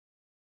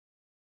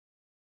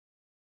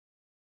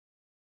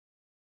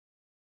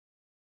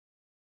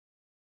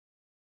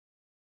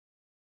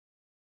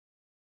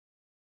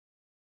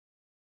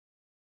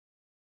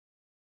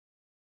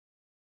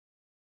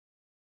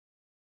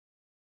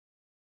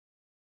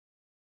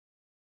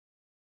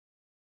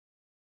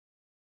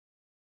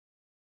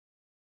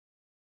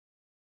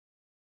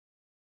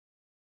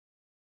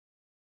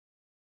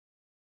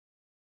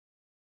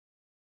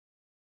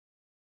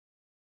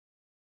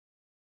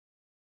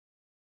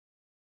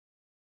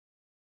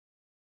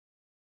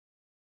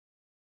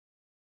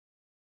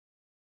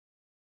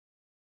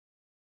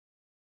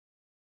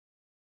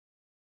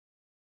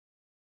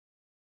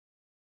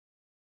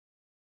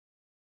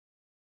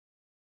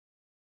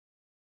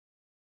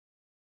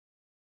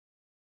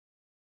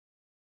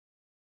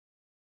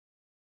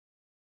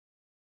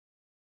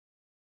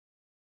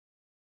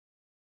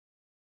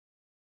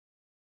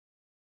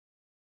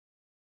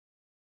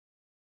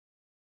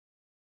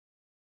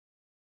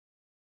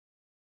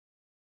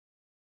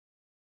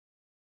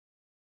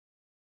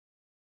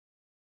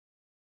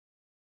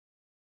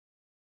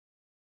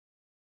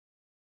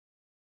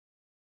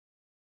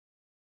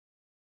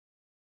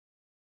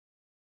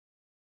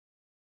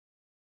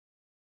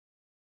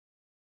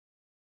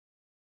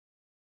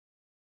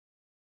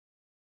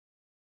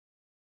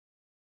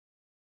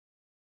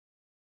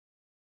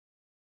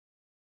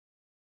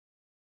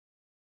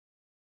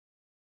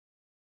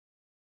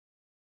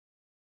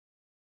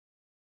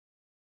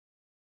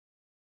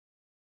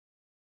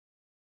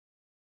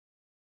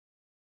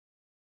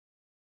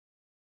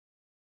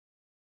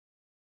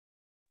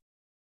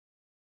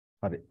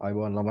හරි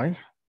අයබෝවන් ළමයි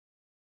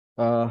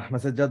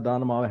මැසේජ් එකක්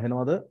දාන්න මාව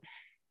ඇහෙනවද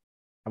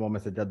හැමෝම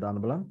මැසේජ් එකක්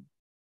දාන්න බලන්න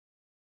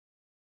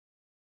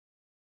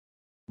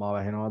මාව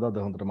ඇහෙනවද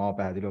අද හොඳට මාව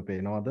පැහැදිලිව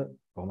පේනවද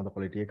කොහොමද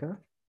ක්වොලිටි එක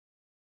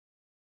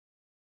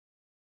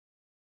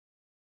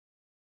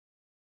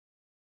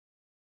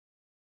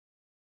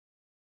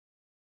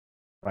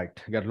රයිට්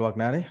ගැටලුවක්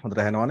නැහැනේ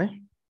හොඳට ඇහෙනවනේ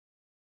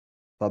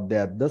සද්ද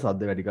ඇද්ද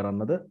සද්ද වැඩි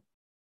කරන්නද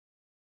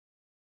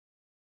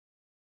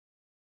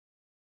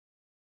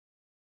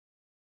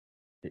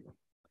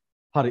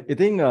හරි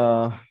ඉතින්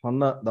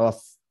ඔන්න දවස්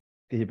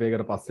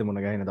කිහිපයකට පස්සේ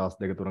මුණ ගැහින දවස්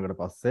දෙක තුනකට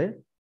පස්සේ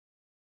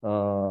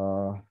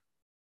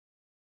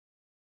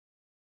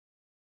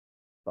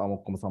තාම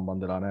ඔක්කොම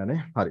සම්බන්ධ වෙලා නැහැනේ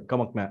හරි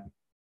කමක් නැහැ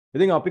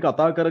ඉතින් අපි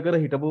කතා කර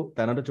හිටපු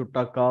තැනට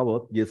චුට්ටක්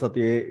ආවොත් ගිය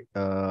සතියේ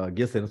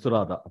ගිය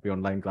සෙනසුරාදා අපි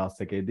ඔන්ලයින්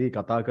ක්ලාස් එකේදී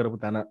කතා කරපු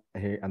තැන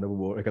ඇඳපු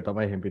බෝඩ් එක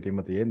තමයි එහෙම්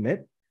පිටින්ම තියෙන්නේ.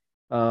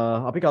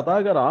 අපි කතා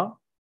කරා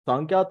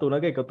සංඛ්‍යා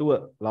තුනක එකතුව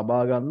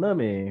ලබා ගන්න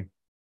මේ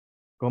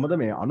කොහොමද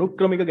මේ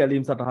අනුක්‍රමික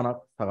ගැලීම් සටහනක්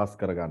සකස්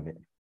කරගන්නේ.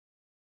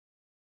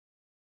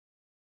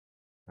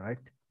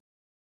 right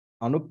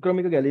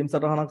අනුක්‍රමික ගැලීම්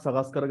සටහනක්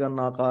සකස්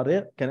කරගන්න ආකාරය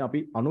කියන්නේ අපි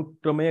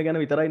අනුක්‍රමය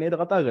ගැන විතරයි නේද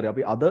කතා කරේ.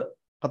 අපි අද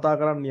කතා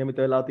කරන්න නියමිත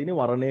වෙලා තියෙන්නේ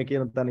වර්ණය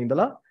කියන තැන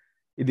ඉඳලා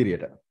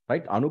ඉදිරියට.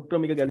 right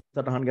අනුක්‍රමික ගැලීම්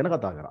සටහන් ගැන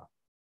කතා කරා.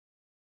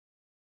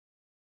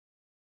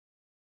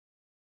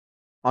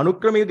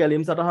 අනුක්‍රමික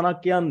ගැලීම්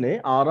සටහනක්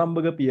කියන්නේ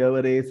ආරම්භක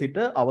පියවරේ සිට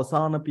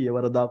අවසාන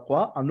පියවර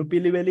දක්වා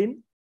අනුපිළිවෙලින්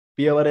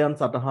පියවරයන්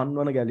සටහන්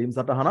වන ගැලීම්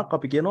සටහනක්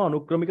අපි කියනවා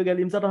අනුක්‍රමික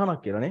ගැලීම්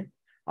සටහනක් කියලා නේ.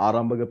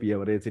 ආරම්භක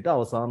පියවරේ සිට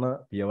අවසාන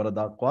පියවර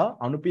දක්වා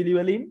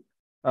අනුපිළිවෙලින්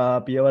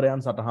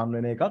පියවරයන් සටහන්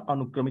වෙන එකක්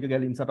අනුක්‍රමික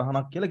ගැලීම්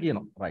සටහනක් කියලා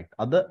කියනවා. right.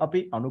 අද අපි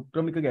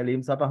අනුක්‍රමික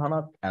ගැලීම්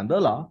සටහනක්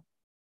ඇඳලා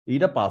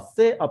ඊට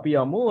පස්සේ අපි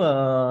යමු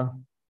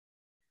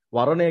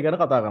වර්ණය ගැන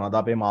කතා කරනවා. අද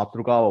අපේ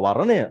මාතෘකාව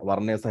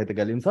වර්ණය සහිත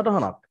ගැලීම්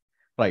සටහනක්.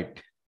 right.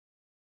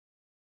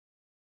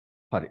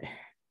 හරි.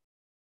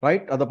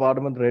 right අද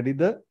පාඩම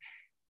රෙඩිද?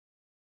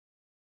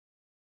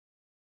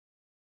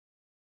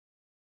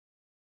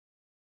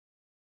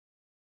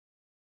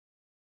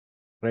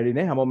 රෙඩි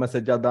නේ? හැමෝම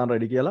මැසේජ් එකක් දාන්න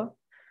රෙඩි කියලා.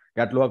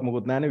 ගැටලුවක්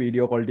මොකුත් නැහැනේ.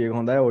 වීඩියෝ ක්වොලිටි එක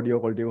හොඳයි, ඔඩියෝ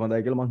ක්වොලිටි එක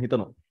හොඳයි කියලා මම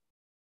හිතනවා.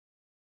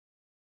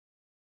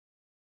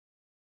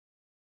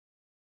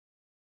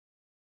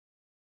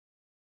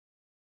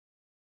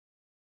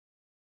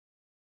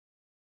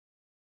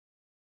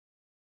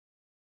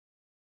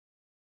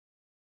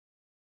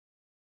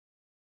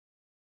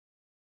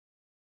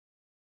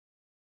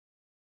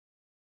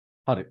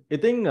 හරි.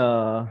 ඉතින්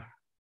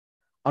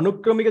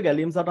අනුක්‍රමික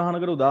ගැලීම්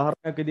සටහනකට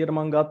උදාහරණයක් විදිහට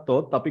මම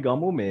ගත්තොත් අපි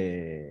ගමු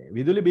මේ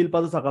විදුලි බිල්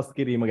පද සකස්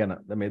කිරීම ගැන.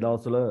 දැන් මේ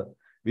දවස්වල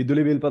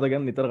විදුලි බිල් පද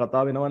ගැන නිතර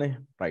කතා වෙනවනේ.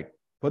 right.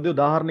 පොඩි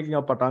උදාහරණයකින්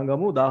අපි පටන්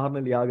ගමු.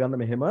 උදාහරණ ලියා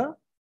ගන්න මෙහෙම.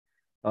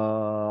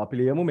 අපි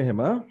ලියමු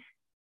මෙහෙම.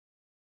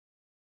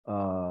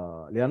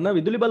 ලියන්න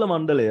විදුලි බල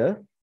මණ්ඩලය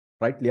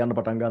right ලියන්න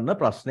පටන් ගන්න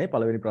ප්‍රශ්නේ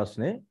පළවෙනි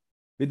ප්‍රශ්නේ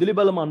විදුලි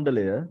බල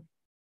මණ්ඩලය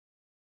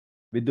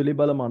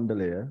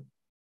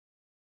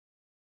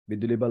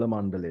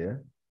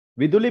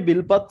විදුලි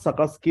බිල්පත්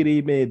සකස්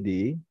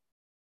කිරීමේදී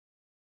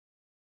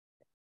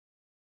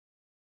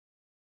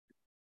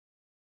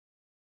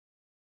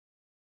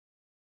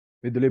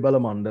විදුලි බල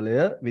මණ්ඩලය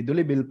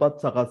විදුලි බිල්පත්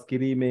සකස්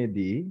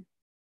කිරීමේදී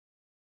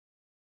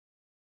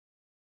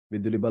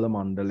විදුලි බල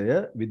මණ්ඩලය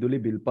විදුලි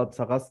බිල්පත්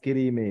සකස්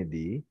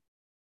කිරීමේදී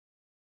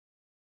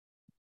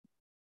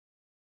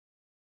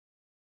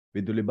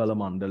විදුලි බල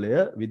මණ්ඩලය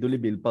විදුලි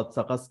බිල්පත්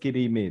සකස්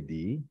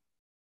කිරීමේදී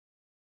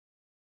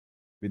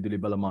විදුලි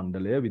බල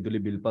මණ්ඩලය විදුලි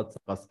බිල්පත්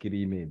සකස්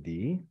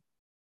කිරීමේදී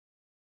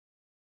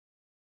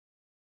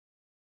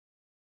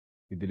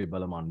විදුලි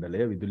බල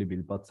මණ්ඩලය විදුලි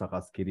බිල්පත්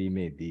සකස්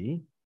කිරීමේදී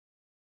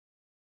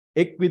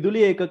එක්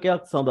විදුලි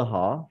ඒකකයක්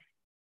සඳහා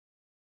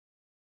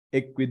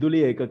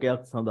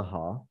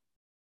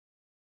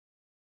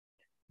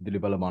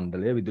විදුලි බල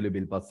මණ්ඩලය විදුලි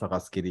බිල්පත්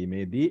සකස්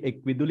කිරීමේදී එක්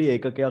විදුලි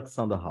ඒකකයක්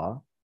සඳහා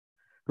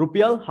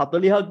රුපියල්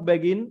 40ක්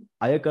බැගින්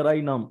අය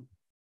කරයි නම්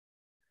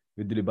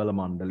විදුලි බල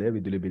මණ්ඩලය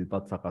විදුලි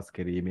බිල්පත් සකස්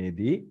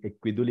කිරීමේදී එක්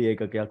විදුලි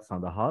ඒකකයක්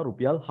සඳහා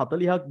රුපියල්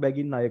 40ක්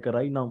බැගින් අය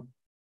කරයි නම්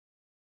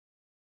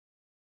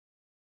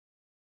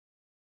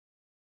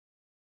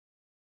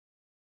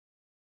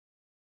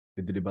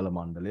විදුලි බල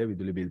මණ්ඩලය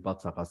විදුලි බිල්පත්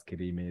සකස්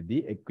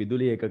කිරීමේදී එක්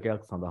විදුලි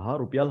ඒකකයක් සඳහා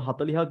රුපියල්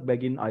 40ක්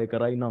බැගින් අය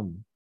කරයි නම්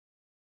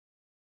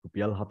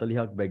රුපියල්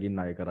 40ක්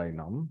බැගින් අය කරයි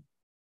නම්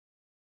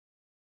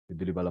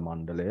විදුලි බල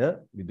මණ්ඩලය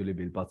විදුලි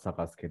බිල්පත්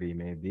සකස්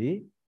කිරීමේදී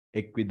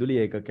එක් විදුලි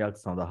ඒකකයක්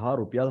සඳහා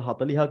රුපියල්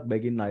 40ක්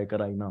බැගින් අය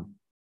කරයි නම්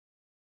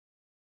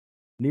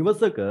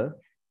නිවසක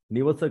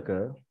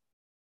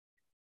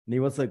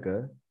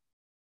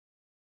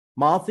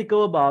මාසිකව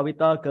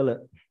භාවිතා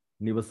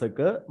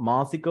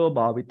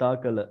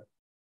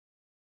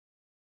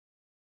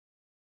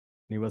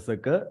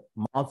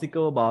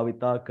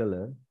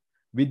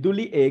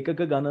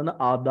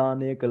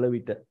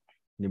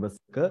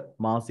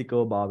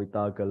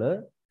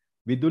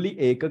කළ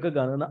විදුලි ඒකක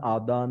ගණන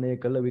ආදානය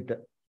කළ විට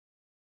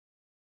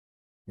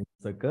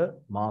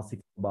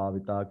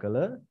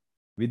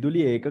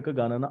විදුලි ඒකක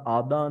ගණන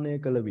ආදානය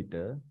කළ විට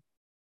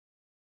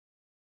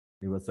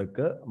නිවසක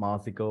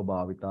මාසිකව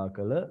භාවිතා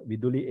කළ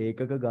විදුලි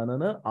ඒකක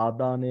ගණන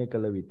ආදානය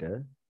කළ විට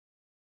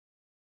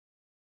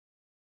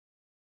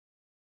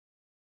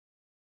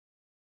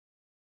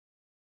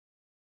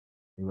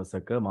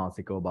නිවසක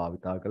මාසිකව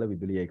භාවිතා කළ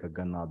විදුලි ඒකක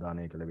ගණන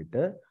ආදානය කළ විට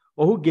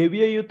ඔහු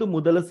ගෙවිය යුතු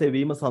මුදල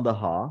සෙවීම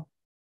සඳහා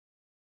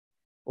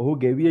ඔහු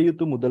ගෙවිය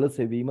යුතු මුදල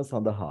සෙවීම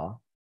සඳහා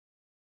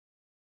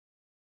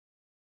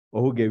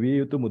ඔහු ගෙවිය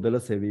යුතු මුදල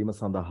සෙවීම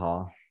සඳහා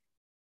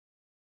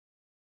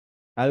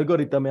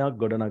ඇල්ගොරිතමයක්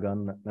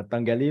ගොඩනගන්න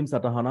නැත්නම් ගැලීම්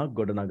සටහනක්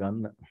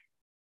ගොඩනගන්න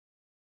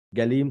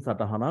ගැලීම්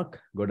සටහනක්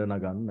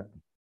ගොඩනගන්න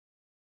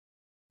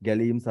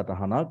ගැලීම්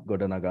සටහනක්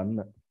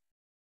ගොඩනගන්න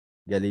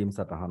ගැලීම්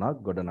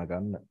සටහනක්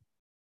ගොඩනගන්න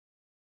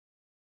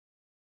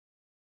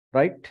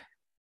right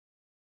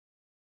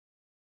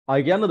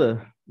ආයි කියන්නද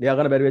ලියා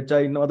ගන්න බැරි වෙච්ච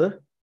අය ඉන්නවද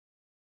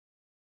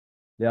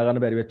ලියා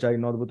ගන්න බැරි වෙච්ච අය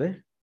ඉන්නවද පුතේ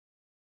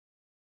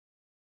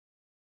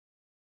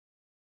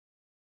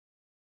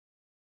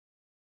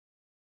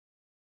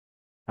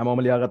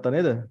හැමෝම ලියාගත්තා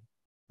නේද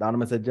දාන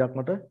මෙසේජ් එකක්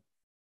මට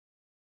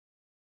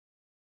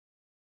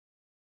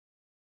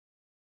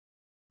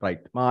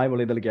right මම ආයි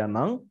මුලින් ඉඳලා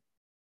කියන්නම්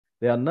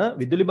දෙයන්න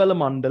විදුලි බල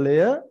මණ්ඩලය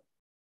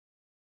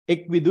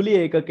එක් විදුලි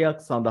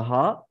ඒකකයක්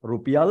සඳහා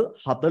රුපියල්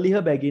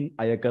 40 බැගින්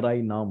අය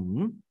කරයි නම්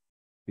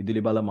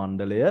විදුලි බල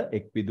මණ්ඩලය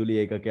එක් විදුලි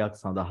ඒකකයක්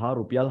සඳහා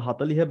රුපියල්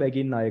 40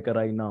 බැගින් අය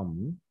කරයි නම්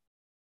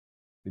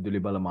විදුලි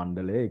බල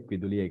මණ්ඩලය එක්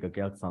විදුලි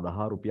ඒකකයක්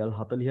සඳහා රුපියල්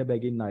 40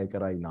 බැගින් අය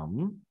කරයි නම්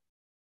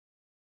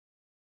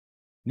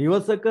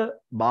නිවසක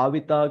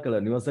භාවිතා කළ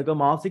නිවසක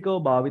මාසිකව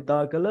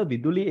භාවිතා කළ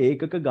විදුලි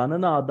ඒකක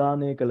ගණන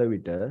ආදානය කළ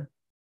විට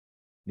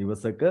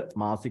නිවසක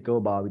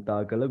මාසිකව භාවිතා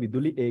කළ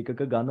විදුලි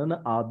ඒකක ගණන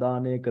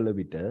ආදානය කළ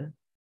විට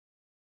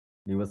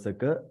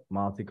නිවසක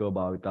මාසිකව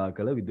භාවිතා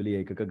කළ විදුලි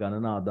ඒකක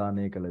ගණන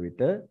ආදානය කළ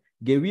විට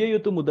ගෙවිය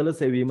යුතු මුදල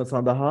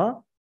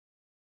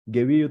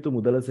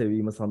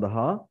සෙවීම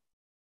සඳහා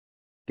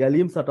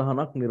ගැලීම්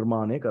සටහනක්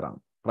නිර්මාණය කරන්න.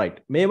 right.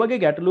 මේ වගේ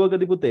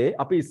ගැටලුවකදී පුතේ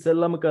අපි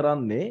ඉස්සෙල්ලම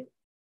කරන්නේ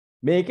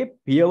මේකේ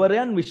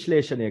පියවරයන්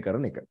විශ්ලේෂණය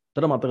කරන එක.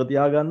 ඒතර මතක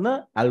තියාගන්න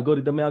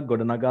ඇල්ගොරිතමයක්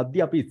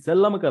ගොඩනගද්දී අපි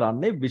ඉස්සෙල්ලම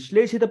කරන්නේ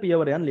විශ්ලේෂිත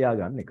පියවරයන් ලියා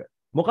ගන්න එක.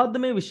 මොකද්ද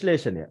මේ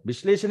විශ්ලේෂණය?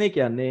 විශ්ලේෂණය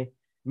කියන්නේ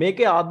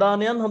මේකේ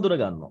ආදානයන් හඳුන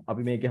ගන්නවා.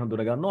 අපි මේකේ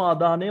හඳුන ගන්නවා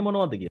ආදානය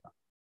මොනවද කියලා.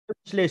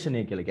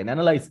 විශ්ලේෂණය කියලා කියන්නේ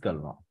ඇනලයිස්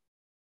කරනවා.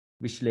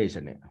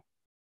 විශ්ලේෂණය.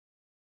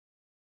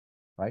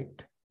 right.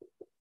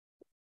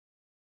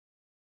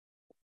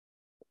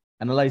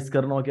 ඇනලයිස්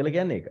කරනවා කියලා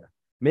කියන්නේ ඒක.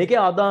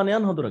 මේකේ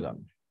ආදානයන් හඳුන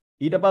ගන්න.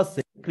 ඊට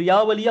පස්සේ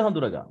ක්‍රියාවලිය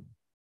හඳුන ගන්න.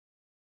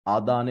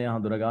 ආදානය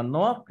හඳුන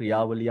ගන්නවා,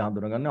 ක්‍රියාවලිය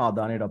හඳුන ගන්නවා.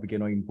 ආදානයට අපි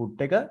කියනවා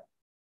ඉන්පුට් එක.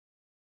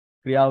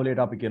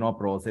 ක්‍රියාවලියට අපි කියනවා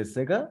ප්‍රොසෙස්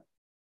එක.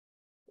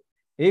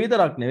 ඒ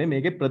විතරක් නෙවෙයි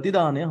මේකේ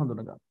ප්‍රතිදානය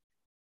හඳුන ගන්න.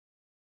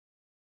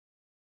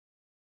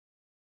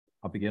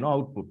 අපි කියනවා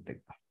අවුට්පුට්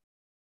එක.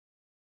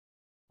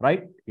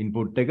 right.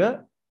 ඉන්පුට් එක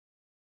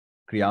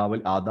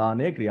ක්‍රියාවලිය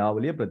ආදානය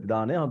ක්‍රියාවලිය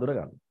ප්‍රතිදානය හඳුන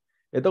ගන්න.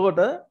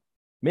 එතකොට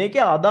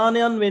මේකේ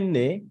ආදානයන්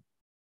වෙන්නේ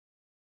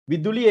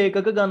විදුලි ඒකක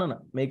ගණන.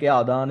 මේකේ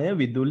ආදානය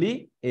විදුලි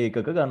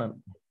ඒකක ගණන.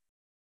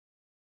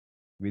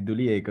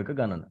 විදුලි ඒකක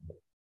ගණන.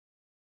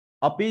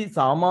 අපි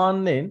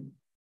සාමාන්‍යයෙන්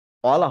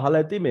ඔයාලා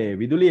අහලා ඇති මේ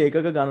විදුලි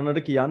ඒකක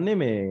ගණනට කියන්නේ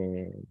මේ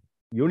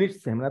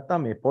යුනිට්ස් එහෙම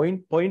නැත්නම් මේ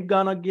පොයින්ට්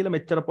ගානක් කියලා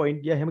මෙච්චර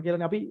පොයින්ට් ගියා එහෙම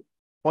කියලානේ අපි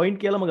පොයින්ට්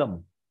කියලාම ගමු.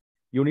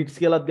 යුනිට්ස්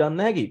කියලාත්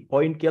ගන්න හැකි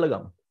පොයින්ට් කියලා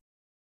ගමු.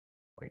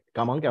 පොයින්ට්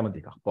කමං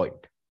කැමති එකක්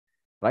point.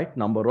 right.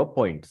 number of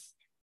points.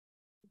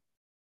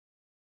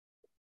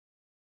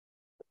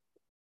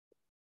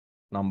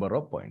 number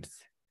of points.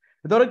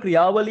 එතකොට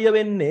ක්‍රියාවලිය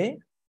වෙන්නේ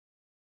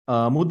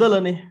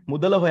මුදලනේ.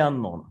 මුදල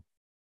හොයන්න ඕන.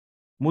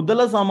 මුදල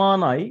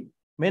සමානයි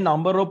මේ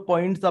number of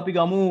points අපි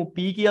ගමු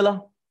p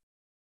කියලා.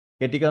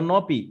 කෙටි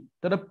කරනවා p.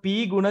 එතකොට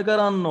p ගුණ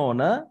කරන්න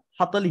ඕන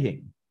 40න්.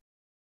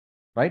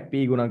 right.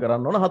 p ගුණ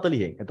කරන්න ඕන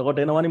 40න්. එතකොට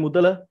එනවනේ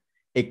මුදල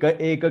එක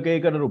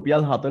ඒකකයකට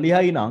රුපියල්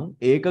 40යි නම්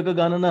ඒකක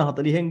ගණන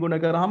 40න් ගුණ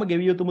කරාම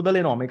ගෙවිය යුතු මුදල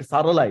එනවා. මේක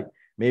සරලයි.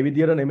 මේ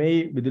විදියට නෙමෙයි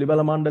විදුලි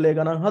බල මණ්ඩලය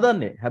ගණන්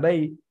හදන්නේ.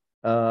 හැබැයි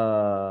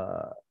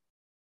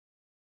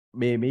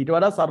මේ ඊට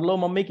වඩා සරලව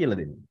මම මේ කියලා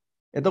දෙන්නේ.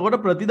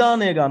 එතකොට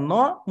ප්‍රතිදානය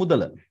ගන්නවා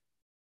මුදල.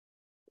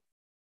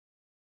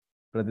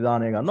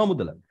 ප්‍රතිදානය ගන්නවා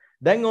මුදල.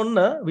 දැන් ඔන්න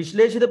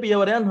විශ්ලේෂිත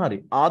පියවරයන් හරි.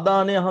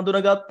 ආදානය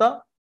හඳුනගත්තා,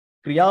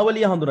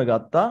 ක්‍රියාවලිය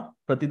හඳුනගත්තා,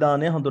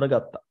 ප්‍රතිදානය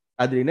හඳුනගත්තා.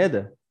 ඇදලි නේද?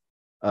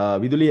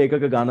 විදුලි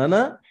ඒකක ගණන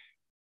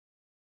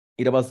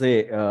ඊට පස්සේ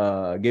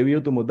ගෙවිය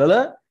යුතු මුදල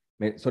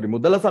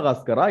මුදල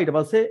සකස් කරා. ඊට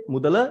පස්සේ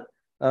මුදල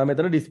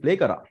මෙතන ඩිස්ප්ලේ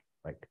කරා.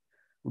 right.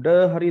 උඩ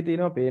හරිය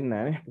තියෙනවා පේන්නේ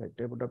නැහැ නේ.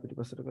 ලයිට් එක පොඩ්ඩක්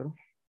පිටිපස්සට කරමු.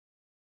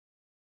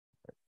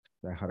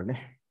 දැන් හරිනේ.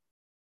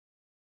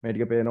 මේ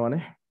ටික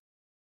පේනවනේ.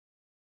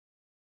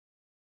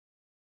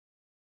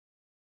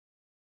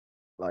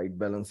 ලයිට්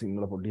බැලන්සින්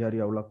වල පොඩි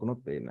හරි අවුලක්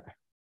වුණොත් පේන්නේ නැහැ.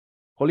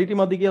 ක්වොලිටි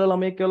මදි කියලා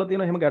ළමයෙක් කියලා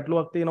තියෙනවා. එහෙම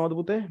ගැටලුවක් තියෙනවද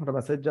පුතේ? මට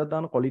මැසේජ් එකක්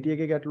දාන්න. ක්වොලිටි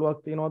එකේ ගැටලුවක්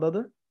තියෙනවද අද?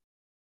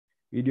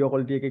 වීඩියෝ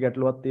ක්වොලිටි එකේ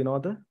ගැටලුවක්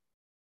තියෙනවද?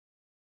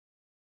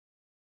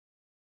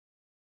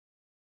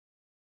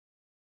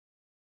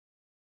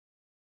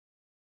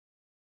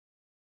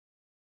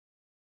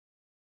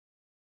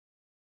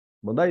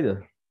 බොඳයිද?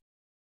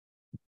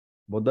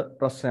 බොද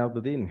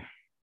ප්‍රශ්නයක්ද තියෙන්නේ?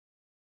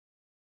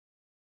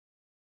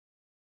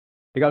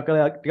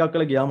 ටිකක්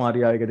කළා ගියාම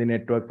හරි ආයෙකදී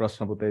network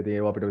ප්‍රශ්න පුතේ ඉතින්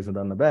ඒව අපිට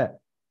විසඳන්න බෑ.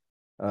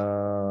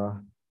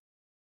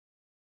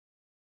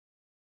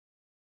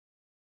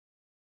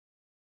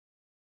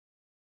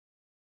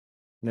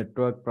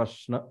 network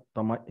ප්‍රශ්න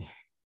තමයි.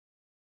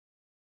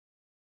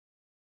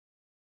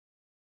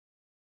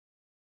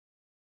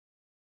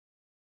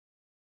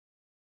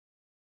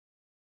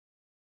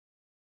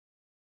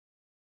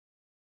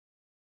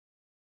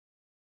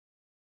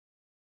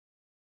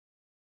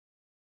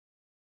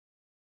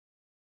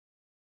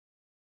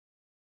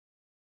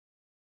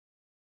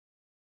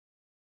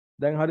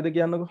 දැන් හරිද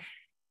කියන්නකෝ.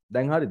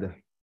 දැන් හරිද?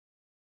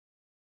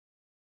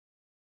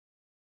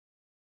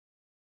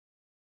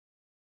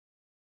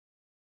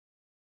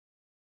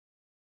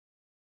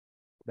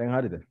 දැන්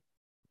හරිද?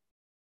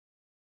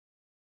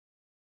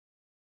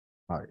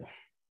 හරි.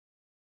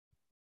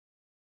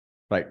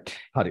 right.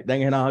 හරි.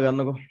 දැන් එහෙනම්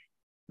අහගන්නකෝ.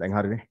 දැන්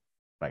හරිනේ.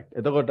 right.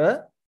 එතකොට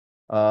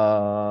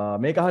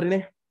මේක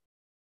හරිනේ.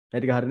 මේ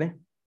ටික හරිනේ.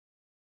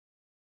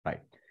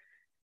 right.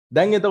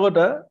 දැන්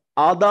එතකොට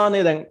ආදානය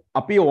දැන්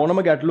අපි ඕනම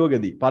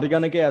ගැටලුවකදී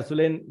පරිගණකයේ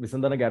ඇසුරෙන්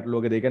විසඳන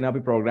ගැටලුවකදී ඒ කියන්නේ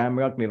අපි ප්‍රෝග්‍රෑම්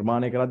එකක්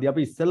නිර්මාණය කරද්දී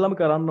අපි ඉස්සෙල්ලම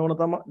කරන්න ඕන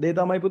දේ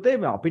තමයි පුතේ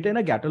අපිට එන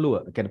ගැටලුව.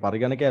 ඒ කියන්නේ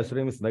පරිගණකයේ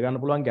ඇසුරෙන් විසඳ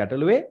ගන්න පුළුවන්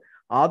ගැටලුවේ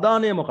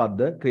ආදානය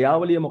මොකද්ද,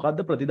 ක්‍රියාවලිය මොකද්ද,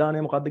 ප්‍රතිදානය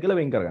මොකද්ද කියලා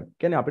වෙන් කරගන්න.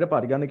 කියන්නේ අපිට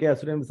පරිගණකයේ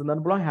ඇසුරෙන්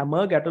විසඳන්න පුළුවන් හැම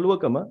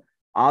ගැටලුවකම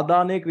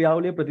ආදානය,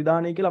 ක්‍රියාවලිය,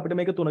 ප්‍රතිදානය කියලා අපිට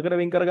මේක තුනකට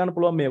වෙන් කරගන්න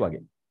පුළුවන් මේ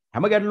වගේ.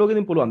 හැම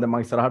ගැටලුවකදීම පුළුවන්. දැන්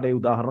මම ඉස්සරහට ඒ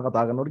උදාහරණ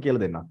කතා කරනකොට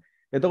කියලා දෙන්නම්.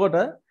 එතකොට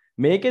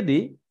මේකෙදි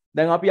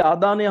දැන් අපි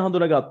ආදානය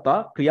හඳුනගත්තා,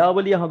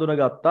 ක්‍රියාවලිය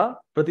හඳුනගත්තා,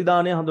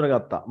 ප්‍රතිදානය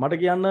හඳුනගත්තා.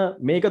 මට කියන්න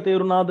මේක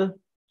තේරුණාද?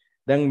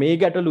 දැන් මේ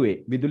ගැටලුවේ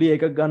විදුලි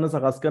ඒකක ගන්න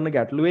සකස් කරන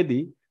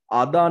ගැටලුවේදී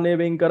ආදානය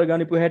වෙන්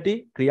කරගනිපු හැටි,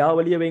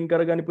 ක්‍රියාවලිය වෙන්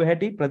කරගනිපු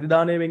හැටි,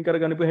 ප්‍රතිදානය වෙන්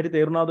කරගනිපු හැටි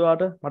තේරුණාද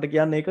ඔයාට? මට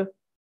කියන්න ඒක.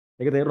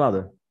 ඒක තේරුණාද?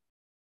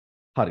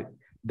 හරි.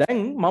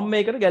 දැන් මම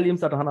මේකට ගැලීම්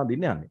සටහන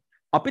අඳින්න යන්නේ.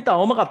 අපි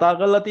තවම කතා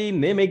කරලා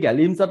තින්නේ මේ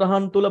ගැලීම්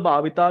සටහන් තුල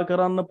භාවිතා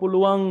කරන්න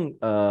පුළුවන්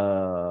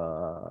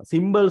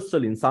සිම්බල්ස්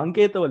වලින්,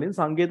 සංකේත වලින්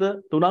සංකේත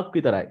තුනක්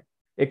විතරයි.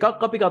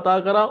 එකක් අපි කතා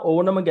කරා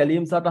ඕනම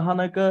ගැලීම්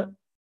සටහනක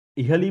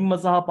ඉහළින්ම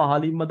සහ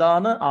පහළින්ම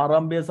දාන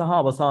ආරම්භය සහ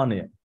අවසානය.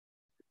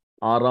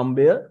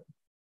 ආරම්භය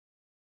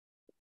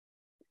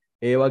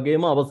ඒ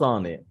වගේම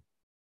අවසානය.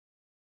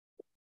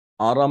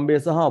 ආරම්භය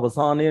සහ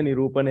අවසානය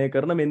නිරූපණය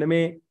කරන මෙන්න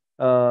මේ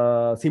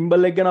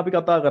සිම්බල් එක ගැන අපි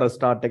කතා කරා.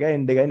 ස්ටාර්ට් එකයි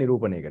එන්ඩ් එකයි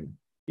නිරූපණය කරන.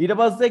 ඊට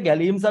පස්සේ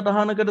ගැලීම්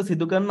සටහනකට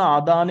සිදු කරන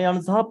ආදානයන්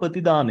සහ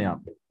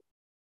ප්‍රතිදානයන්.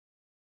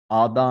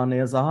 ආදානය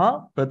සහ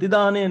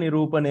ප්‍රතිදානය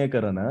නිරූපණය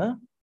කරන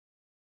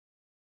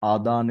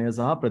ආදානය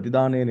සහ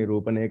ප්‍රතිදානය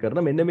නිරූපණය කරන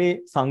මෙන්න මේ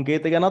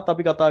සංකේත ගැනත්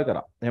අපි කතා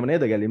කරා. එහෙම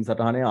නේද? ගැලීම්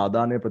සටහනේ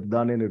ආදානය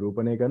ප්‍රතිදානය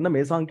නිරූපණය කරන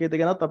මේ සංකේත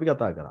ගැනත් අපි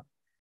කතා කරා.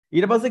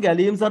 ඊට පස්සේ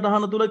ගැලීම්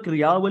සටහන තුල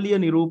ක්‍රියාවලිය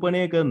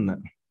නිරූපණය කරන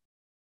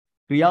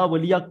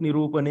ක්‍රියාවලියක්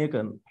නිරූපණය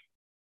කරන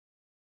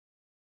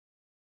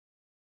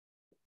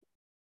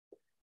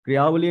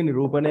ක්‍රියාවලිය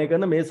නිරූපණය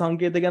කරන මේ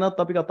සංකේත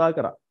ගැනත් අපි කතා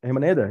කරා. එහෙම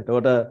නේද?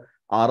 එතකොට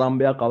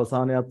ආරම්භයක්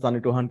අවසානයක්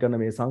සනිටුහන් කරන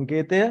මේ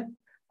සංකේතය,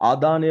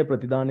 ආදානය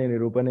ප්‍රතිදානය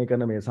නිරූපණය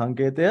කරන මේ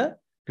සංකේතය,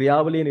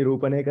 ක්‍රියාවලිය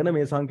නිරූපණය කරන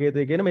මේ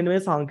සංකේතය කියන මෙන්න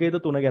මේ සංකේත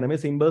තුන ගැන,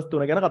 මේ සිම්බල්ස්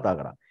තුන ගැන කතා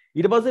කරා.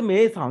 ඊට පස්සේ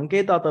මේ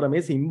සංකේත අතර,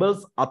 මේ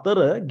සිම්බල්ස් අතර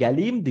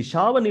ගැලීම්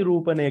දිශාව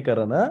නිරූපණය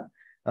කරන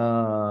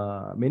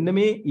මෙන්න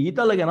මේ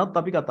ඊතල ගැනත්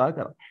අපි කතා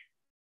කරා.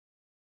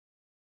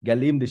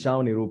 ගැලීම්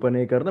දිශාව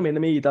නිරූපණය කරන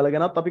මෙන්න මේ ඊතල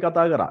ගැනත් අපි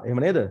කතා කරා.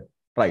 එහෙම නේද?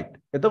 right.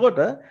 එතකොට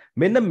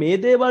මෙන්න මේ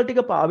දේවල්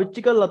ටික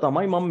පාවිච්චි කරලා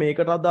තමයි මම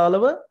මේකට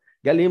අදාළව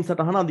ගැලීම්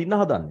සටහන අඳින්න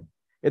හදන්නේ.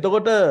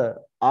 එතකොට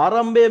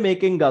ආරම්භය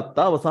මේකෙන්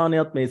ගත්තා,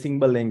 අවසානයත් මේ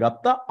සිම්බල් එකෙන්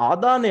ගත්තා,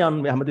 ආදානයන්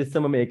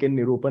හැමතිස්සෙම මේකෙන්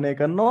නිරූපණය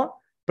කරනවා,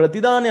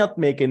 ප්‍රතිදානයත්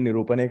මේකෙන්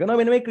නිරූපණය කරනවා,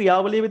 මෙන්න මේ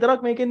ක්‍රියාවලිය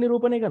විතරක් මේකෙන්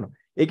නිරූපණය කරනවා.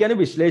 ඒ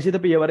කියන්නේ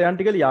විශ්ලේෂිත පියවරයන්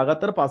ටික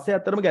ලියාගත්තට පස්සේ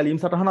ඇත්තටම ගැලීම්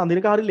සටහන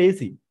අඳින එක හරි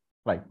ලේසි.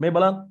 right. මේ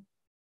බලන්න.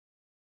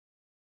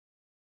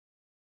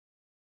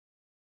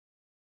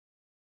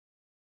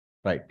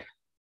 right.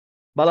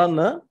 බලන්න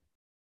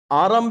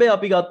ආරම්භය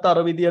අපි ගත්ත අර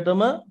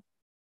විදියටම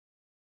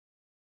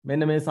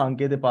මෙන්න මේ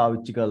සංකේතය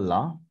පාවිච්චි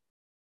කළා.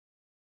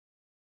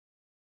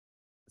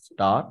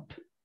 start,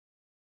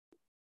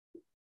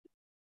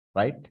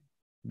 right.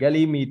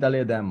 ගැලීම්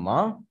ඊතලය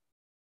දැම්මා.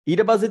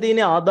 ඊට පස්සේ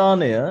තියෙන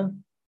ආදානය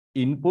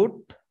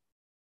input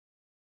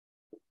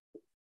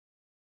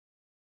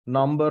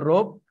number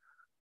of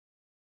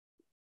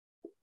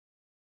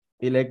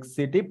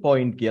electricity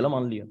point කියලා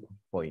මම ලියනවා.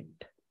 point.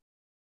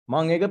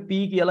 මම ඒක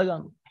p කියලා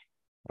ගන්නවා.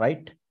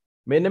 right.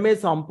 මෙන්න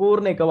මේ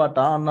සම්පූර්ණ එක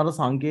වටා අන්න අර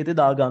සංකේතය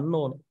දාගන්න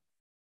ඕන.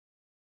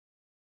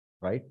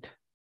 right.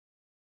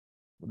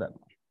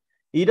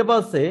 ඊට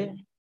පස්සේ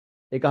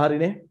ඒක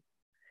හරිනේ.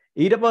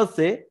 ඊට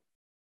පස්සේ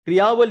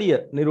ක්‍රියාවලිය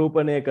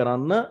නිරූපණය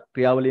කරන්න,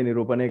 ක්‍රියාවලිය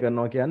නිරූපණය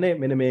කරනවා කියන්නේ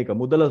මෙන්න මේක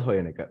මුදල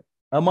හොයන එක.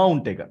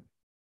 amount එක.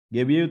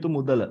 ගෙවිය යුතු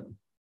මුදල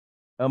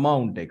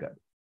amount එක.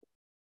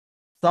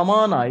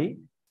 සමානයි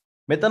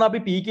මෙතන අපි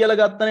p කියලා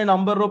ගත්තනේ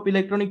number of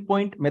electronic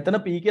point. මෙතන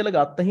p කියලා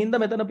ගත්ත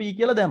හින්දා මෙතන p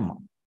කියලා දැම්මා.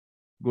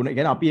 ගුණ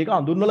කියන්නේ අපි ඒක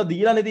අඳුන්වලා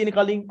දීලානේ තියෙන්නේ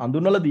කලින්.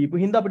 අඳුන්වලා දීපු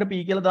හින්දා අපිට p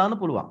කියලා දාන්න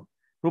පුළුවන්.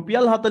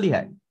 රුපියල්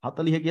 40යි.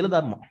 40 කියලා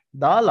දැම්මා.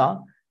 දාලා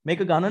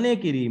මේක ගණනය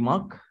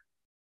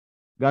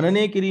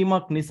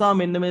කිරීමක් නිසා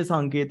මෙන්න මේ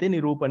සංකේතය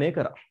නිරූපණය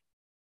කරා.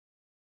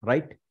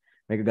 right.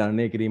 මේක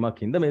ගණනය කිරීමක්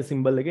හින්දා මේ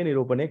සිම්බල් එකේ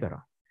නිරූපණය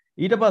කරා.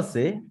 ඊට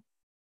පස්සේ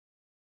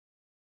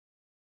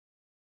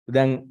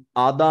දැන්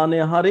ආදානය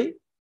හරි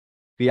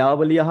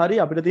ක්‍රියාවලිය හරි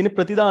අපිට තියෙන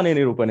ප්‍රතිදානය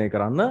නිරූපණය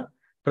කරන්න.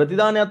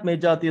 ප්‍රතිදානයත්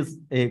මේ જાතිය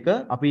ඒක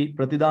අපි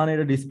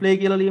ප්‍රතිදානයේ ඩිස්ප්ලේ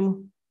කියලා ලියමු.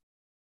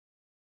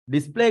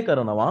 ඩිස්ප්ලේ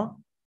කරනවා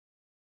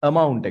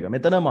amount එක.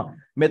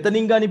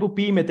 මෙතනින් ගනිපු p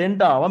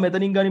මෙතෙන්ට ආවා.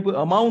 මෙතනින් ගනිපු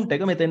amount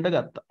එක මෙතෙන්ට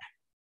ගත්තා.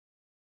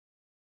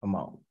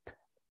 amount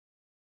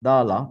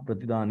දාලා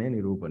ප්‍රතිදානය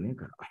නිරූපණය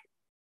කරා.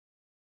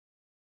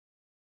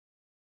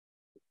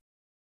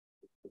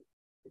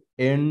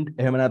 end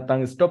එහෙම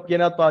නැත්නම් stop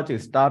කියන එකත්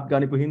පාවිච්චි start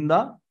ගනිපු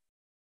හින්දා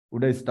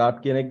උඩ start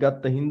කියන එක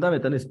ගත්ත හින්දා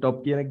මෙතන stop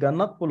කියන එක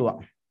ගන්නත්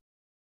පුළුවන්.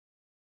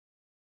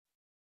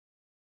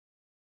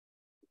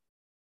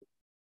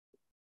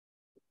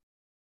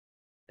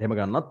 එහෙම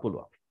ගන්නත්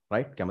පුළුවන්.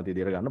 right කැමති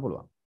විදිහට ගන්න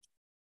පුළුවන්.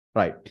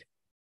 right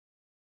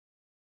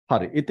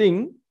හරි. ඉතින්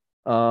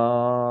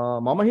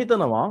මම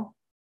හිතනවා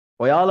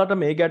ඔයාලට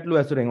මේ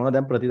ගැටලු ඇසුරෙන් ඕන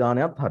දැන්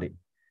ප්‍රතිදානයත් හරි.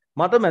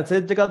 මට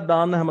මැසේජ් එකක්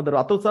දාන්න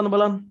හැමදාම අත උස්සන්න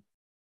බලන්න.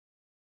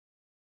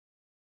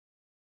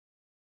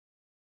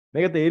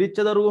 මේක තේරිච්ච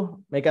දරුවෝ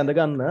මේක ඇඳ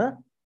ගන්න.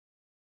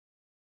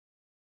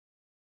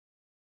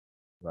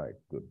 right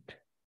good.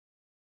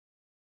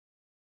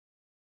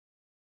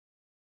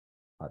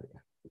 හරි.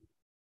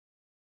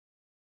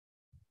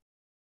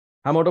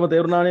 හැමෝටම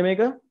තේරුණානේ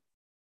මේක?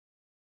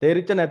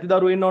 තේරිච්ච නැති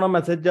දරුවෝ ඉන්නව නම්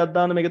මැසේජ් එකක්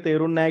දාන්න මේක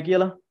තේරුන්නේ නැහැ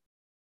කියලා.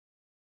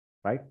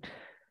 right.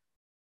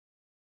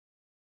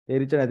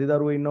 තේරිච්ච නැති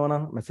දරුවෝ ඉන්නව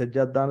නම් මැසේජ්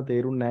එකක් දාන්න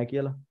තේරුන්නේ නැහැ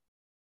කියලා.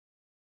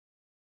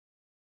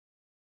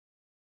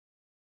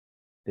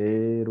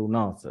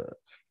 තේරුණා සර්.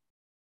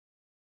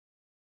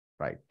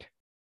 right.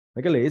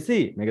 මේක ලේසි.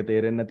 මේක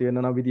තේරෙන්නේ නැති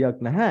වෙන්න නම්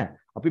විදියක් නැහැ.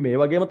 අපි මේ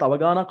වගේම තව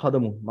ගානක්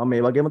හදමු. මම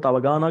මේ වගේම තව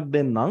ගානක්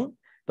දෙන්නම්.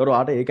 ඒතර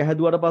ඔයාට ඒක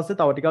හැදුවට පස්සේ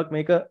තව ටිකක්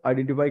මේක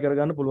අයිඩෙන්ටිෆයි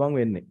කරගන්න පුළුවන්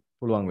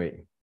වෙයි.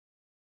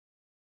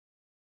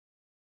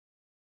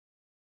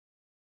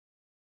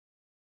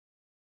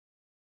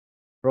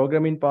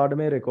 ප්‍රෝග්‍රෑමින්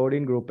පාඩමේ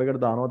රෙකෝඩින් ගෲප්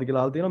එකට දානවාද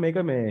කියලා අහලා තියෙනවා. මේක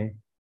මේ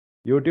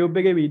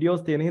YouTube එකේ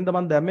වීඩියෝස් තියෙන හින්දා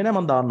මම දැම්මේ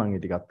නැහැ. මම දාන්නම්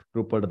ඒ ටිකත්.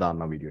 ගෲප් වලට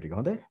දාන්නම් වීඩියෝ ටික.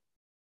 හොඳයි.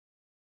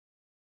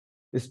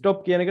 ස්ටොප්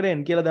කියන එකට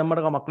n කියලා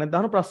දැම්මට කමක් නැද්ද?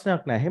 අහන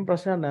ප්‍රශ්නයක් නැහැ. එහෙම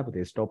ප්‍රශ්නයක් නැහැ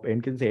පුතේ. ස්ටොප් n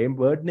කියන same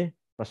word නේ.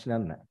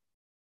 ප්‍රශ්නයක් නැහැ.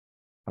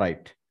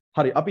 right.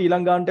 හරි. අපි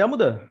ඊළඟ ගානට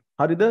යමුද?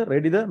 හරිද?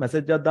 රෙඩිද?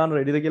 මැසේජ් එකක් දාන්න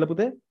රෙඩිද කියලා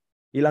පුතේ?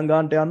 ඊළඟ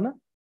ගානට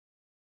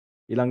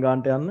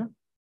යන්න.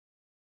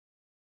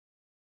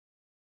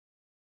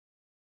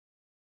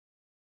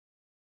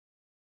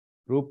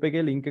 group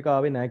එකේ link එක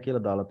ආවේ නැහැ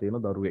කියලා දාලා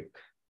තියෙන දරුවෙක්.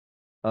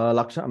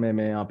 ලක්ෂ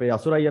මේ අපේ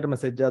යසුර අයියට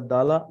මැසේජ් එකක්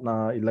දාලා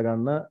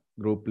ඉල්ලගන්න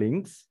group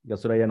links.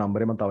 යසුර අයියා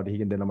නම්බරේ මම තව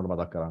ටිකකින් දෙන්න මට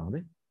මතක් කරගන්න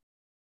හොඳේ.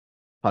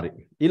 හරි.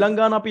 ඊළඟ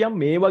ගාන අපි යමු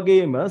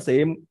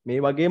මේ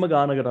වගේම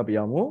ගානකට අපි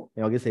යමු.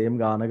 මේ වගේ same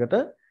ගානකට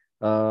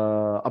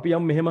අපි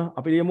යමු මෙහෙම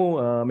අපි ලියමු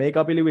මේක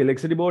අපි ලියුවේ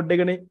electricity board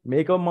එකනේ.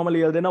 මේකම මම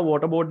ලියලා දෙනවා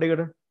water board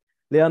එකට.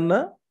 ලියන්න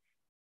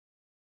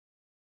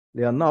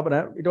අප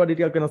නෑ ඊට වඩා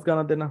ටිකක් වෙනස්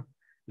ගානක් දෙන්න.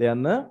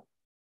 ලියන්න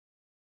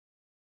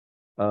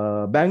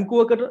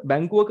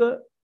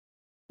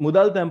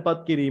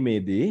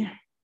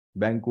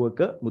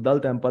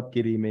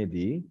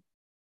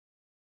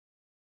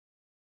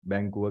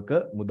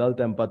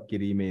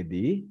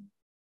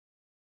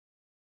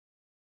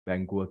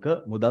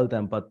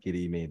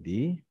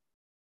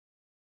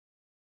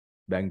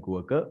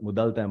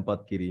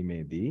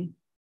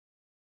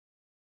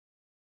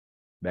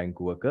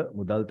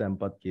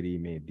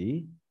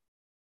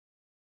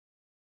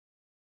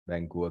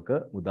බැංකුවක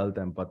මුදල්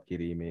තැන්පත්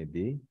කිරීමේදී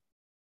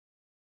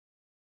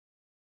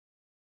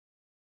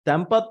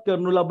තැන්පත්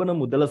කරනු ලබන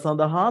මුදල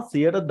සඳහා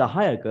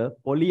 10%ක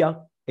පොලියක්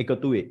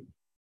එකතු වේ.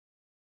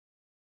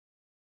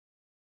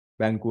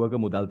 බැංකුවක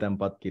මුදල්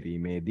තැන්පත්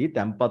කිරීමේදී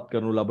තැන්පත්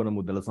කරනු ලබන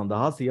මුදල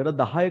සඳහා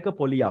 10%ක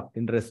පොලියක්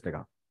ඉන්ට්‍රෙස්ට් එකක්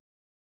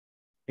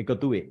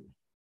එකතු වේ.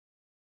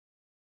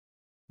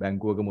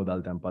 බැංකුවක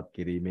මුදල් තැන්පත්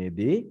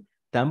කිරීමේදී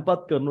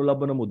තැන්පත් කරනු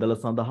ලබන මුදල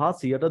සඳහා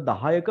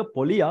 10%ක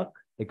පොලියක්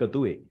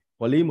එකතු වේ.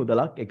 පොලි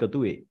මුදලක් එකතු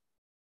වේ.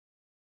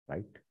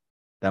 right.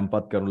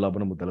 තැන්පත් කරනු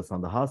ලබන මුදල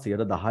සඳහා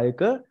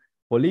 10%ක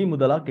පොලි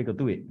මුදලක්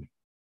එකතු වේ.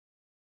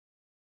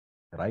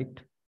 right.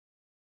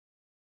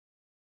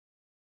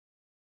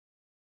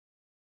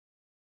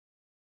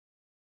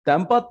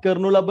 තැන්පත්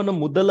කරනු ලබන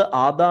මුදල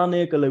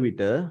ආදානය කළ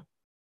විට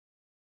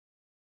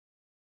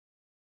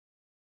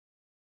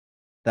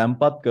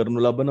තැන්පත්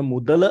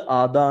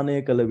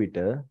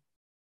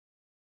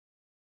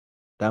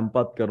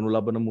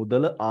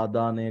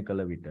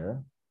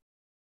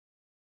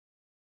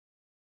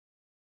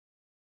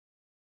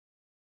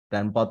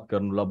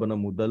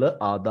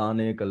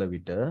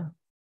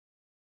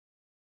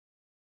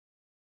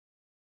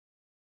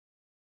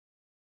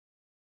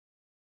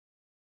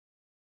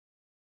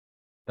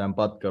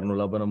කරනු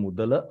ලබන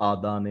මුදල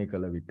ආදානය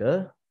කළ විට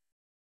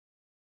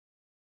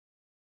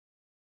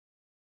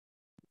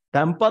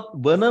තැන්පත්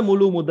වන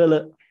මුළු මුදල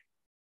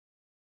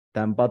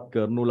තැන්පත්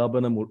කරනු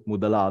ලබන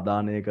මුදල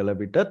ආදානය කළ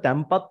විට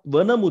තැන්පත්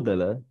වන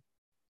මුදල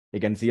ඒ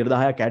කියන්නේ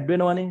 10%ක් ඇඩ්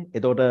වෙනවනේ.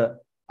 එතකොට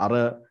අර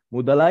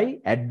මුදලයි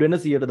ඇඩ් වෙන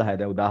 10%.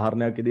 දැන්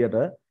උදාහරණයක් විදියට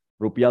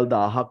රුපියල්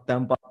 1000ක්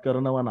තැන්පත්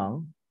කරනවා නම්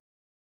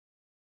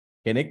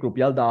කෙනෙක්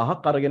රුපියල්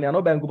 1000ක් අරගෙන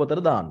යනවා බැංකු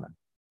පොතට දාන්න.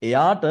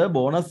 එයාට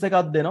බෝනස් එකක්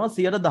දෙනවා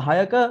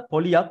 10%ක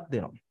පොලියක්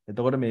දෙනවා.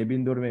 එතකොට මේ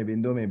බින්දුවට මේ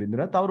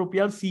බින්දුවට තව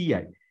රුපියල්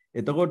 100යි.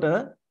 එතකොට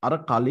අර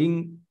කලින්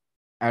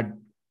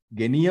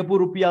ගෙනියපු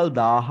රුපියල්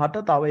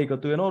 1000ට තව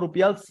එකතු වෙනවා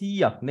රුපියල්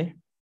 100ක් නේ.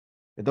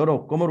 එතකොට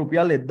ඔක්කොම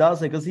රුපියල්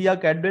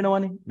 1100ක් ඇඩ්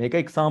වෙනවනේ. මේක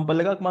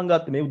එක්සැම්පල් එකක් මම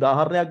ගත්තේ. මේ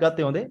උදාහරණයක්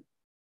ගත්තේ හොඳේ.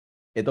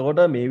 එතකොට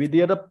මේ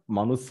විදියට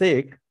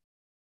මිනිස්සෙක්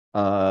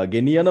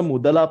ගෙනියන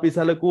මුදල අපි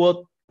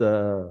සැලකුවොත්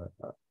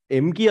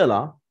M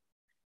කියලා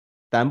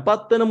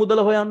තැම්පත් වෙන මුදල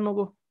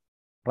හොයන්නකෝ.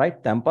 රයිට්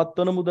තැම්පත්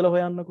වෙන මුදල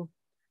හොයන්නකෝ.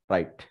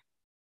 රයිට්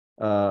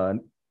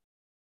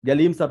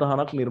ගැලීම්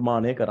සටහනක්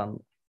නිර්මාණය කරන්න.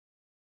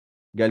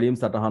 ගැලීම්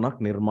සටහනක්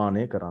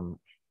නිර්මාණය කරන්න.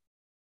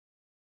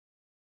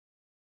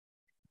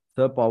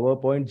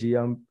 PowerPoint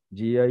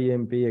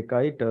GIMP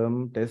එකයි term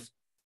test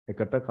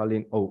එකට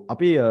කලින්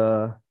අපි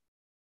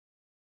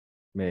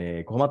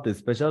මේ කොහොමත්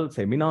ස්පෙෂල්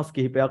සෙමිනාර්ස්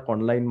කිහිපයක්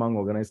ඔන්ලයින් මම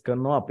ඕගනයිස්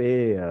කරනවා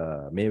අපේ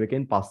මේ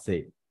වෙකෙන්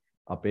පස්සේ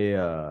අපේ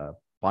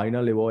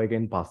ෆයිනල් ඉවෝ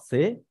එකෙන්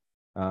පස්සේ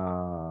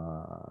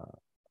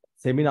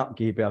සෙමිනාර්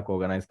කිහිපයක්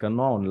ඕගනයිස්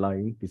කරනවා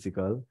ඔන්ලයින්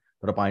ෆිසිකල්.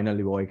 ඒතර ෆයිනල්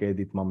ඉවෝ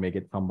එකේදීත් මම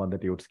මේකෙත් සම්බන්ධ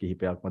ටියුට්ස්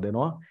කිහිපයක්ම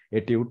දෙනවා.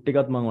 ඒ ටියුට්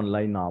ටිකත් මම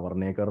ඔන්ලයින්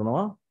ආවරණය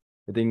කරනවා.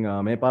 ඉතින්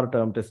මේ පාර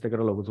ටර්ම් ටෙස්ට්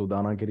එකට ලොකු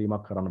සූදානම්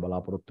කිරීමක් කරන්න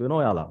බලාපොරොත්තු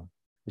වෙනවා ඔයාලා.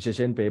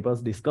 විශේෂයෙන් පේපර්ස්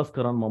ඩිස්කස්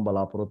කරන්න මම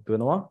බලාපොරොත්තු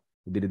වෙනවා.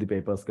 ඉදිරියේදී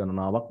පේපර්ස්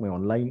ගණනාවක් මේ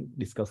ඔන්ලයින්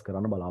ඩිස්කස්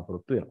කරන්න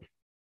බලාපොරොත්තු වෙනවා.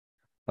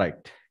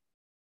 රයිට්.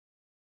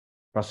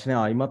 ප්‍රශ්නේ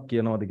ආයිමත්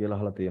කියනවද කියලා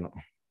අහලා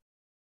තියෙනවා.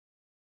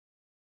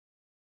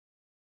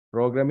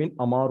 ප්‍රෝග්‍රෑමින්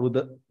අමාරුද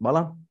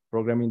බලන්න.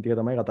 ප්‍රෝග්‍රෑමින් ටික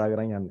තමයි කතා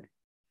කරන් යන්නේ.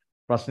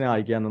 ප්‍රශ්නේ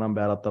ආයි කියන්න නම්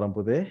බෑරත් තරම්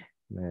පුතේ.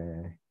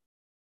 මේ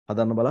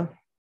හදන්න බලන්න.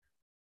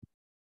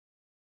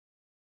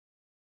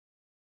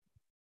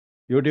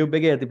 YouTube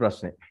එකේ ඇති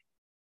ප්‍රශ්නේ.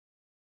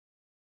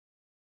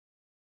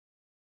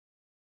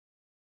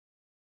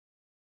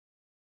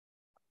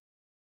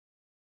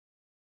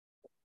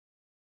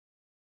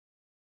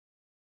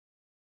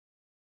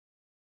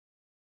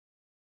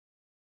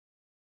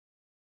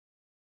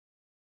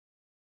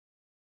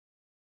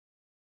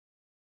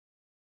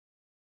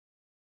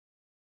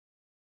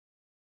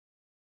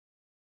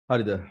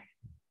 හරිද?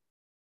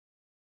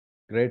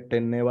 grade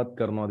 10 ඒවත්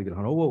කරනවාද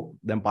කියලා. ඔව් ඔව්.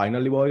 දැන්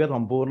final level එක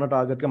සම්පූර්ණ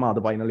target එක මාද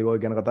final level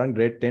ගැන කතා කරන්නේ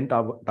grade 10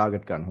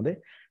 target කරන්න. හොඳේ.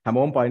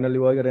 හැමෝම final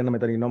level එකට එන්න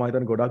මෙතන ඉන්නවා මම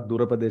හිතන්නේ ගොඩක්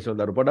දුර ප්‍රදේශවල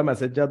දරුවෝ. පොඩ්ඩක්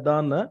message එකක්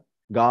දාන්න.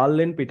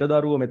 ගාල්ලෙන් පිට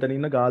දරුවෝ මෙතන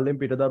ඉන්න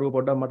ගාල්ලෙන් පිට දරුවෝ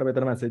පොඩ්ඩක් මට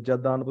මෙතන message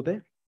එකක් දාන්න පුතේ.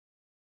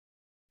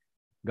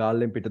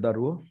 ගාල්ලෙන් පිට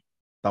දරුවෝ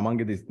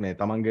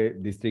තමන්ගේ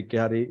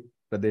දිස්ත්‍රික්කයේ හරි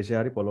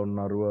ප්‍රදේශයේ හරි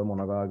පොළොන්නරුව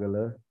මොනරාගල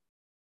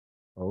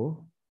ඔව්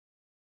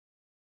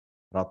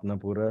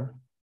රත්නපුර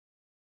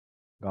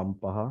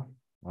ගම්පහ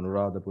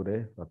අනුරාධපුරේ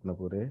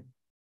රත්නපුරේ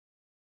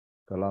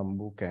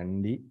කොළඹ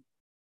කැන්ඩි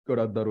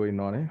ගොඩක් දරුවෝ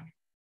ඉන්නවනේ.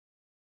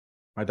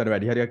 මම හිතන්නේ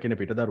වැඩි හරියක් ඉන්නේ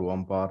පිට දරුවෝ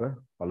අම්පාර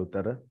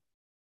පළුතර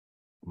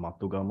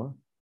මතුගම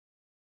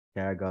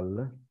කෑගල්ල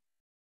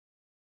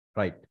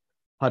රයිට්.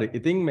 හරි.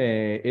 ඉතින් මේ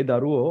ඒ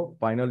දරුවෝ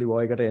ෆයිනල්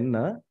ඉවෝ එකට එන්න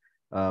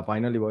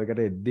ෆයිනල් ඉවෝ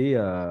එකට එද්දී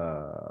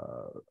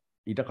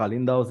ඊට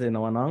කලින් දවසේ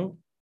එනවා නම්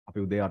අපි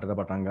උදේ 8ට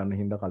පටන්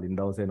ගන්න හින්දා කලින්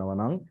දවසේ එනවා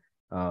නම්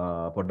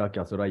පොඩ්ඩක්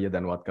යසුරයිය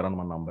දැනුවත් කරන්න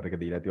මම නම්බර් එක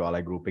දීලා ඇති.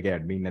 ඔයාලගේ ගෲප් එකේ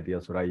ඇඩ්මින් නැති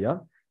යසුරයියා.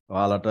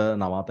 ඔයාලට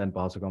නවාතැන්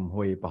පහසුකම්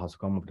හෝ ඒ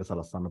පහසුකම් අපිට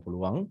සලස්වන්න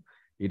පුළුවන්.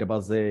 ඊට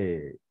පස්සේ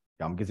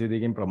යම් කිසි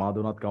දෙයකින් ප්‍රමාද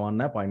වුණත් කවන්න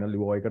නැහැ. ෆයිනල්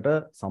ඉවෝ එකට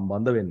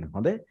සම්බන්ධ වෙන්න.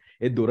 හොඳේ.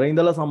 ඒ දුර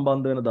ඉඳලා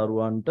සම්බන්ධ වෙන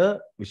දරුවන්ට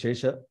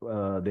විශේෂ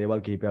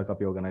දේවල් කිහිපයක්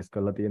අපි ඕගනයිස්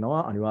කරලා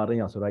තියෙනවා.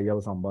 අනිවාර්යෙන්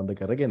යසුරයියව සම්බන්ධ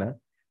කරගෙන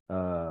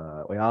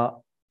ඔයා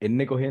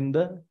එන්නේ කොහෙන්ද?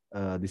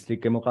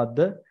 දිස්ත්‍රික්කේ මොකද්ද?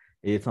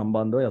 ඒ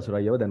සම්බන්ධව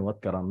යසුරයියව දැනුවත්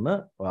කරන්න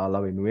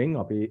ඔයාලා වෙනුවෙන්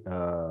අපි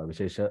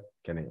විශේෂ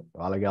කියන්නේ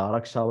ඔයාලගේ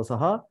ආරක්ෂාව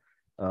සහ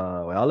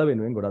ඔයාලා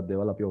වෙනුවෙන් ගොඩක්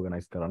දේවල් අපි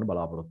ඕගනයිස් කරන්න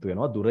බලාපොරොත්තු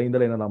වෙනවා. දුර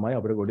ඉඳලා එන ළමයි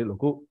අපිට ගොඩේ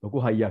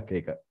ලොකු හයියක්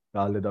ඒක.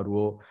 ගාල්ලේ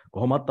දරුවෝ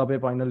කොහොමත් අපේ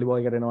ෆයිනල් ලිවෝ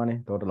එකට එනවනේ.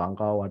 ඒකට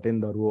ලංකාව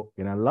වටෙන් දරුවෝ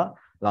ගෙනල්ලා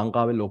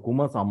ලංකාවේ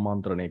ලොකුම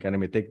සම්මන්ත්‍රණය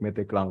කියන්නේ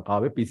මෙතෙක්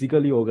ලංකාවේ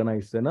ෆිසිකලි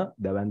ඕගනයිස් වෙන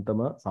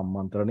දැවැන්තම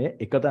සම්මන්ත්‍රණය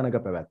එක තැනක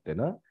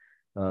පැවැත්වෙන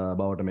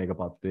බවට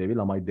මේකපත් වේවි.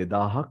 ළමයි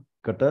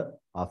 2000කට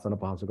ආසන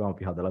පහසුකම්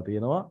අපි හදලා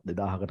තියෙනවා.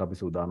 2000කට අපි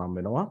සූදානම්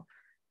වෙනවා.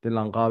 ඉතින්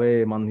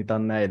ලංකාවේ මම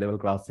හිතන්නේ A level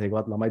class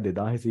එකකවත් ළමයි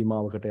 2000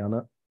 සීමාවකට යන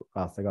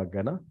ක්ලාස් එකක්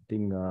ගැන.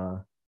 ඉතින්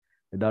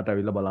එදාට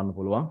ඇවිල්ලා බලන්න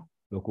පුළුවන්.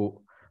 ලොකු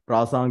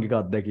ප්‍රාසංගික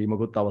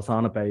අත්දැකීමකුත්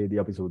අවසාන පැයේදී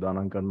අපි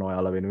සූදානම් කරනවා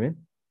ඔයාලා වෙනුවෙන්.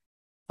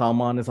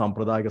 සාමාන්‍ය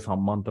සම්ප්‍රදායික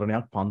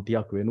සම්මන්ත්‍රණයක්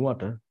පන්තියක්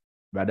වෙනුවට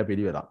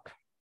වැඩපිළිවෙලක්.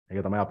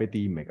 ඒක තමයි අපේ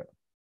ටීම් එක.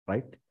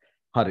 රයිට්?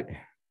 හරි.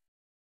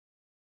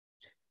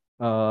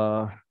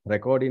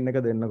 රෙකෝඩින්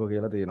එක දෙන්නකෝ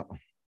කියලා තියෙනවා.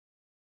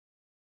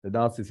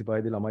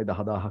 2025 දී ළමයි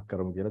 10000ක්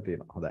කරමු කියලා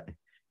තියෙනවා. හොඳයි.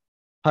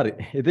 හරි.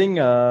 ඉතින්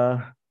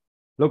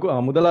ලොකු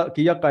මුදල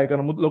කීයක් අය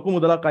කරන ලොකු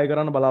මුදලක් අය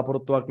කරන්න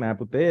බලාපොරොත්තුවක් නැහැ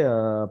පුතේ.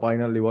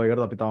 ෆයිනල් ලිවෝ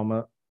එකට අපි තාම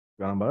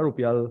ගණන් බලලා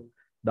රුපියල්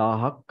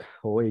 1000ක්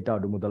හෝ ඊට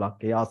අඩු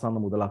මුදලක් ඒ ආසන්න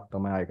මුදලක්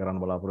තමයි අය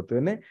කරන්න බලාපොරොත්තු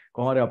වෙන්නේ.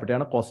 කොහොම හරි අපිට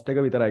යන කොස්ට්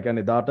එක විතරයි. ඒ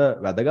කියන්නේ එදාට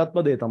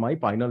වැදගත්ම දේ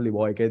තමයි ෆයිනල්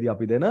ලිවෝ එකේදී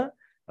අපි දෙන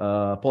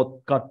පොත්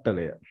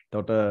කට්ටලය.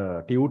 එතකොට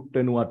ටියුට්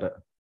වෙනුවට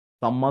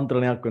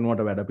සම්මන්ත්‍රණයක්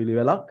වෙනුවට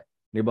වැඩපිළිවෙලක්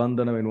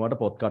නිබන්ධන වෙනුවට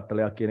පොත්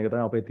කට්ටලයක් කියන එක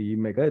තමයි අපේ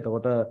තීම් එක.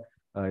 එතකොට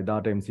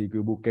එදාට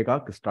MCQ book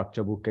එකක්,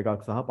 structure book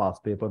එකක් සහ past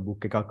paper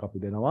book එකක් අපි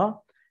දෙනවා.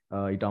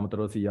 ඊට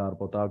අමතරව CR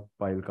පොතක්,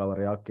 ෆයිල්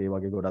කවරයක්, ඒ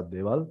වගේ ගොඩක්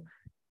දේවල්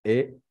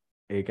ඒ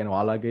කියන්නේ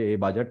ඔයාලගේ ඒ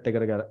බජට්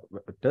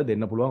එකට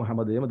දෙන්න පුළුවන්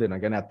හැමදේම දෙන්න.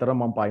 කියන්නේ ඇත්තටම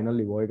මම ෆයිනල්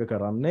ඉවෝ එක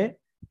කරන්නේ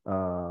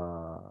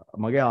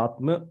මගේ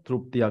ආත්ම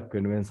තෘප්තියක්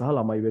වෙනුවෙන් සහ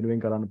ළමයි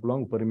වෙනුවෙන් කරන්න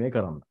පුළුවන් උපරිමය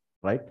කරන්න.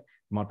 රයිට්?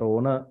 මට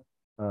ඕන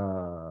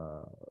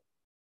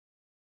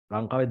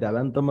ලංකාවේ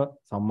දැවැන්තම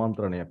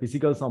සම්මන්ත්‍රණය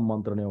ෆිසිකල්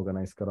සම්මන්ත්‍රණය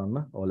ඕගනයිස් කරන්න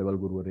O level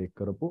ගුරුවරයෙක්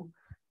කරපු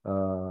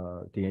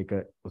ඉතින් ඒක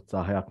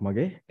උත්සාහයක්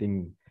මගේ. ඉතින්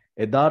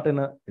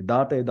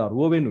එදාට ඒ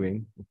දරුව වෙනුවෙන්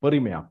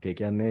උපරිමයක් ඒ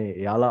කියන්නේ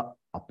එයාලා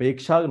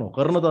අපේක්ෂා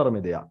නොකරන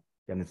තරමේ දෙයක්.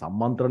 කියන්නේ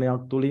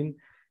සම්මන්ත්‍රණයක් තුලින්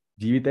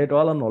ජීවිතයට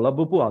ඔයාලා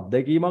නොලබපු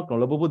අත්දැකීමක්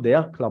නොලබපු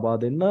දෙයක් ලබා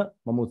දෙන්න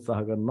මම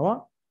උත්සාහ කරනවා.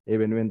 ඒ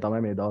වෙනුවෙන්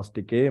තමයි මේ දවස්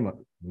ටිකේම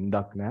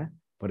හින්දක් නැහැ.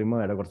 පරිම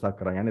වැඩ කොටසක්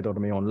කරන් යන්නේ.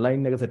 ඒතකොට මේ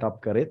ඔන්ලයින් එක සෙටප්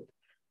කරෙත්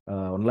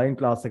ඔන්ලයින්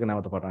ක්ලාස් එක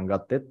නැවත පටන්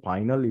ගත්තෙත්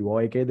ෆයිනල් ඉවෝ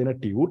එකේ දෙන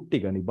ටියුට්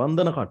ටික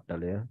නිබන්ධන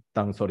කට්ටලය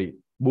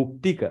බුක්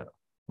ටික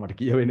මට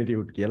කියවෙන්නේ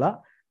ටියුට් කියලා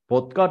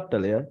පොත්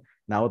කට්ටලය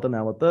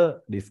නැවත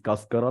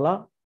ඩිස්කස් කරලා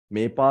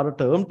මේ පාර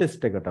ටර්ම්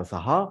ටෙස්ට් එකට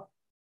සහ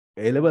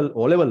A level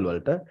O level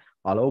වලට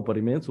අලව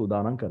උපරිමයෙන්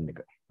සූදානම් කරන එක.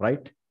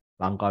 රයිට්?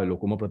 ලංකාවේ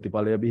ලොකුම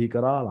ප්‍රතිඵලය බිහි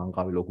කරා,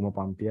 ලංකාවේ ලොකුම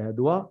පන්තිය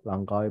හැදුවා,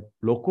 ලංකාවේ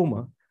ලොකුම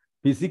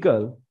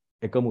ෆිසිකල්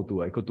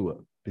එකතුව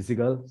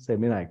ෆිසිකල්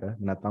සෙමිනාර් එක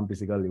නැත්නම්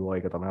ෆිසිකල් ඉවෝ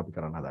එක තමයි අපි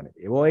කරන්න හදන්නේ.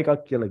 ඉවෝ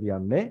එකක් කියලා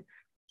කියන්නේ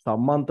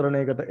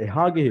සම්මන්ත්‍රණයකට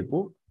එහා ගිහිපු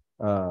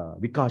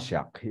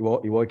විකාශයක්.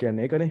 ඉවෝ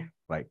කියන්නේ ඒකනේ.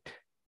 රයිට්.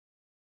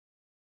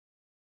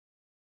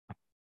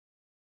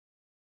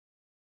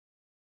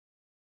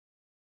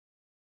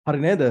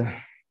 හරි නේද?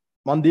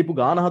 මන් දීපු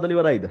ගාන හදලා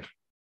ඉවරයිද?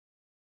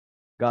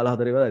 ගාලා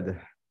හදලා ඉවරයිද?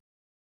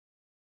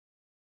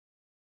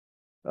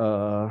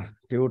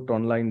 ටියුට්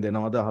ඔන්ලයින්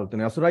දෙනවද අහලා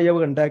තියෙනවා. යසුරයියව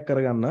කන්ටැක්ට්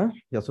කරගන්න.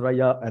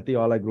 යසුරයියා ඇති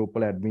ඔයාලා ගෲප්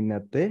වල ඇඩ්මින්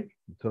නැත්තේ.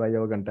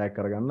 යසුරයියව කන්ටැක්ට්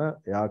කරගන්න.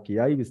 එයා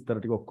කියයි විස්තර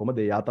ටික ඔක්කොම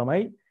දෙයි. එයා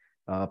තමයි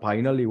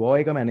ෆයිනල් ඉවෝ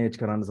එක මැනේජ්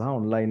කරන්න සහ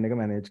ඔන්ලයින් එක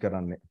මැනේජ්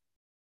කරන්නේ.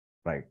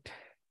 රයිට්.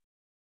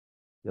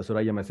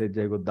 යසුරයියා මැසේජ්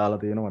එකකුත්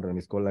දාලා තියෙනවා. මට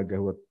මිස් කෝල් එකක්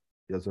ගැහුවත්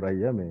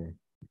යසුරයියා මේ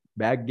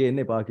බෑග්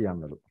ගේන්න එපා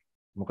කියන්නලු.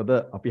 මොකද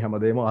අපි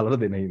හැමදේම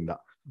ඔයාලට දෙන හින්දා.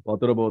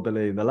 වතුර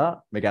බෝතලේ ඉඳලා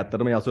මේක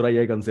ඇත්තටම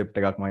යසුරයියාගේ කන්සෙප්ට්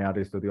එකක්. මම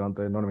යාට ස්තුතිවන්ත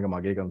වෙන්න ඕනේ. මේක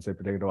මගේ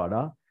කන්සෙප්ට් එකකට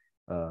වඩා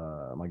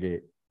මගේ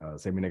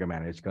සෙමින එක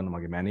මැනේජ් කරන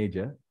මගේ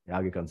මැනේජර්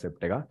එයාගේ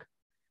කන්සෙප්ට් එකක්.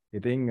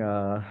 ඉතින්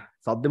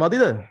සද්ද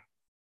මදිද?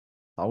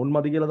 සවුන්ඩ්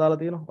මදි කියලා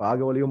දාලා තියෙනවා.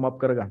 ඔයාගේ වොලියුම් අප්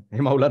කරගන්න.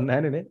 එහෙම අවුලක්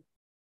නැහැනේ නේ.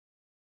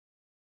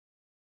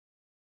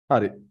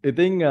 හරි.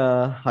 ඉතින්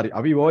හරි.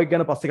 අපි ඉවෝ එක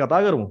ගැන පස්සේ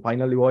කතා කරමු.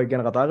 ෆයිනල් ඉවෝ එක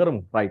ගැන කතා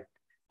කරමු. රයිට්.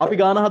 අපි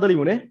ගාන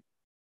හදලිමු නේ.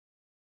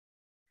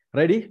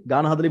 රෙඩි?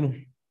 ගාන හදලිමු.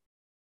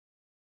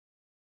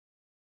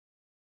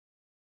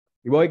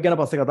 ඉවෝ එක ගැන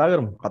පස්සේ කතා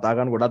කරමු. කතා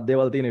කරන්න ගොඩක්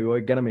දේවල් තියෙන ඉවෝ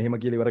එක ගැන මෙහෙම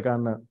කියලා ඉවර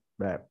කරන්න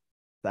බෑ.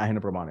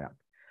 සෑහෙන ප්‍රමාණයක්.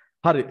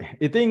 හරි.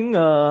 ඉතින්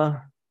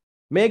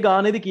මේ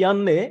ගානේදී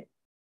කියන්නේ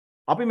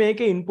අපි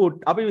මේකේ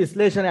ඉන්පුට් අපි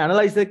විශ්ලේෂණය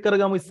ඇනලයිස් එක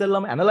කරගමු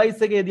ඉස්සෙල්ලාම.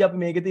 ඇනලයිස් එකේදී අපි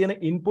මේකේ තියෙන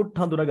ඉන්පුට්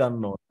හඳුනා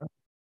ගන්න ඕන.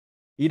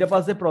 ඊට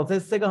පස්සේ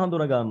ප්‍රොසෙස් එක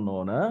හඳුනා ගන්න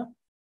ඕන.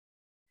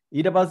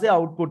 ඊට පස්සේ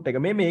අවුට්පුට්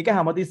එක. මේක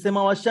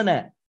හැමතිස්සෙම අවශ්‍ය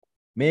නැහැ.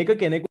 මේක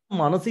කෙනෙකුට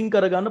මනසින්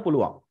කරගන්න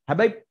පුළුවන්.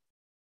 හැබැයි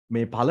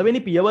මේ පළවෙනි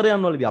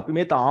පියවරයන් වලදී අපි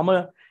මේ තාම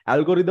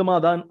ඇල්ගොරිතම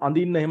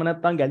අඳින්න එහෙම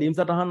නැත්නම් ගැලීම්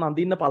සටහන්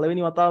අඳින්න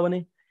පළවෙනි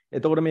වතාවනේ.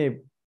 එතකොට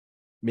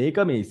මේක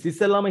මේ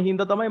ඉස්සෙල්ලාම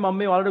හින්දා තමයි මම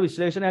මේ ඔයාලට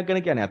විශ්ලේෂණයක්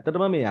ගැන කියන්නේ.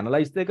 ඇත්තටම මේ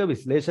ඇනලයිස් එක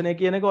විශ්ලේෂණය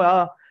කියන එක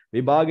ඔයා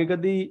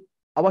විභාගයකදී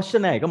අවශ්‍ය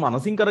නැහැ. ඒක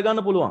මනසින්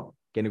කරගන්න පුළුවන්.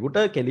 කෙනෙකුට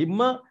කෙලින්ම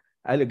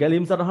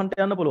ගැලීම් සටහනට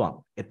යන්න පුළුවන්.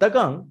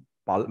 එතකන්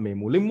මේ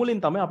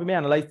මුලින් තමයි අපි මේ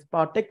ඇනලයිස්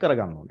පාර්ට් එක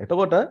කරගන්න ඕනේ.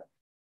 එතකොට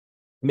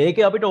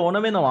මේකේ අපිට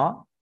ඕන වෙනවා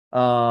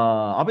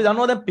අපි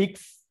දන්නවා දැන්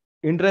පික්ස්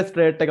ඉන්ටරෙස්ට්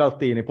රේට් එකක්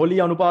තියෙන්නේ.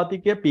 පොලි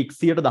අනුපාතිකය පික්ස්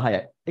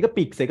 10%යි. ඒක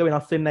පික්ස් එක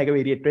වෙනස් වෙන්නේ නැහැ. ඒක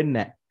වේරියේට් වෙන්නේ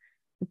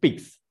නැහැ.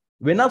 පික්ස්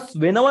වෙනස්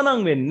වෙනවා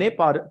නම් වෙන්නේ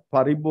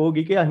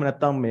පරිභෝගිකයා එහෙම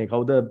නැත්නම් මේ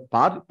කවුද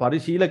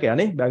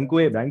පරිශීලකයානේ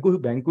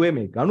බැංකුවේ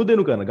මේ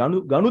ගනුදෙනු කරන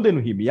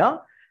ගනුදෙනු හිමියා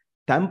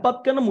තැම්පත්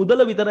කරන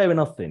මුදල විතරයි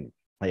වෙනස් වෙන්නේ.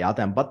 යා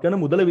තැම්පත් කරන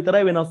මුදල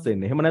විතරයි වෙනස්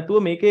වෙන්නේ. එහෙම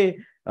නැතුව මේකේ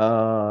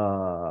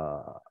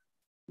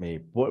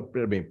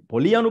මේ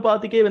පොලි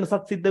අනුපාතිකයේ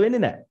වෙනසක් සිද්ධ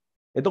වෙන්නේ නැහැ.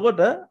 එතකොට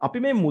අපි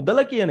මේ මුදල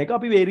කියන එක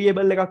අපි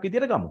වේරියබල් එකක්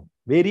විදියට ගමු.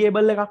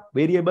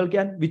 වේරියබල්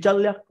කියන්නේ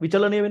විචල්යක්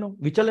විචලනය වෙනවා.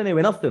 විචලනය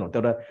වෙනස් වෙනවා.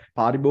 එතකොට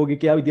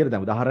පාරිභෝගිකයා විදියට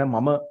දැන් උදාහරණයක්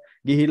මම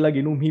ගිහිල්ලා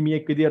ගිණුම්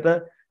හිමියෙක් විදියට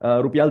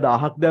රුපියල්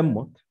 1000ක්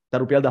දැම්මොත්,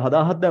 දැන් රුපියල්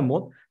 10000ක්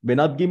දැම්මොත්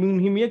වෙනත් ගිණුම්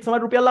හිමියෙක්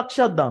සමහර රුපියල්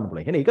ලක්ෂයක් දාන්න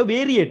පුළුවන්. එහෙනම් ඒක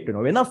වේරියේට්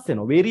වෙනවා, වෙනස්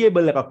වෙනවා.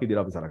 වේරියබල් එකක්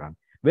විදියට අපි සලකන්නේ.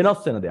 වෙනස්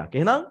වෙන දෙයක්.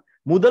 එහෙනම්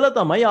මුදල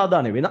තමයි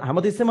ආදානය වෙන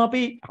හැමතිස්සෙම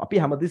අපි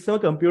හැමතිස්සෙම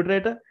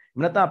කම්පියුටරේට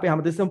නැත්නම් අපි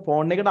හැමතිස්සෙම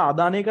ෆෝන් එකට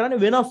ආදානය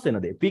කරන්නේ වෙනස් වෙන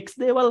දේ. ෆික්ස්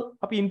දේවල්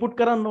අපි ඉන්පුට්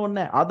කරන්න ඕනේ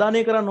නැහැ. ආදානය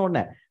කරන්න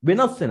ඕනේ නැහැ.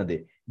 වෙනස් වෙන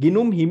දේ.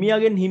 ගිණුම්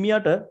හිමියාගෙන්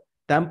හිමියට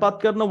තැම්පත්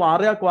කරන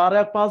වාරයක්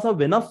පාසා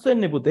වෙනස්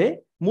වෙන්නේ පුතේ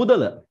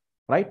මුදල.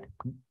 රයිට්?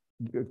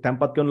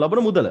 තැම්පත් කරන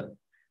ලබන මුදල.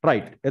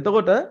 රයිට්.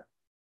 එතකොට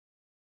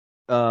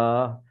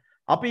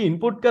අපි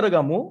ඉන්පුට්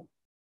කරගමු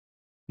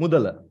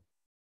මුදල.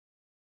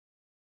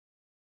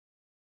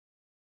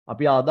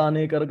 අපි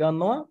ආදානය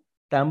කරගන්නවා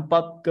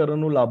තැම්පත්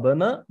කරනු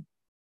ලබන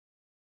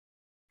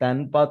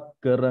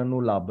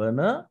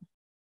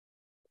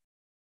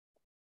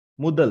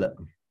මුදල.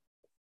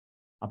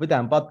 අපි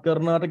තැම්පත්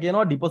කරනවට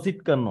කියනවා ඩිපොසිට්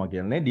කරනවා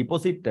කියන්නේ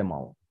deposit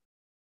amount.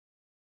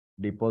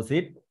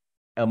 Deposit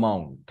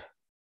amount.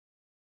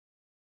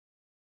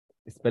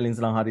 Spellings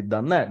නම් හරියට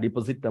දන්නේ නැහැ.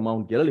 deposit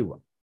amount කියලා ලිව්වා.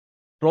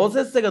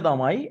 process එක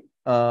තමයි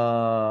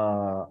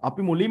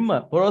අපි මුලින්ම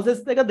process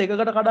එක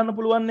දෙකකට කඩන්න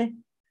පුළුවන් නේ.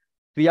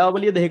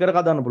 ක්‍රියාවලිය දෙකකට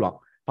කඩන්න පුළුවන්.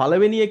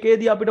 පළවෙනි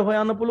එකේදී අපිට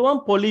හොයන්න පුළුවන්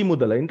පොලි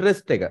මුදල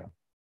interest එක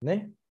නේ.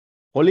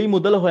 පොලි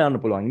මුදල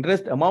හොයන්න පුළුවන්.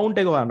 interest amount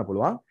එක හොයන්න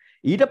පුළුවන්.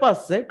 ඊට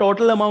පස්සේ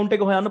total amount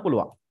එක හොයන්න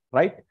පුළුවන්.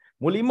 right?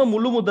 මුලින්ම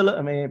මුළු මුදල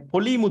මේ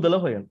පොලි මුදල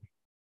හොයන්න.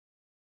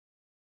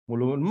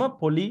 මුලින්ම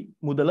පොලි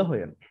මුදල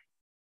හොයන්න.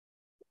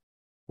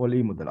 පොලි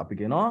මුදල අපි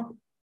කියනවා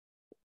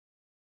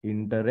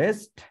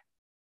interest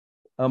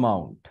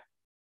amount.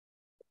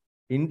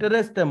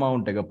 interest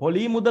amount එක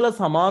පොලි මුදල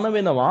සමාන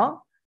වෙනවා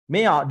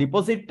මේ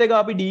deposit එක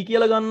අපි D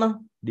කියලා ගන්න.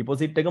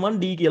 deposit එක මම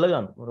D කියලා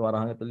ගන්න.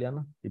 වරහන් ඇතුළේ යන්න.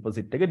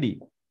 deposit එක D.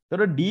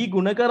 එතකොට D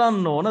ගුණ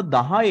කරන්න ඕන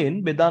 10න්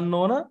බෙදන්න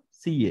ඕන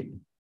 100ෙන්.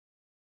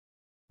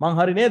 මං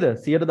හරි නේද?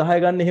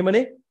 110 ගන්න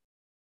එහෙමනේ.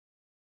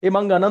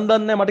 මං ගණන්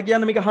දන්නේ නැහැ මට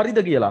කියන්න මේක හරිද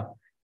කියලා.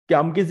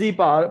 යම්කිසි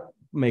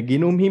මේ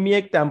ගිනුම්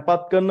හිමියෙක්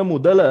තැන්පත් කරන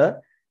මුදලට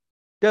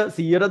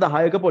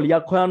 110ක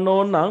පොලියක් හොයන්න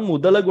ඕන නම්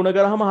මුදල ගුණ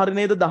කරාම හරි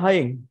නේද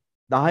 10න්.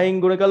 10න්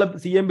ගුණ කරලා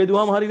 100ෙන්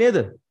බෙදුවාම හරි නේද?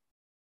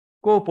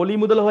 කො පොලි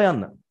මුදල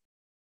හොයන්න.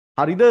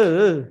 හරිද?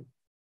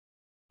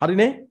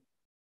 හරිනේ?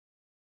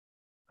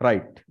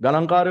 right.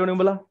 ගණන්කාරයෝනේ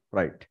උඹලා.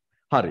 right.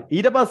 හරි.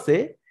 ඊට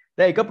පස්සේ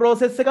දැන් එක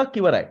process එකක්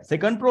ඉවරයි.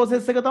 second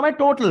process එක තමයි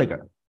total එක.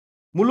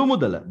 මුළු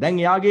මුදල. දැන්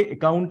එයාගේ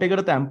account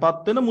එකට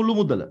තැන්පත් වෙන මුළු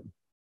මුදල.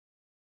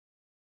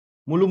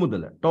 මුළු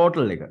මුදල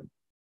total එක.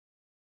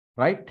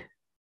 right?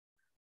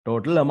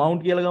 total amount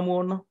කියලා ගමු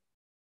ඕන්න.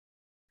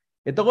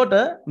 එතකොට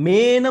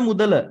මේන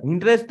මුදල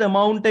interest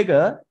amount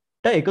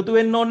එකට එකතු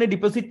වෙන්න ඕනේ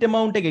deposit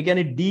amount එක. ඒ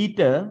කියන්නේ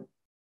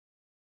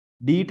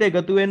D ට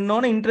එකතු වෙන්න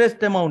ඕනේ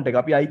interest amount එක.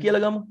 අපි I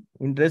කියලා ගමු.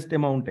 interest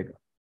amount එක.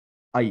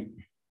 I.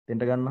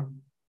 දෙන්න ගන්න.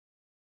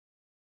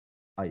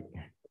 I.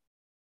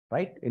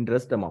 right?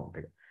 interest amount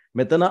එක.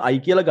 මෙතන I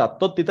කියලා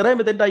ගත්තොත් විතරයි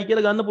මෙතෙන්ට I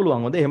කියලා ගන්න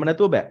පුළුවන්. හොඳ එහෙම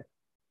නැතුව බෑ.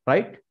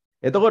 right?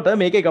 එතකොට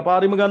මේක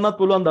එකපාරින්ම ගන්නත්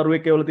පුළුවන්.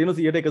 දරුවෙක් ඒවල තියෙන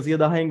 100ට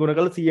 110න් ගුණ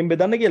කරලා 100න්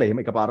බෙදන්න කියලා.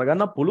 එහෙම එකපාර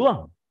ගන්නත්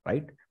පුළුවන්.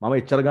 right? මම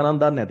එච්චර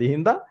ගණන් දන්නේ නැති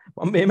හින්දා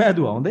මම මෙහෙම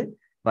හැදුවා. හොඳේ.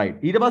 right.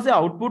 ඊට පස්සේ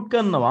output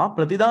කරනවා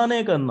ප්‍රතිදානය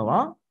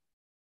කරනවා.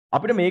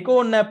 අපිට මේක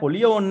ඕනේ නැහැ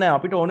පොලිය ඕනේ නැහැ.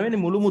 අපිට ඕන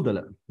වෙන්නේ මුළු මුදල.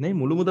 නේ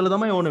මුළු මුදල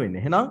තමයි ඕන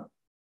වෙන්නේ. එහෙනම්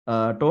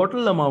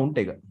total amount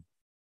එක.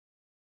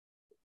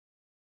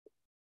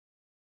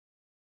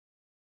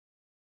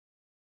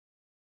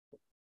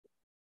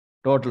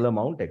 total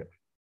amount එක.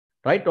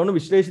 right? ඔන්න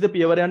විශ්ලේෂිත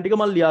පියවරයන් ටික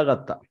මම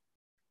ලියාගත්තා.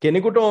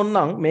 කෙනෙකුට ඕන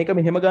නම් මේක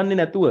මෙහෙම ගන්නේ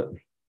නැතුව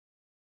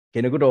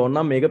කෙනෙකුට ඕන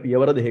නම් මේක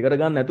පියවර දෙකකට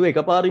ගන්න නැතුව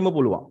එකපාරින්ම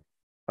පුළුවන්.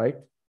 right?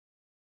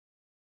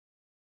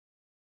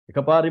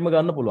 එකපාරින්ම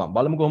ගන්න පුළුවන්.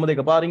 බලමු කොහොමද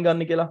එකපාරින්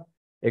ගන්න කියලා.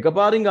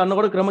 එකපාරින්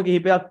ගන්නකොට ක්‍රම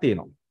කිහිපයක්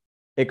තියෙනවා.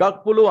 එකක්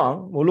පුළුවන්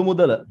මුළු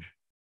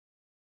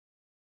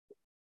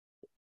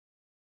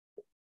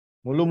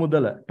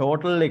මුදල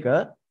total එක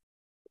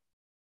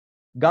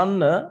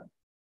ගන්න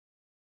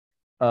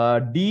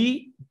D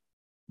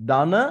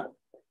ධන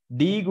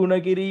D ගුණ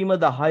කිරීම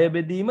 10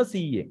 බෙදීම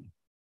 100ෙන්.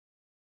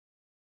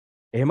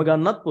 එහෙම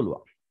ගන්නත්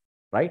පුළුවන්.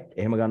 right?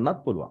 එහෙම ගන්නත්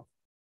පුළුවන්.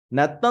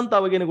 නැත්තම්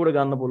තව කෙනෙකුට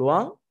ගන්න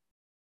පුළුවන්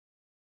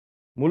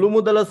මුළු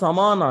මුදල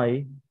සමානයි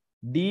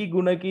D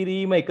ගුණ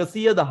කිරීම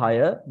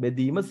 110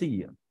 බෙදීම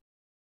 100.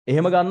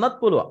 එහෙම ගන්නත්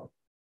පුළුවන්.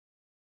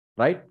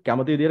 right?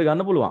 කැමති විදිහට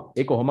ගන්න පුළුවන්.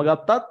 ඒ කොහොම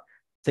ගත්තත්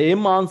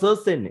same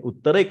answers එන්නේ.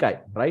 උත්තර එකයි.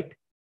 right?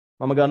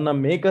 මම ගන්නම්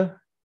මේක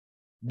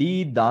D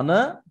ධන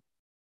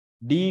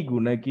D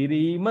ගුණ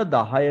කිරීම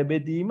 10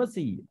 බෙදීම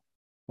 100.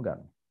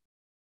 ගන්න.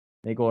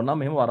 මේක ඕනනම්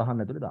මෙහෙම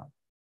වරහන් ඇතුලේ දාන්න.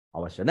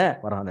 අවශ්‍ය නැහැ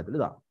වරහන්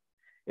ඇතුලේ දාන්න.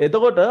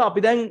 එතකොට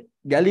අපි දැන්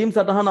ගැලීම්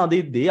සටහන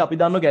අදිද්දී අපි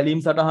දන්න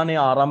ගැලීම් සටහනේ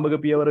ආරම්භක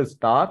පියවර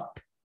start.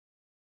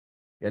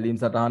 ගැලීම්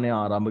සටහනේ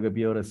ආරම්භක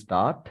පියවර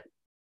start.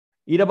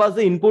 ඊට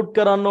පස්සේ input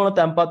කරන්න ඕන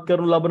තැන්පත්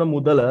කරනු ලබන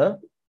මුදල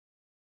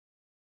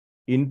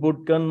input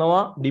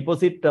කරනවා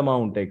deposit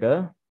amount එක.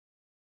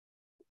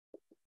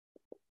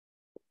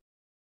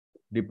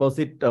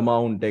 deposit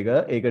amount එක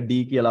ඒක D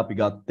කියලා අපි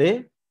ගත්තේ.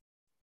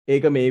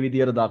 ඒක මේ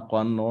විදියට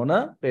දක්වන්න ඕන.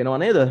 පේනව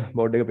නේද?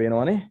 බෝඩ් එක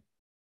පේනවනේ.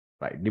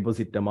 right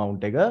deposit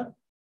amount එක.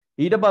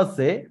 ඊට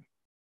පස්සේ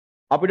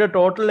අපිට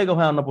total එක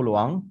හොයන්න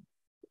පුළුවන්.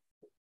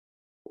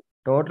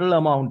 total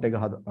amount එක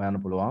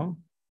හොයන්න පුළුවන්.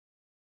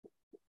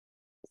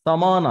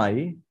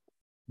 සමානයි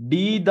D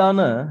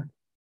ධන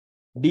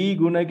D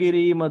ගුණ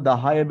කිරීම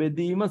 10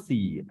 බෙදීම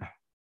 100.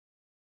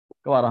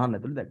 ඒක වරහන්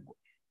ඇතුලේ දැක්කුවා.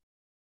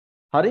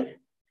 හරි?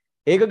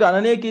 ඒක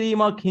ගණනය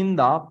කිරීමක්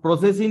හින්දා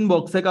processing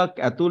box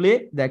එකක් ඇතුලේ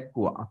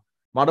දැක්කුවා.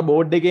 මට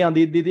බෝඩ් එකේ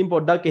අඳිද්දී ඉතින්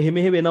පොඩ්ඩක් එහෙ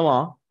මෙහෙ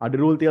වෙනවා.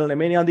 අඩි රූල් තියලා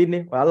නෙමෙයිනේ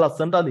අඳින්නේ. ඔයාලා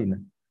ලස්සනට අඳින්න.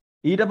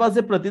 ඊට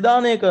පස්සේ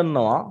ප්‍රතිදානය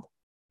කරනවා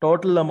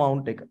total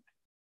amount එක.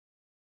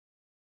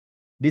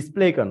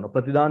 display කරනවා.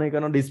 ප්‍රතිදානය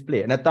කරනවා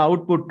display. නැත්නම්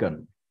output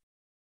කරනවා.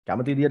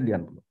 කැමති විදියට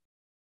ලියන්න පුළුවන්.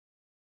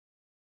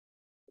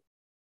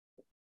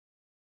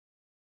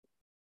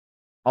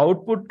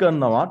 output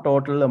කරනවා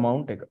total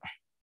amount එක.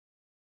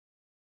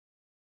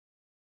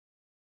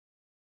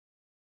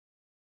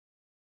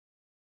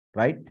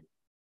 right?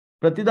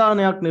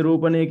 ප්‍රතිදානයක්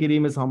නිරූපණය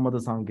කිරීමේ සම්මත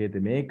සංකේතය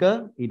මේක.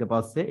 ඊට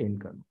පස්සේ end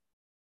කරනවා.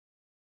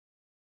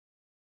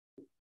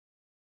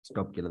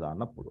 ස්ටොප් කියලා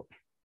දාන්න පුළුවන්.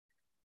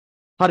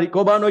 හරි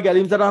කොබාන ඔය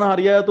ගැලීම් සටහන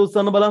හරියට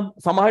උස්සන්න බලන්න.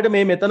 සමහරවිට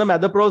මේ මෙතන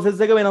මැද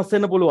process එක වෙනස්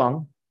වෙන්න පුළුවන්.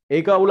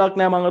 ඒක අවුලක්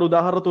නෑ. මම අර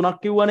උදාහරණ තුනක්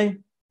කිව්වනේ.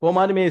 කොහොම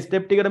හරි මේ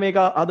ස්ටෙප් ටිකට මේක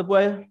අදපු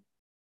අය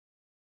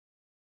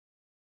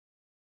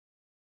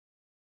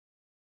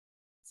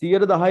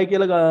 110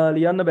 කියලා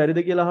ලියන්න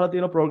බැරිද කියලා අහලා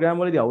තියෙන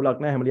ප්‍රෝග්‍රෑම් වලදී අවුලක්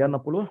නෑ. හැම ලියන්න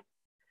පුළුවන්.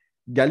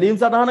 ගැලීම්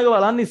සටහනක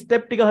බලන්න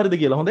ස්ටෙප් ටික හරිද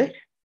කියලා. හොඳේ.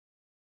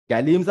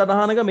 ගැලීම්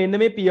සටහනක මෙන්න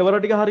මේ පියවර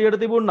ටික හරියට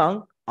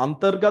තිබුණනම්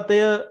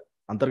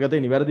අන්තර්ගතය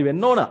නිවැරදි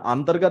වෙන්න ඕන.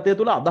 අන්තර්ගතය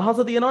තුල අදහස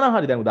තියෙනවා නම්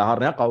හරි. දැන්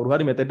උදාහරණයක් කවුරු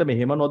හරි මෙතෙන්ට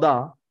මෙහෙම නොදා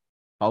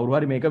කවුරු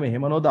හරි මේක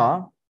මෙහෙම නොදා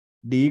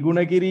d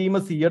ගුණ කිරීම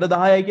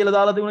 110යි කියලා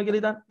දාලා තිබුණා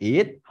කියලා හිතන්න.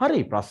 ඒත් හරි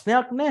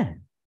ප්‍රශ්නයක් නැහැ.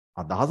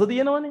 අදහස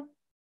තියෙනවනේ.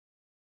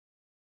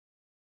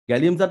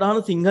 ගැලීම්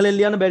සටහන සිංහලෙන්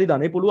ලියන්න බැරිද?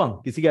 අනේ පුළුවන්.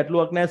 කිසි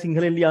ගැටලුවක් නැහැ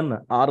සිංහලෙන් ලියන්න.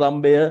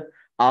 ආරම්භය,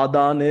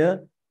 ආදානය,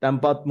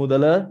 තැන්පත්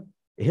මුදල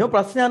එහෙම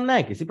ප්‍රශ්නයක්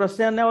නැහැ. කිසි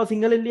ප්‍රශ්නයක් නැහැ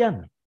සිංහලෙන් ලියන්න.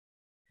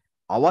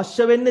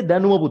 අවශ්‍ය වෙන්නේ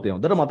දැනුම පුතේ.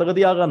 හොඳට මතක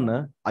තියාගන්න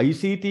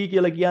ICT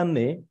කියලා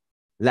කියන්නේ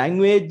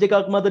ලැන්ග්වේජ්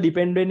එකක් මත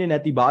ඩිපෙන්ඩ් වෙන්නේ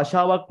නැති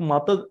භාෂාවක්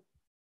මත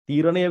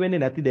තීරණය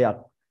වෙන්නේ නැති දෙයක්.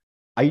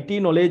 IT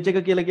knowledge එක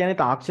කියලා කියන්නේ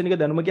තාක්ෂණික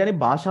දැනුම කියන්නේ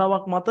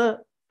භාෂාවක් මත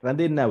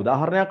රැඳෙන්නේ නැහැ.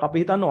 උදාහරණයක්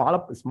අපි හිතන්න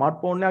ඔයාලා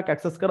ස්මාර්ට්ෆෝන් එකක්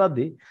ඇක්සස්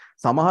කරද්දී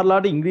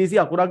සමහරලාට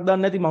ඉංග්‍රීසි අකුරක්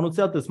දන්නේ නැති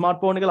මිනිස්සුත්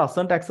ස්මාර්ට්ෆෝන් එක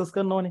ලස්සනට ඇක්සස්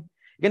කරනවනේ.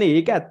 ඒ කියන්නේ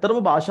ඒක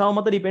ඇත්තටම භාෂාව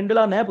මත ඩිපෙන්ඩ්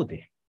වෙලා නැහැ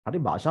පුතේ.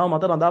 හරි භාෂාව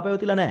මත රඳා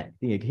පැවතිලා නැහැ.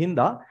 ඉතින් ඒකින්ද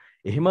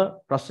එහෙම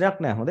ප්‍රශ්නයක්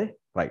නැහැ. හොඳේ.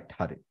 රයිට්.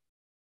 හරි.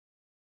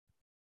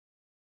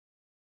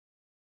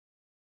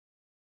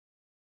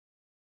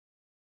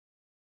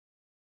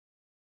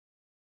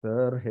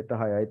 සර් හෙට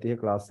 6:30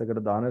 ක්ලාස් එකට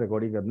දාන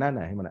රෙකෝඩින් කරන්න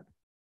නෑ එහෙම නෑ.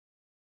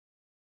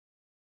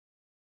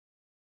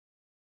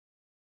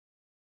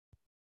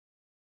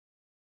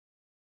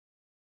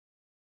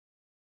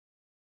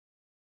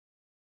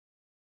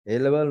 A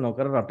level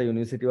නොකර රට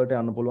යුනිවර්සිටි වලට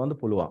යන්න පුළුවන්ද?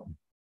 පුළුවන්.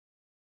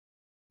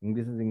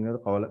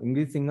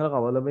 ඉංග්‍රීසි සිංහල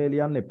කවලමේ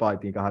ලියන්න එපා.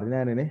 ඉතින් ඒක හරි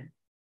නෑනේ නේ.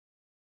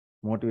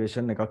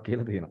 මොටිවේෂන් එකක්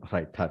කියලා තියෙනවා.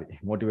 රයිට් හරි.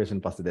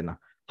 මොටිවේෂන් පස්සේ දෙන්න.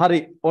 හරි.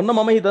 ඔන්න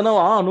මම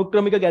හිතනවා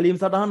අනුක්‍රමික ගැලීම්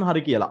සටහන්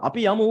හරි කියලා.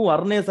 අපි යමු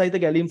වර්ණය සහිත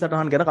ගැලීම්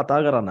සටහන් ගැන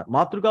කතා කරන්න.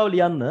 මාතෘකාව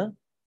ලියන්න.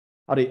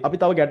 හරි. අපි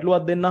තව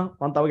ගැටලුවක් දෙන්නම්.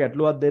 මම තව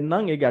ගැටලුවක්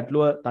දෙන්නම්. ඒ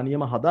ගැටලුව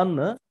තනියම හදන්න.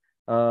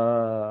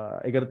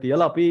 ඒකට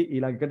තියලා අපි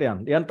ඊළඟ එකට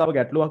යන්න. ලියන්න තව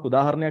ගැටලුවක්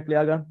උදාහරණයක්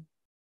ලියා ගන්න.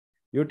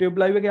 YouTube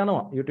live එක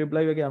යනවා. YouTube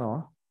live එක යනවා.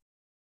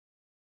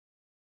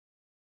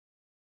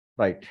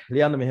 රයිට්.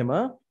 ලියන්න මෙහෙම.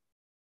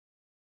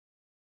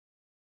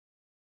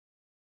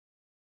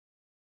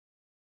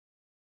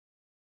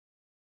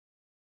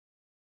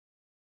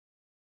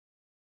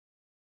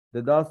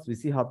 දෙදස්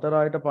 24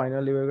 ආයට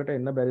ෆයිනල් ලිව් එකට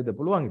එන්න බැරිද?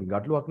 පුළුවන්. ඉතින්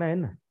ගැටලුවක් නැහැ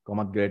එන්න.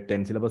 කොහොමත් ග්‍රේඩ්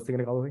 10 සිලබස්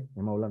එකනේ කවුරු වෙයි.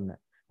 එහෙම අවුලක්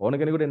නැහැ. ඕන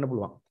කෙනෙකුට එන්න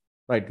පුළුවන්.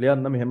 රයිට්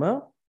ලියන්න මෙහෙම.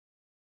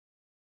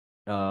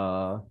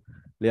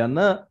 ලියන්න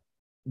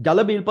ජල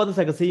බිල්පත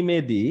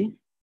සැකසීමේදී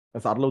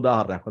සරල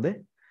උදාහරණයක් හොදේ.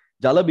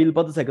 ජල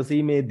බිල්පත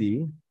සැකසීමේදී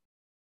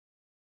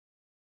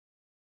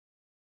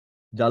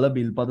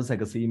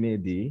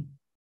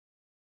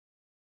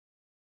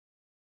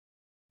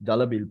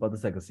ජල බිල්පත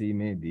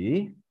සැකසීමේදී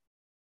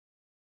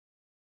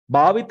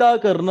භාවිතා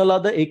කරන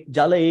ලද එක්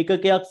ජල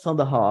ඒකකයක්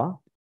සඳහා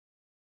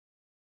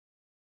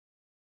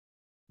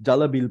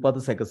ජල බිල්පත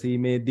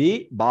සැකසීමේදී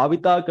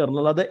භාවිතා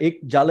කරන ලද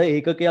එක් ජල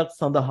ඒකකයක්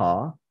සඳහා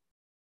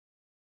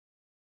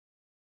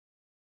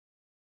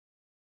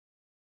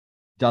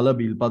ජල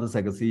බිල්පත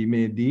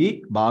සැකසීමේදී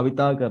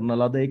භාවිතා කරන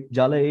ලද එක්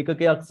ජල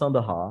ඒකකයක්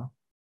සඳහා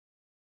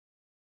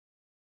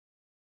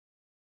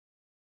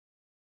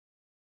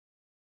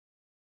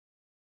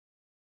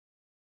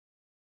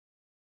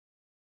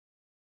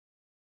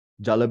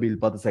ජල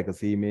බිල්පත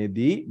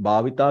සැකසීමේදී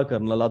භාවිතා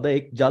කරන ලද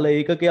එක් ජල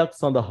ඒකකයක්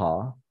සඳහා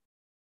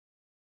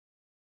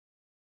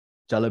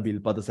ජල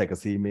බිල්පත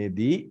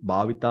සැකසීමේදී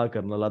භාවිතා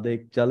කරන ලද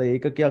එක් ජල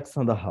ඒකකයක්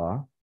සඳහා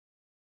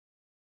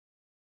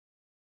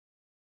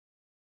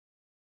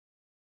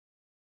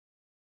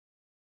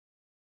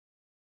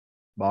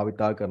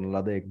භාවිතා කරන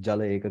ලද එක්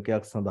ජල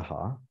ඒකකයක්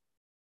සඳහා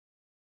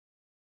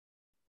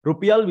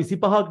රුපියල්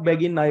 25ක්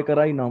බැගින් අය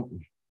කරයි නම්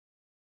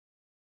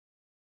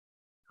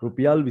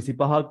රුපියල්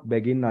 25ක්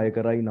බැගින් අය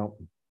කරයි නම්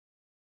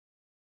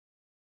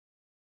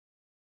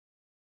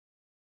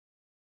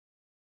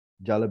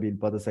ජල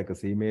බිල්පත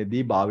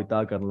සැකසීමේදී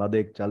භාවිතා කරන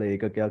ලද එක් ජල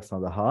ඒකකයක්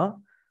සඳහා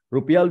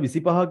රුපියල්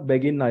 25ක්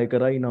බැගින් අය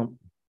කරයි නම්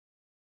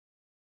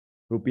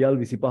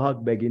රුපියල්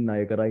 25ක් බැගින්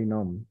අය කරයි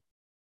නම්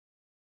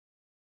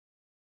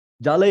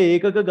ජල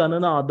ඒකක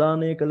ගණන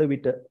ආදානය කළ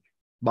විට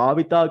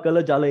භාවිතා කළ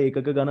ජල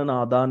ඒකක ගණන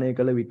ආදානය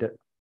කළ විට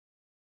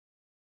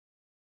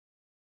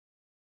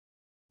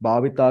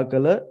භාවිතා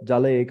කළ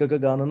ජල ඒකක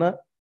ගණන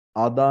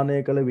ආදානය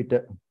කළ විට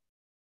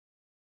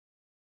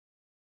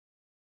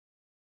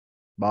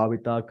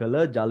භාවිතා කළ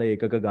ජල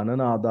ඒකක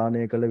ගණන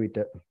ආදානය කළ විට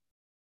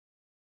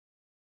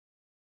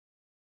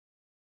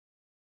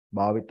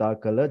භාවිතා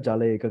කළ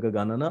ජල ඒකක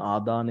ගණන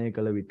ආදානය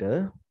කළ විට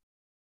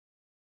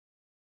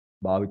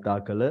භාවිතා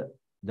කළ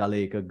ජල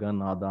ඒකක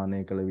ගණන ආදානය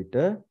කළ විට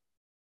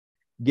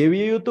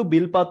ගෙවිය යුතු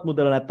බිල්පත්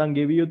මුදල නැත්නම්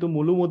ගෙවිය යුතු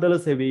මුළු මුදල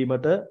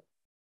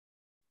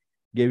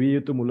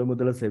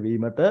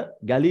සෙවීමට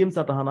ගැලීම්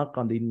සටහනක්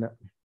අඳින්න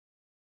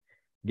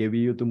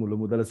ගෙවිය යුතු මුළු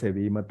මුදල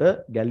සෙවීමට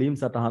ගැලීම්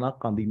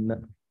සටහනක් අඳින්න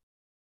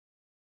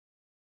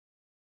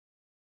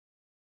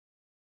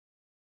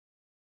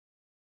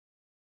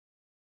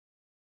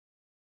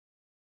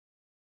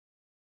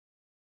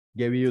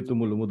ගෙවිය යුතු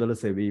මුළු මුදල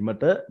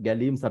සෙවීමට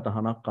ගැලීම්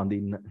සටහනක්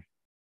අඳින්න.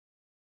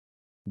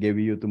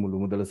 ගෙවිය යුතු මුළු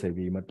මුදල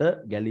සෙවීමට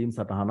ගැලීම්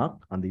සටහනක්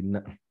අඳින්න.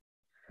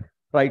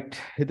 රයිට්.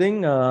 ඉතින්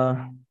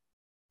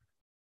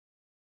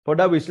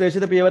පොඩ්ඩක්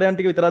විශ්ලේෂිත පියවරයන්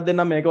ටික විතරක්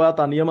දෙන්නම්. මේක ඔයා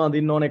තනියම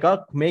අඳින්න ඕන එකක්.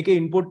 මේකේ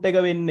ඉන්පුට් එක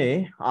වෙන්නේ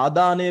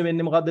ආදානය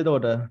වෙන්නේ මොකද්ද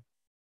එතකොට?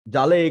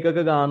 ජල ඒකක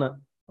ගාන.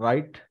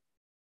 රයිට්.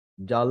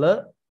 ජල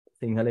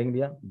සිංහලෙන්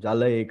කියන්න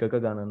ජල ඒකක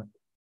ගණන.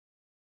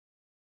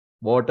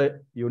 water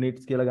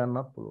units කියලා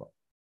ගන්නත් පුළුවන්.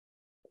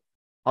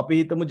 අපි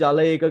හිතමු ජල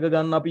ඒකක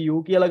ගන්න අපි U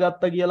කියලා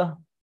ගත්තා කියලා.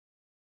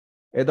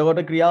 එතකොට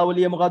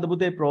ක්‍රියාවලිය මොකද්ද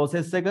පුතේ?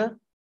 process එක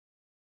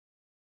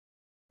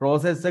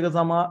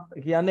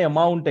කියන්නේ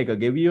amount එක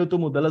ගෙවිය යුතු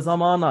මුදල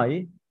සමානයි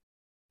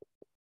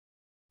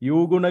U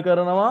ගුණ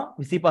කරනවා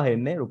 25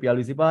 න්නේ රුපියල්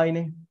 25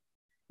 නේ.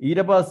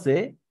 ඊට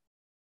පස්සේ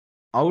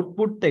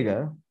output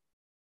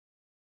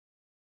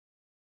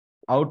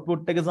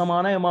එක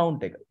සමානයි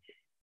amount එක.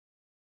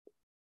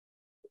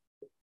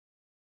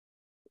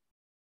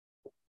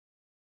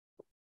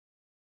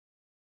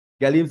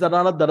 ගැලීම්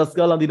සටහනක් දරස්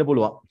ගාලා අඳින්න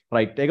පුළුවන්.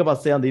 රයිට්. ඒක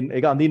පස්සේ අඳින්න.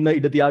 ඒක අඳින්න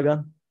ඉඩ තියාගන්න.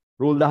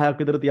 රූල් 10ක්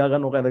විතර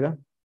තියාගන්න ඕක ඇඳගන්න.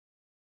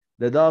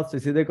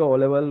 2022 O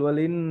level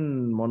වලින්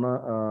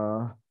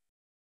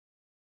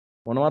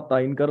මොනවත්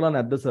අයින් කරලා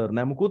නැද්ද සර්?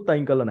 නෑ මුකුත්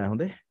අයින් කරලා නෑ.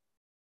 හොඳේ.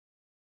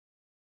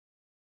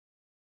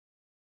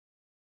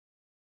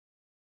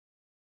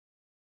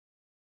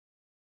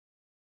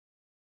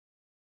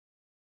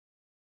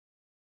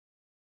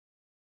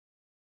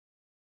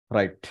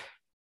 රයිට්.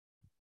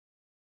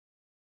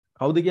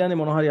 කවුද කියන්නේ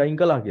මොන හරි අයින්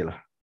කළා කියලා?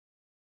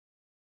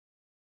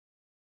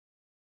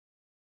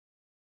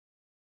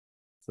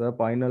 සර්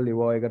ෆයිනල්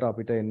ඉවෝ එකට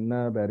අපිට එන්න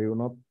බැරි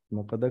වුණොත්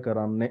මොකද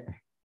කරන්නේ?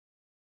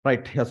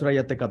 රයිට්.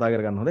 යසුරයියත් එක්ක කතා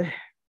කරගන්න හොඳේ.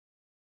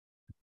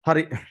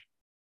 හරි.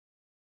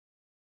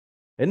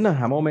 එන්න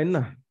හැමෝම එන්න.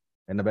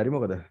 එන්න බැරි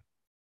මොකද?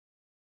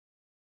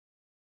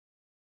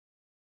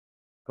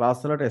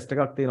 ක්ලාස් වල ටෙස්ට්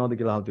එකක් තියනවද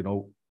කියලා අහලා තිනවා.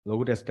 ඔව්.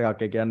 ලොකු ටෙස්ට්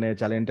එකක්. ඒ කියන්නේ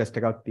චැලෙන්ජ් ටෙස්ට්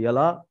එකක්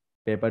තියලා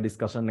පේපර්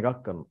ඩිස්කෂන් එකක්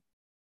කරනවා.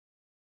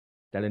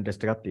 චැලෙන්ජ්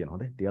ටෙස්ට් එකක් තියෙනවා.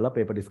 හොඳේ. තියලා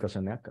පේපර්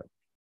ඩිස්කෂන් එකක්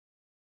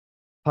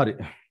කරනවා. හරි.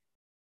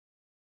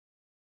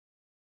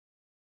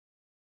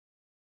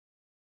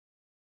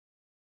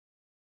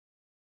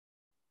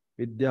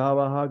 විද්‍යාව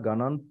හා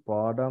ගණන්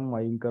පාඩම්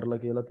අයින්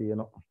කරලා කියලා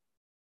තියෙනවා.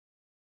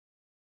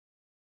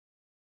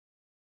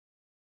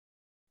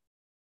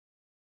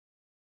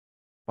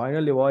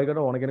 ෆයිනල් ඉවෝ එකට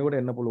ඕන කෙනෙකුට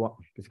එන්න පුළුවන්.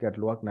 කිසි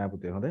ගැටලුවක් නැහැ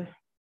පුතේ. හොඳේ.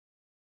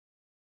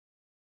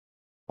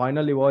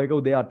 ෆයිනල් ඉවෝ එක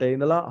උදේ 8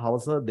 ඉඳලා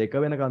හවස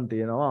 2 වෙනකන්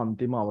තියෙනවා.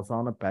 අන්තිම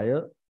අවසාන පැය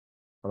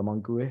අර මං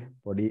කිව්වේ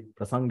පොඩි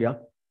ප්‍රසංගයක්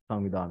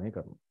සංවිධානය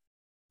කරනවා.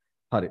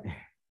 හරි.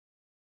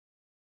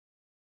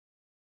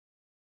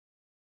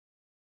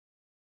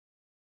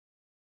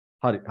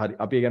 හරි.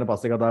 අපි ඒ ගැන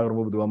පස්සේ කතා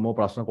කරමු බුදුම්මෝ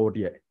ප්‍රශ්න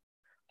කෝටියයි.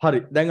 හරි.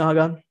 දැන්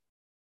අහගන්න.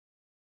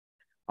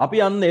 අපි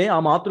යන්නේ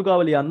ආ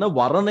මාතෘකාව ලියන්න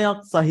වර්ණයක්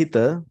සහිත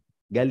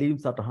ගැලීම්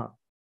සටහන්.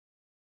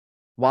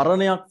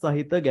 වර්ණයක්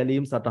සහිත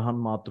ගැලීම් සටහන්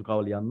මාතෘකාව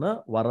ලියන්න.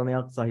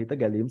 වර්ණයක් සහිත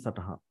ගැලීම්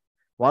සටහන්.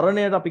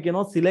 වර්ණයට අපි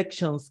කියනවා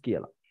සිලෙක්ෂන්ස්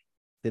කියලා.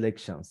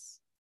 සිලෙක්ෂන්ස්.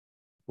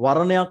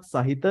 වර්ණයක්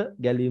සහිත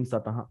ගැලීම්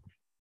සටහන්.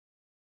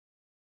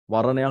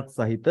 වර්ණයක්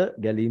සහිත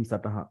ගැලීම්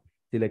සටහන්.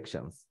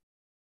 සිලෙක්ෂන්ස්.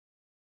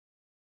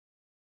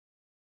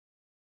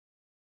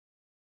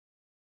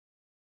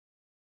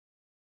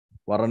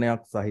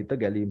 වර්ණයක් සහිත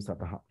ගැලීම්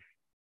සටහන්.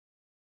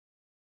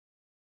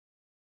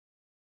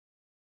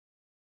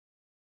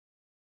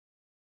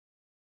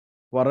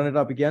 වර්ණයට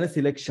අපි කියන්නේ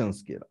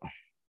සිලෙක්ෂන්ස් කියලා.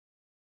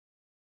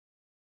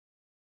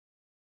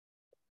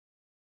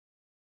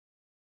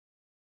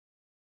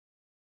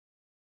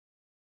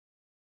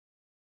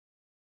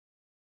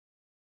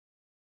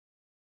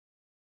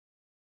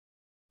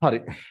 හරි.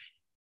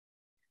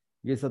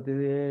 ගිය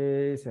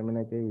සතියේ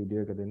සෙමිනාර් එකේ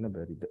වීඩියෝ එක දෙන්න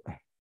බැරිද?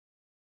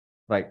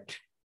 රයිට්.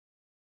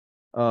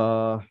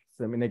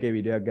 සෙමිනාර් එකේ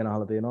වීඩියෝ එකක් ගැන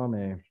අහලා තියෙනවා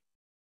මේ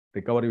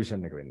රිකවරි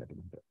විෂන් එක වෙන්න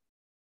තිබුණා.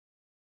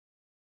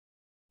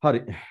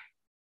 හරි.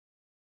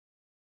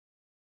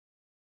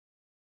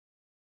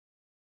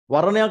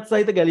 වර්ණයක්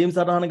සහිත ගැලීම්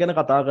සටහන ගැන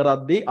කතා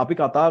කරද්දී අපි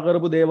කතා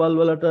කරපු දේවල්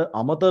වලට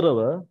අමතරව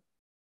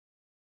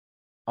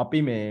අපි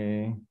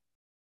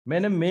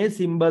මෙන්න මේ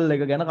සිම්බල්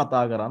එක ගැන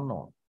කතා කරන්න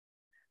ඕන.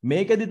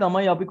 මේකෙදි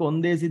තමයි අපි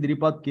කොන්දේසි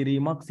ඉදිරිපත්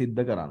කිරීමක්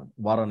සිද්ධ කරන්නේ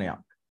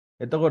වර්ණයක්.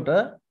 එතකොට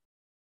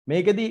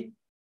මේකෙදි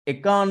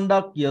එක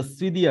අණ්ඩක් යස්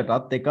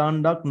විදියටත් එක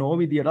අණ්ඩක් නෝ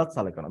විදියටත්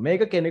සලකනවා.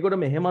 මේක කෙනෙකුට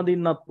මෙහෙම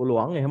අදින්නත්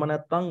පුළුවන්. එහෙම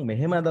නැත්නම්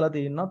මෙහෙම ඇදලා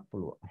තින්නත්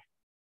පුළුවන්.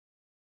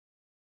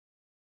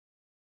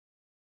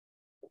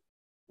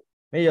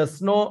 මේ යස්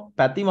නෝ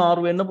පැති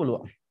මාරු වෙන්න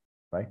පුළුවන්.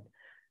 right.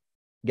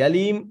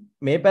 ගැලීම්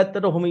මේ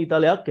පැත්තට ඔහොම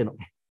ඊතලයක්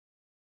එනවා.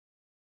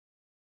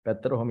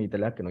 පැත්තට ඔහොම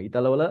ඊතලයක් එනවා.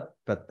 ඊතලවල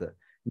පැත්ත.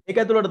 මේක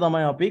ඇතුළට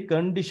තමයි අපි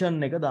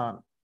කන්ඩිෂන් එක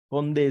දාන්නේ.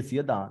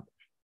 කොන්දේසිය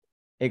දාන්නේ.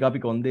 ඒක අපි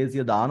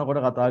කොන්දේසිය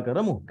දානකොට කතා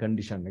කරමු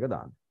කන්ඩිෂන් එක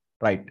දාන්න.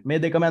 right. මේ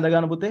දෙකම ඇඳ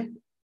ගන්න පුතේ.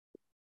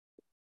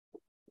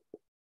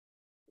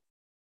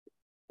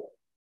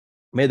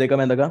 මේ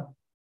දෙකම ඇඳ ගන්න.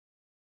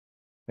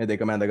 මේ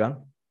දෙකම ඇඳ ගන්න.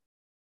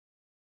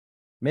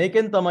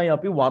 මේකෙන් තමයි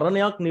අපි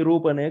වර්ණයක්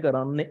නිරූපණය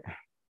කරන්නේ.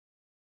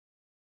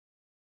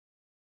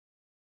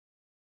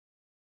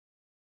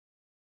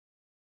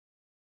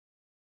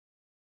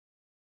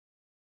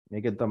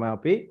 මේකෙන් තමයි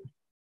අපි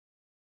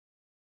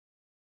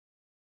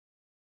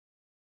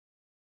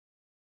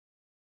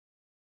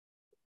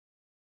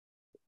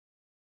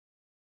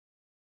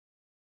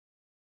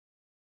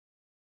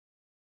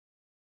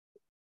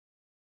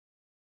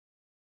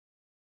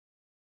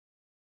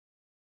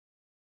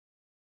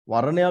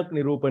වර්ණයක්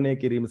නිරූපණය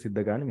කිරීම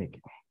සිද්ධ කරන්නේ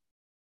මේකෙන්.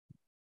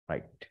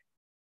 right.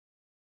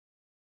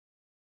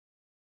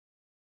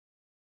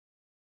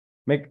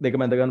 මේක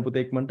දෙකම ඇඳ ගන්න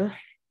පුතේ ඉක්මනට.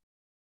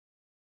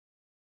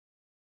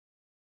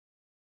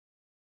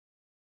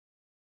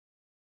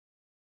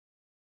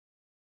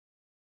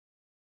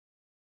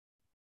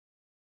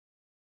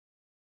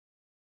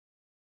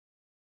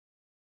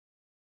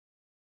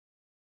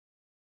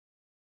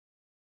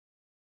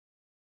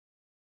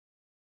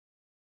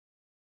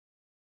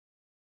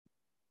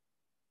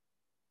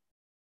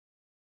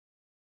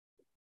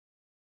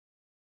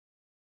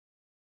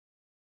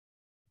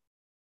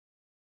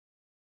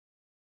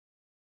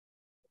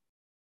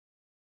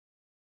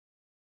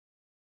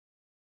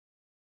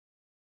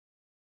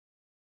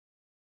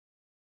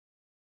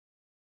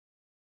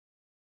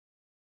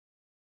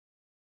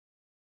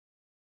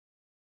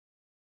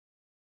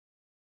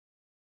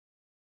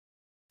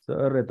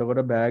 සර්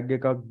එතකොට බෑග්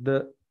එකක්ද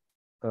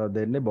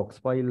දෙන්නේ බොක්ස්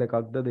ෆයිල්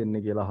එකක්ද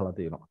දෙන්නේ කියලා අහලා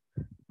තියෙනවා.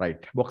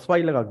 right. බොක්ස්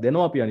ෆයිල් එකක්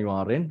දෙනවා අපි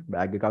අනිවාර්යෙන්.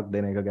 බෑග් එකක්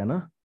දෙන එක ගැන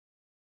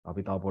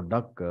අපි තව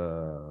පොඩ්ඩක්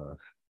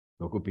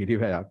ලොකු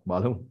පිරිවැයක්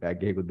බලමු.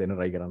 බෑග් එකකුත් දෙන්න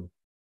try කරන්න.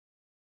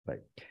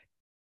 right.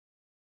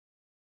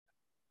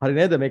 හරි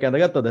නේද? මේක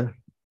ඇඳගත්තද?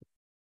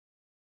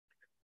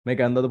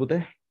 මේක ඇඳද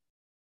පුතේ?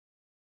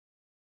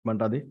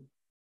 මන්ට අද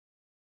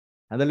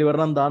ඇඳලා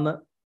ඉවර නම් දාන්න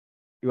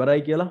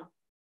ඉවරයි කියලා.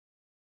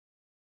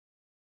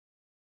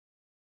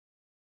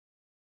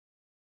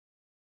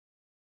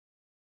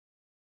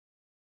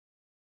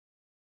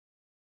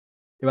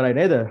 ඉවරයි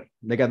නේද?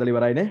 දෙක ඇඳලා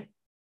ඉවරයිනේ.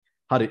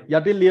 හරි.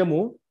 යටින්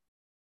ලියමු.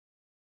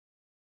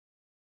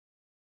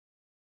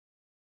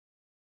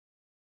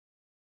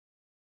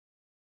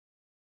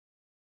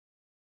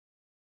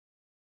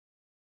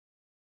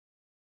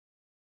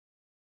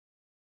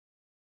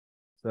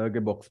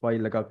 සර්ගේ බොක්ස්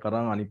ෆයිල් එකක්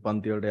කරන් අනිත්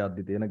පන්ති වලට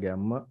යද්දි තියෙන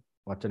ගැම්ම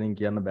වචනෙන්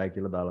කියන්න බෑ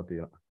කියලා දාලා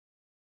තියෙනවා.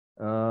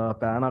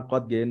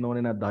 පෑනක්වත් ගේන්න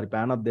ඕනේ නැද්ද? හරි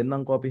පෑනක්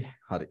දෙන්නම්කෝ අපි.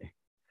 හරි.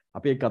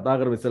 අපි ඒක කතා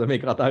කරමු ඉස්සෙල්ලා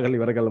මේක කතා කරලා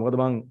ඉවර කළා. මොකද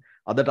මම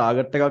අද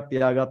ටාගට් එකක්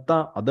තියාගත්තා.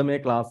 අද මේ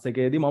ක්ලාස්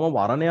එකේදී මම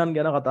වර්ණයන්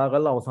ගැන කතා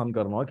කරලා අවසන්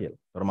කරනවා කියලා.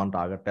 ඒතර මම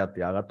ටාගට් එකක්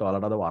තියාගත්තා.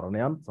 ඔයාලට අද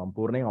වර්ණයන්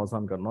සම්පූර්ණයෙන්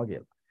අවසන් කරනවා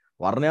කියලා.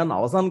 වර්ණයන්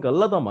අවසන්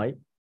කළා තමයි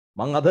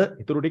මම අද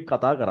ඉතුරු ටික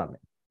කතා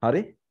කරන්නේ.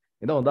 හරි?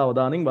 ඉතින් හොඳ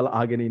අවධානයෙන්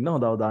අහගෙන ඉන්න,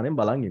 හොඳ අවධානයෙන්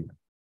බලන් ඉන්න.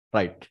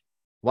 right.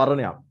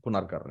 වර්ණයක්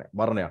පුනර්කරණය.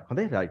 වර්ණයක්.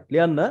 හොඳයි. right.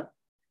 ලියන්න.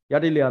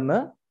 යටි ලියන්න.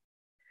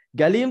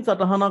 ගැලීම්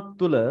සටහනක්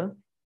තුල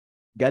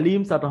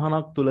ගැලීම්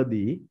සටහනක්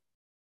තුලදී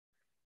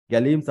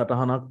ගැලීම්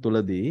සටහනක්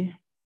තුලදී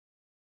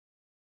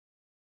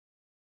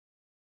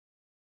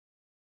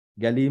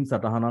ගැලීම්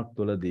සටහනක්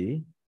තුලදී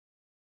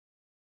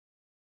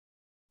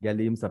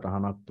ගැලීම්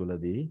සටහනක්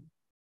තුලදී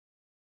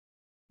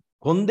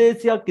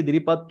කොන්දේසියක්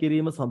ඉදිරිපත්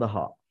කිරීම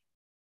සඳහා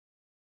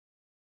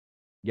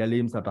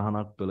ගැලීම්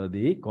සටහනක්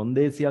තුලදී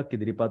කොන්දේසියක්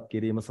ඉදිරිපත්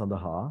කිරීම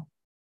සඳහා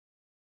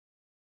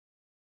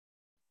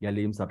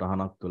ගැලීම්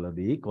සටහනක්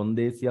තුලදී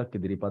කොන්දේසියක්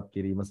ඉදිරිපත්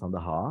කිරීම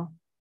සඳහා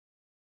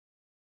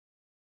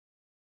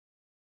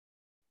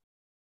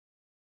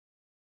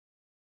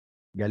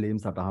ගැලීම්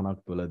සටහනක්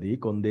තුලදී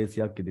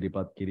කොන්දේසියක්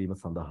ඉදිරිපත් කිරීම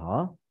සඳහා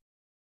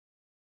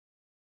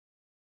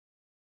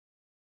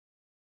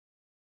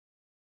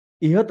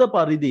ඉහත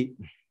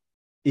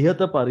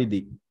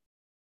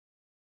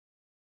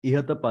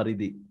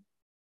පරිදි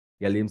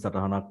ගැලීම්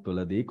සටහනක්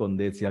තුලදී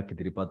කොන්දේසියක්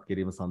ඉදිරිපත්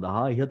කිරීම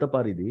සඳහා ඉහත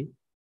පරිදි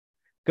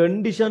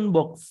කන්ඩිෂන්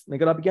බොක්ස්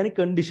මේකට අපි කියන්නේ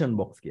කන්ඩිෂන්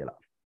බොක්ස් කියලා.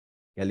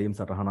 ගැලීම්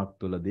සටහනක්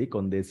තුලදී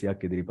කොන්දේසියක්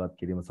ඉදිරිපත්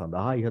කිරීම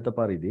සඳහා ඉහත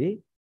පරිදි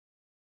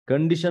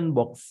කන්ඩිෂන්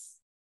බොක්ස්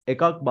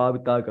එකක්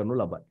භාවිතා කරනු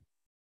ලබයි.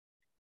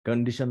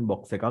 කන්ඩිෂන්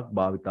බොක්ස් එකක්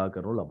භාවිතා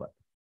කරනු ලබයි.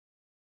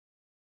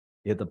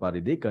 ඉහත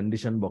පරිදි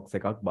කන්ඩිෂන් බොක්ස්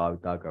එකක්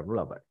භාවිතා කරනු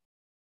ලබයි.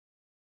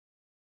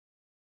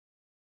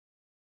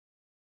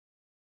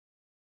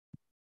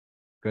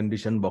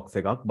 කන්ඩිෂන් බොක්ස්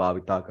එකක්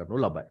භාවිතා කරනු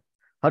ලබයි.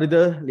 හරිද?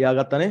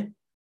 ලියාගත්තනේ?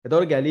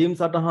 එතකොට ගැලීම්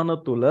සටහන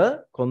තුල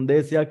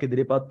කොන්දේසියක්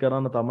ඉදිරිපත්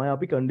කරන්න තමයි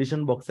අපි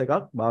කන්ඩිෂන් බොක්ස් එකක්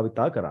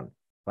භාවිතා කරන්නේ.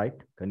 right?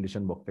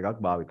 කන්ඩිෂන් බොක්ස් එකක්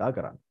භාවිතා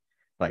කරන්නේ.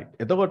 right.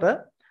 එතකොට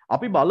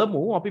අපි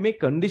බලමු අපි මේ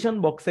කන්ඩිෂන්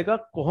බොක්ස් එකක්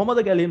කොහොමද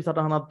ගැලීම්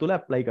සටහනක් තුල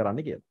ඇප්ලයි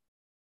කරන්නේ කියලා.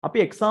 අපි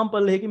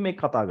එක්සැම්පල් එකකින් මේක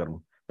කතා කරමු.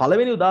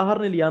 පළවෙනි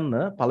උදාහරණය ලියන්න,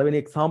 පළවෙනි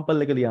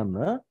එක්සැම්පල් එක ලියන්න.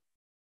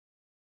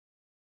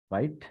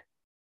 right?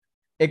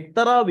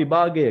 එක්තරා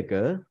විභාගයක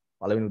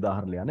පළවෙනි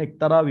උදාහරණය ලියන්න.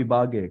 එක්තරා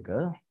විභාගයක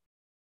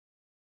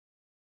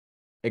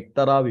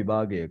එක්තරා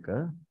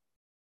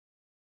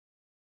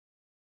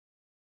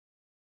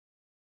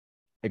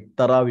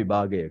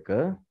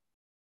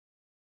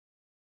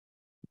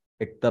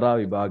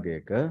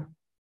විභාගයක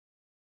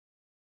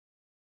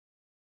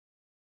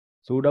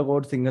සූඩා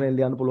කෝඩ් සිංහලෙන්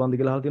ලියන්න පුළුවන්ද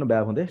කියලා අහලා තියෙනවා.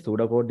 බෑ හොඳේ.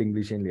 සූඩා කෝඩ්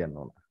ඉංග්‍රීසියෙන් ලියන්න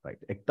ඕන.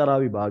 right. එක්තරා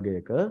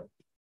විභාගයක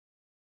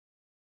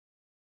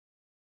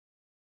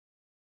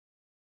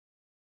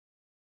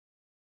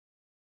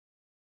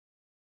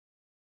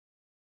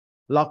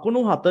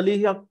ලකුණු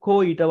 40ක් හෝ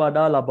ඊට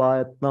වඩා ලබා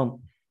ඇතනම්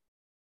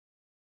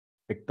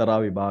එක්තරා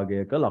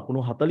විභාගයක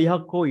ලකුණු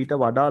 40ක් හෝ ඊට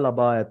වඩා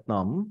ලබා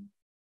ඇතනම්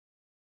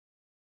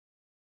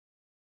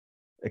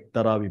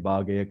එක්තරා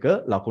විභාගයක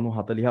ලකුණු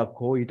 40ක්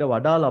හෝ ඊට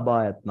වඩා ලබා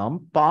ඇතනම්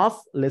පාස්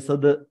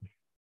ලෙසද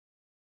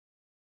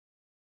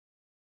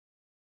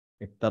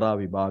එක්තරා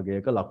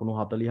විභාගයක ලකුණු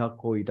 40ක්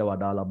හෝ ඊට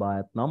වඩා ලබා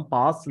ඇතනම්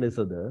පාස්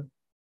ලෙසද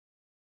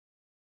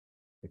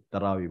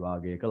එක්තරා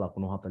විභාගයක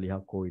ලකුණු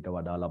 40ක් හෝ ඊට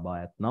වඩා ලබා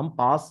ඇතනම්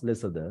පාස්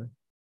ලෙසද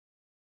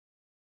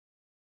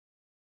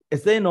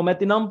එසේ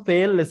නොමැතිනම්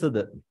ෆේල් ලෙසද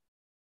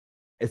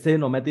එසේ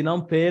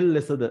නොමැතිනම් ෆේල්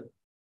ලෙසද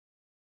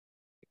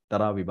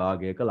එක්තරා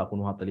විභාගයක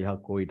ලකුණු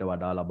 40ක් හෝ ඊට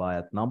වඩා ලබා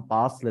ඇතනම්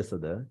පාස්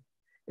ලෙසද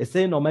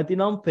එසේ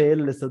නොමැතිනම් ෆේල්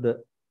ලෙසද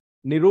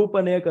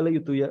නිරූපණය කළ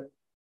යුතුය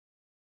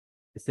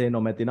එසේ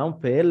නොමැතිනම්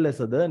ෆේල්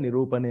ලෙසද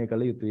නිරූපණය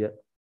කළ යුතුය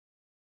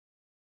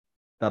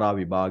එක්තරා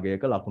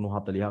විභාගයක ලකුණු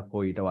 40ක්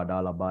හෝ ඊට වඩා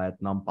ලබා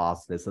ඇතනම්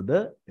පාස් ලෙසද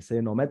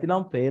එසේ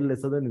නොමැතිනම් ෆේල්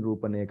ලෙසද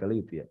නිරූපණය කළ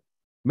යුතුය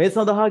මේ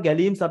සඳහා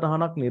ගැලීම්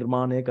සටහනක්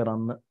නිර්මාණය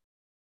කරන්න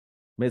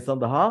මේ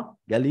සඳහා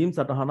ගැලීම්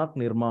සටහනක්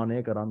නිර්මාණය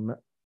කරන්න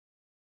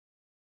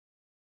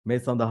මේ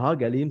සඳහා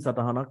ගැලීම්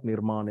සටහනක්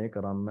නිර්මාණය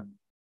කරන්න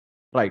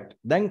රයිට්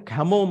දැන්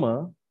හැමෝම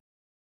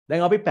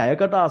දැන් අපි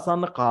පැයකට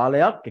ආසන්න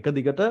කාලයක් එක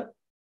දිගට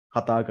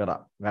කතා කරා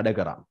වැඩ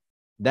කරා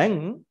දැන්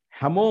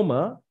හැමෝම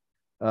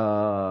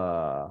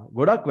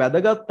ගොඩක්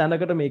වැදගත්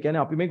තැනකට මේ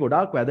කියන්නේ අපි මේ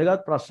ගොඩාක්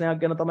වැදගත් ප්‍රශ්නයක්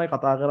ගැන තමයි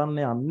කතා කරන්න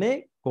යන්නේ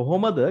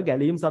කොහොමද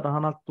ගැලීම්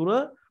සටහනක් තුර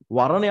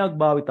වර්ණයක්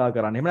භාවිතා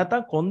කරන්නේ එහෙම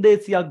නැත්නම්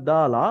කොන්දේසියක්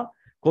දාලා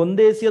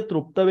කොන්දේසිය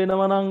තෘප්ත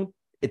වෙනවා නම්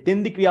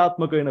එතෙන්දි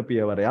ක්‍රියාත්මක වෙන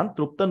පියවරයන්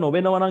තෘප්ත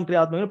නොවෙනවා නම්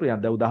ක්‍රියාත්මක වෙන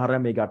පියවරයන් දැන්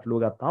උදාහරණයක් මේ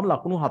ගැටලුව ගත්තාම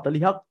ලකුණු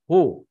 40ක්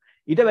හෝ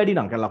ඊට වැඩි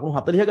නම් කියන්නේ ලකුණු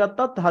 40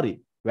 ගත්තත් හරි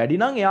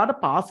වැඩි නම් එයාට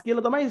පාස්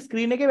කියලා තමයි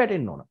ස්ක්‍රීන් එකේ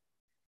වැටෙන්න ඕන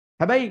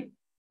හැබැයි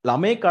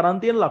ළමේ කරන්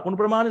තියෙන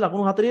ලකුණු ප්‍රමාණය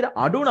ලකුණු 40ට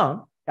අඩු නම්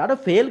එයාට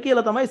ෆේල්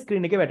කියලා තමයි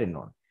ස්ක්‍රීන් එකේ වැටෙන්න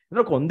ඕන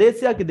ඒතර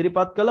කොන්දේසියක්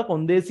ඉදිරිපත් කළා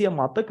කොන්දේසිය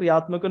මත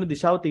ක්‍රියාත්මක වෙන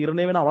දිශාව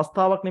තීරණය වෙන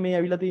අවස්ථාවක් නෙමෙයි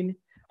ඇවිල්ලා තියෙන්නේ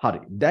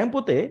හරි දැන්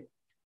පුතේ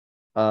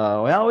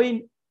ඔයා ওই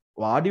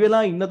වාඩි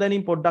වෙලා ඉන්න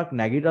තැනින් පොඩ්ඩක්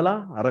නැගිටලා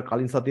අර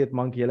කලින් සතියේත්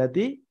මම කියලා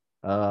ඇති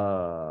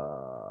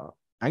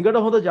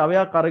ඇඟට හොඳ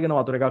ජවයක් අරගෙන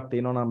වතුර එකක්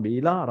තියෙනවා නම්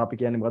බීලා අර අපි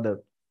කියන්නේ මොකද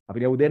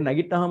අපි උදේ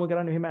නැගිට්ටාම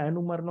කරන්නේ එහෙම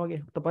ඈනුම් මරනවා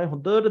වගේ හිතපය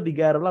හොඳට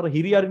දිග ඇරලා අර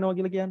හිරි අරිනවා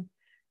කියලා කියන්නේ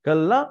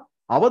කළා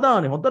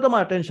අවධානය හොඳටම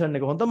ඇටෙන්ෂන්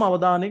එක හොඳම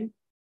අවධානයෙන්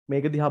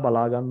මේක දිහා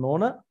බලා ගන්න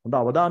ඕන හොඳ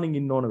අවධානයෙන්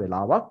ඉන්න ඕන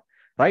වෙලාවක්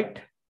රයිට්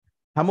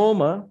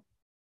හැමෝම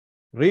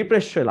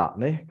රීෆ්‍රෙෂ් වෙලා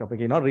නේ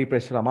අපි කියනවා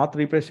රීෆ්‍රෙෂ් වෙලා මාත්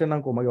රීෆ්‍රෙෂ්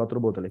වෙනනම් කොහමගේ වතුර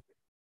බෝතලෙක්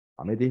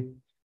අමෙදි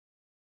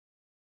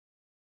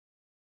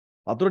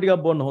වතුර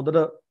ටිකක් බොන්න හොඳට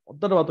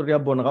වතුර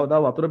ටිකක් බොන්න කවදා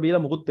වතුර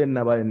බීලා මුකුත් වෙන්නේ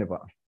නැහැ බය වෙන්න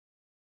එපා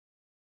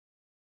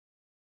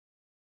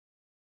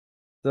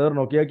සර්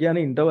නොකිය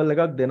කියන්නේ ඉන්ටර්වල්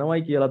එකක්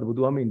දෙනවයි කියලාද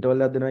බුදුහාම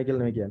ඉන්ටර්වල් එකක් දෙනවයි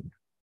කියලා නෙමෙයි කියන්නේ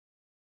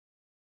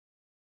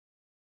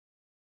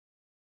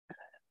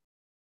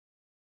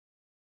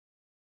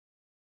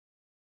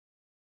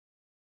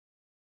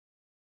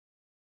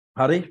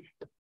හරි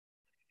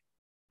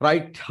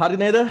රයිට් හරි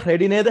නේද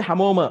රෙඩි නේද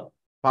හැමෝම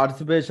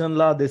පාටිසිපේෂන්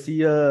ලා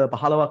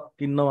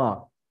 215ක් ඉන්නවා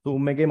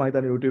Zoom එකේ මම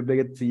හිතන්නේ YouTube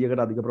එකේ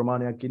 100කට අධික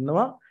ප්‍රමාණයක්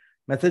ඉන්නවා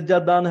මැසේජ්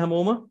එකක් දාන්න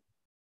හැමෝම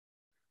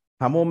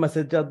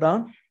මැසේජ් එකක්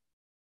දාන්න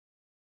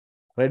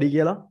රෙඩි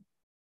කියලා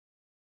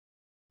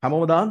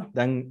හැමෝම දාන්න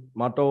දැන්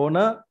මට ඕන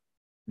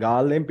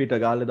ගාල්ලෙන් පිට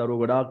ගාල්ලේ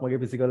දරුවෝ ගොඩාක්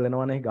මගේ ෆිසිකල්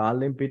එනවනේ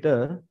ගාල්ලෙන් පිට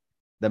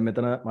දැන්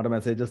මෙතන මට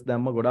මැසේජස්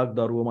දැම්ම ගොඩාක්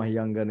දරුවෝ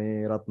මහියංගනේ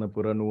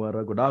රත්නපුර නුවර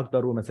ගොඩාක්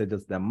දරුවෝ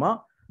මැසේජස් දැම්මා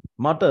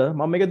මට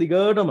මම මේක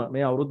දිගටම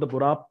මේ අවුරුද්ද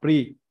පුරා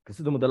ප්‍රී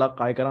කිසිදු මුදලක්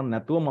අය කරන්නේ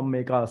නැතුව මම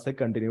මේ ක්ලාස් එක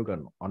කන්ටිනියු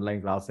කරනවා ඔන්ලයින්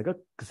ක්ලාස් එක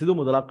කිසිදු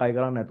මුදලක් අය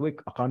කරන්නේ නැතුව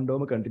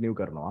අඛණ්ඩවම කන්ටිනියු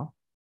කරනවා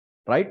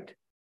රයිට්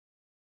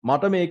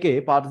මට මේකේ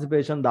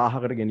පාටිසිපේෂන්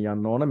 1000කට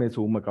ගෙනියන්න ඕන මේ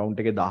Zoom account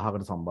එකේ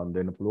 1000කට සම්බන්ධ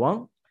වෙන්න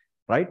පුළුවන්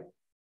රයිට්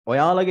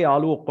ඔයාලගේ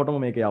යාළුවෝ ඔක්කොටම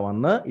මේක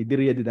යවන්න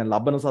ඉදිරියේදී දැන්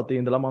ලබන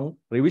සතියේ ඉඳලා මම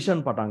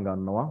රිවිෂන් පටන්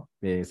ගන්නවා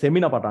මේ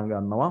සෙමිනා පටන්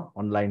ගන්නවා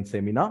ඔන්ලයින්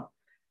සෙමිනා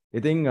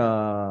ඉතින්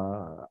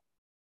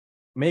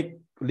මේ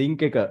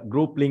ලින්ක් එක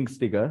group links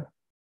ටික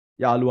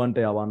යාළුවන්ට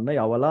යවන්න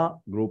යවලා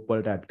group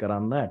වලට add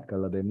කරන්න add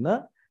කරලා දෙන්න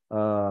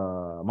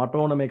මට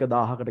ඕන මේක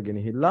 1000කට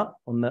ගෙනහිල්ලා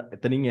ඔන්න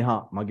එතනින් එහා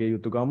මගේ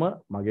යුතුයකම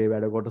මගේ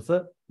වැඩ කොටස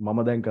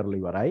මම දැන් කරලා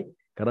ඉවරයි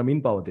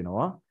කරමින්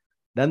පවතිනවා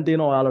දැන්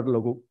තියෙන ඔයාලට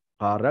ලොකු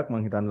කාර්යයක්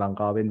මම හිතන්නේ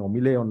ලංකාවේ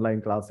නොමිලේ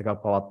ඔන්ලයින් ක්ලාස්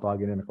එකක්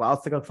පවත්වාගෙන යන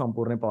ක්ලාස් එකක්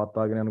සම්පූර්ණයෙන්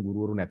පවත්වාගෙන යන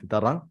ගුරුවරු නැති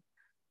තරම්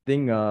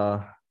ඉතින්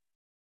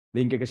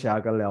ලින්ක් එක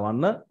ෂෙයා කරලා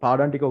යවන්න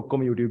පාඩම් ටික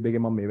ඔක්කොම YouTube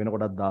එකේ මම මේ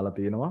වෙනකොටත් දාලා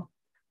තියෙනවා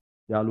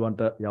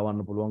යාළුවන්ට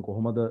යවන්න පුළුවන්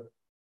කොහොමද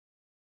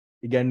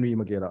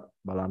ඉගැන්වීම කියලා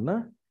බලන්න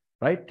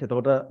රයිට්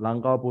එතකොට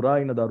ලංකාව පුරා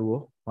ඉන්න දරුවෝ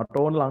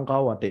මට ඕන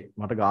ලංකාව වටේ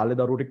මට ගාල්ලේ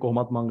දරුවෝ ටික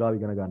කොහොමත් මං ගාව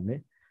ඉගෙන ගන්නෙ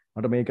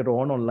මට මේකට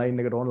ඕන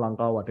ඔන්ලයින් එකට ඕන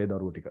ලංකාව වටේ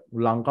දරුවෝ ටික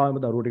ලංකාවේම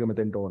දරුවෝ ටික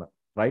මෙතෙන්ට ඕන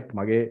රයිට්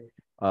මගේ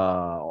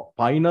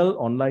ෆයිනල්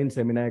ඔන්ලයින්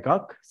සෙමිනා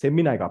එකක්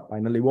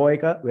ෆයිනල් ඉවෝ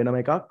එක වෙනම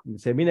එකක්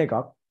සෙමිනා එකක්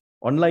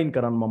ඔන්ලයින්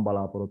කරන්න මම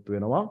බලාපොරොත්තු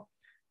වෙනවා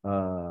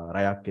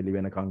රැයක් එළි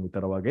වෙනකන්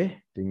විතර වගේ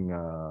ඉතින්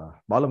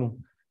බලමු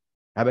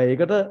හැබැයි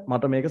ඒකට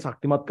මට මේක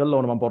ශක්තිමත් කරලා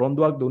ඕන මම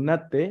පොරොන්දුවක් දුන්නේ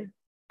නැත්තේ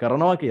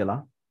කරනවා කියලා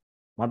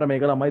මට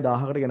මේක ළමයි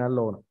 1000කට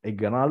ගෙනල්ලා ඕන ඒ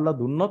ගෙනල්ලා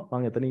දුන්නොත්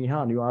මම එතනින්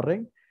එහා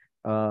අනිවාර්යෙන්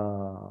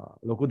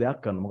ලොකු දෙයක්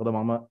කරනවා මොකද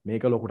මම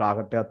මේක ලොකු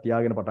ටාගට් එකක්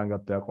තියාගෙන පටන්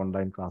ගත්තා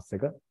ඔන්ලයින් ක්ලාස්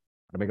එක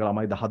මේක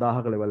ළමයි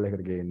 10000ක ලෙවල්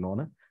එකට ගේන්න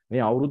ඕන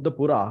මේ අවුරුද්ද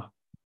පුරා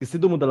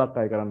කිසිදු මුදලක්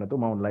අය කරන්නේ නැතුව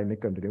මම ඔන්ලයින්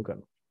එක කන්ටිනියු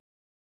කරනවා.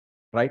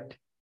 right?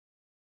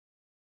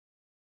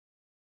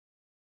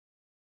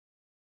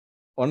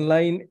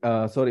 ඔන්ලයින්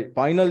sorry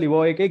final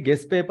ඉවෝ එකේ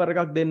ගෙස් පේපර්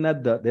එකක් දෙන්නේ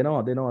නැද්ද?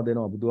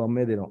 දෙනවා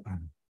බුදුහාමේ දෙනවා.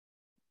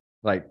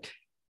 right.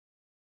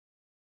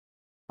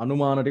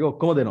 අනුමාන ටික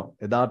ඔක්කොම දෙනවා.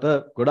 එදාට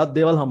ගොඩක්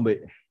දේවල් හම්බ වෙයි.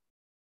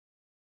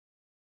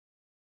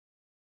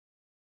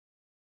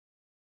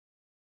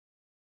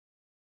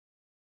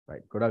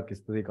 right. ගොඩක්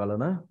ස්තුති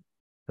කලන.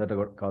 සට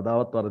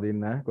කවදාවත්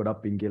වරදින්නේ නැහැ.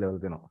 ගොඩක් පින් කියලා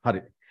දෙනවා.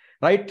 හරි.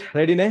 right.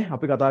 ready නේ?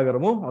 අපි කතා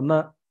කරමු. ඔන්න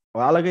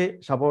ඔයාලගේ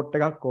සපෝට්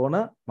එකක් ඕන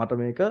මට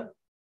මේක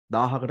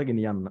 1000කට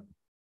ගෙනියන්න.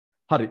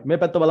 හරි. මේ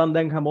පැත්ත බලන්න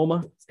දැන් හැමෝම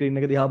ස්ක්‍රීන්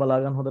එක දිහා බලා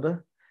ගන්න හොඳට.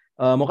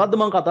 මොකද්ද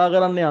මම කතා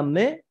කරන්න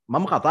යන්නේ?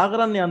 මම කතා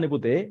කරන්න යන්නේ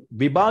පුතේ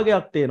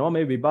විභාගයක් තියෙනවා.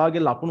 මේ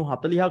විභාගේ ලකුණු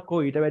 40ක්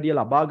හෝ ඊට වැඩිය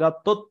ලබා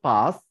ගත්තොත්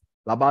පාස්,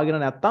 ලබාගෙන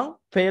නැත්නම්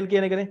ෆේල්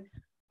කියන එකනේ.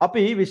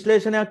 අපි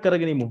විශ්ලේෂණයක්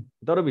කරගෙන ඉමු.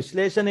 ඒතකොට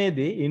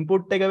විශ්ලේෂණයේදී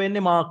ඉන්පුට් එක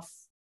වෙන්නේ මාක්ස්.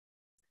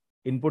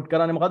 ඉන්පුට්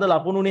කරන්නේ මොකද්ද?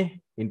 ලකුණුනේ.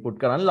 ඉන්පුට්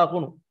කරන්නේ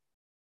ලකුණු.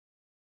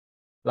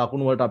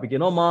 ලකුණු වලට අපි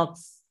කියනවා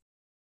මාක්ස්.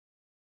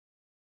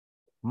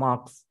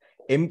 මාක්ස්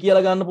m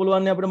කියලා ගන්න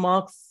පුළුවන් නේ අපිට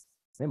මාක්ස්.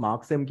 මේ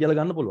මාක්ස් m කියලා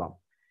ගන්න පුළුවන්.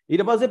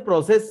 ඊට පස්සේ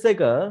process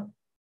එක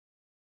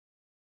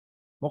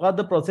මොකද්ද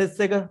process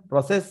එක?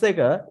 process එක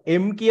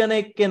m කියන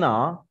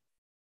එක්කෙනා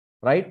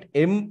right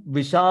m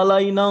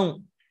විශාලයි නම්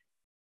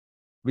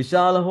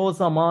විශාල හෝ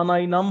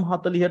සමානයි නම්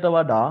 40ට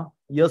වඩා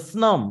yes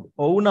නම්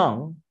ඔව් නම්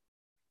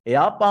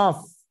එයා pass.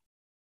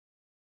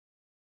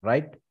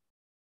 right?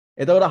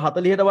 එතකොට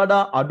 40ට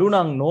වඩා අඩු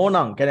නම් no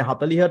නම් කියන්නේ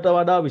 40ට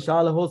වඩා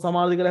විශාල හෝ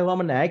සමානද කියලා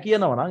අහුවම නැහැ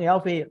කියනවා නම් එයා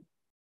fail.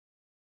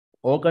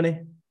 ඕකනේ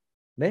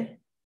නේ?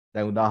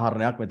 දැන්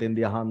උදාහරණයක්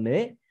මෙතෙන්දී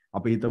අහන්නේ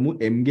අපි හිතමු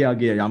m ගේ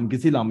අගය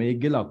යම්කිසි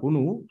ළමයෙක්ගේ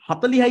ලකුණු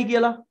 40යි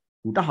කියලා.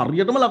 ඌට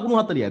හරියටම ලකුණු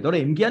 40යි. එතකොට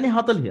m කියන්නේ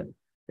 40.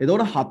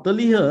 එතකොට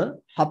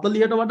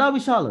 40ට වඩා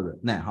විශාලද?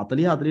 නෑ.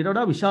 40ට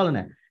වඩා විශාල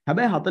නෑ.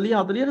 හැබැයි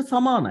 40ට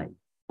සමානයි.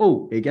 ඔව්.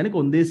 ඒ කියන්නේ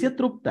කොන්දේසිය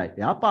තෘප්තයි.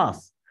 එයා පාස්.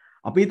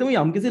 අපි හිතමු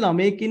යම්කිසි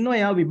ළමයෙක් ඉන්නවා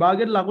එයා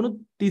විභාගයට ලකුණු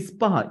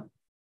 35යි.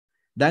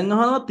 දැන්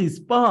අහනවා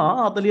 35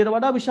 40ට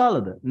වඩා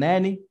විශාලද?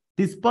 නෑනේ.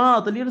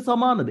 35 40ට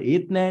සමානද?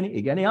 ඒත් නෑනේ.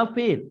 ඒ කියන්නේ එයා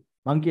ෆේල්.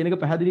 මං කියන එක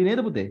පැහැදිලි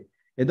නේද පුතේ?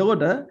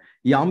 එතකොට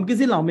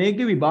යම්කිසි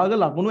ළමයෙක්ගේ විභාග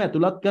ලකුණු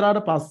ඇතුළත් කරාට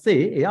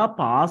පස්සේ එයා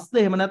පාස්ද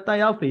එහෙම නැත්නම්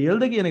එයා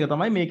ෆේල්ද කියන එක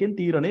තමයි මේකෙන්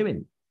තීරණය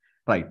වෙන්නේ.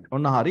 right.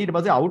 ඔන්න හරි. ඊට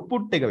පස්සේ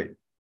අවුට්පුට් එක වෙන්නේ.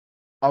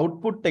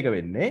 අවුට්පුට් එක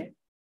වෙන්නේ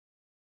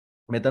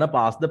මෙතන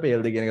පාස්ද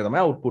ෆේල්ද කියන එක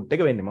තමයි අවුට්පුට්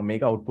එක වෙන්නේ. මම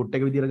මේක අවුට්පුට්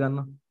එක විදියට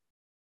ගන්නවා.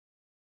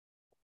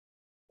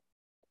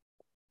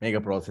 මේක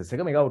process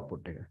එක මේක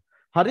output එක.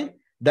 හරි.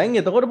 දැන්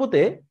එතකොට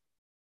පුතේ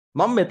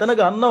මම මෙතන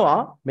ගන්නවා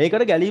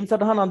මේකට ගැලීම්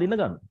සටහන අඳින්න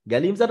ගන්න.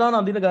 ගැලීම් සටහන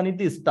අඳින්න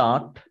ගනිද්දි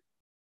start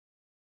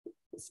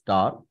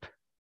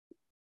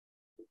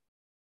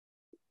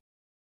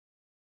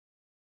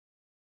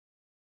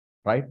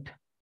right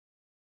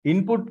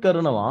input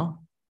කරනවා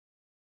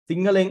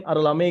සිංහලෙන් අර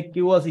ළමයෙක්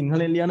කිව්වා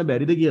සිංහලෙන් ලියන්න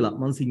බැරිද කියලා.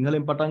 මම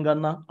සිංහලෙන් පටන්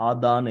ගන්නවා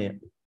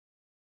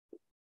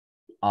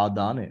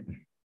ආදානය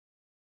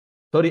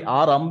sorry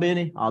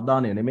ආරම්භයනේ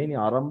ආදානය නෙමෙයිනේ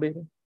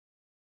ආරම්භයනේ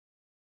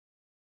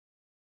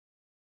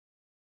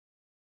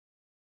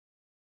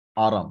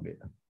ආරම්භය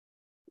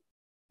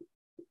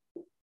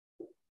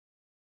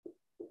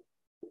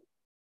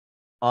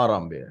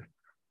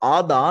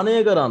ආදානය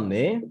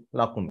කරන්නේ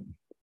ලකුණු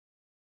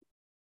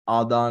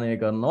ආදානය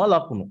කරනවා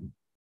ලකුණු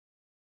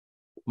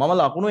මම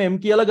ලකුණු m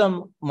කියලා ගන්න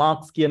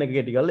මාක්ස් කියන එක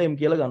කෙටි කරලා m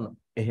කියලා ගන්න.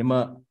 එහෙම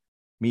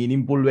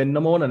මීනින්ෆුල්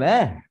වෙන්නම ඕන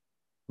නෑ.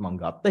 මම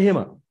ගත්ත එහෙම.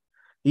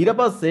 ඊට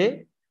පස්සේ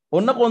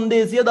ඔන්න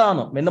කොන්දේසිය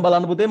දානවා. මෙන්න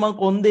බලන්න පුතේ මම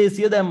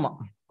කොන්දේසිය දැම්මා.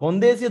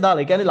 කොන්දේසිය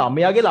දාලා. ඒ කියන්නේ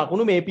ළමයාගේ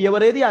ලකුණු මේ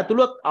පියවරේදී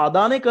ඇතුළත්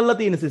ආදානය කරලා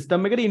තියෙන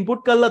සිස්ටම් එකට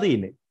ඉන්පුට් කරලා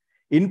තියෙන්නේ.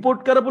 ඉන්පුට්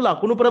කරපු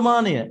ලකුණු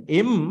ප්‍රමාණය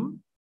m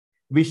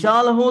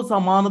විශාල හෝ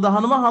සමාන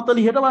දහනවා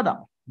 40ට වඩා.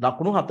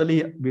 ලකුණු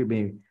 40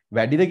 මේ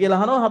වැඩිද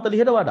කියලා අහනවා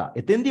 40ට වඩා.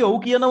 එතෙන්දී ඔව්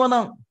කියනවා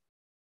නම්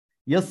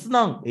yes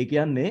නම් ඒ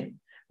කියන්නේ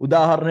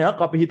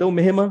උදාහරණයක් අපි හිතමු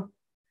මෙහෙම.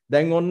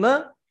 දැන් ඔන්න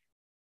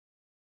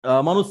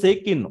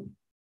මිනිස්සෙක් ඉන්නවා.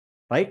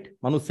 right?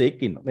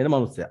 මිනිස්සෙක් ඉන්නවා. මෙන්න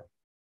මිනිස්සයා.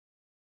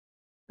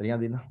 හරියද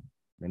දින?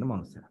 මෙන්න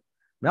මිනිස්සයා.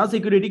 මෙයා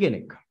security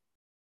කෙනෙක්.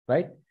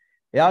 right?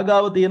 එයා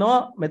ගාව තියෙනවා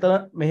මෙතන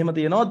මෙහෙම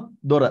තියෙනවා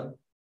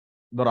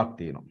දොරක්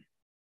තියෙනවා.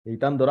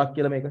 ඊටන් දොරක්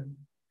කියලා මේක.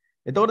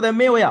 එතකොට දැන්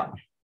මේ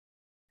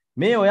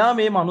ඔයා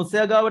මේ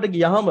මිනිස්සයා ගාවට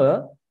ගියහම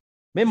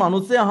මේ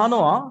මිනිස්සයා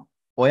අහනවා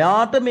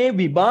ඔයාට මේ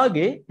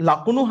විභාගේ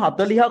ලකුණු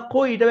 40ක්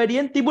හෝ ඊට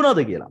වැඩියෙන් තිබුණාද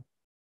කියලා.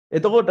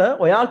 එතකොට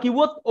ඔයා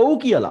කිව්වොත් ඔව්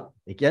කියලා.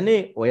 ඒ කියන්නේ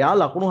ඔයා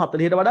ලකුණු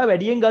 40ට වඩා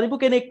වැඩියෙන් ගනිපු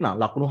කෙනෙක් නා.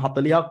 ලකුණු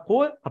 40ක්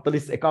හෝ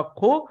 41ක්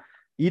හෝ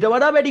ඊට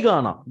වඩා වැඩි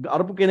ගාණක්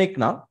අරපු කෙනෙක්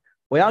නම්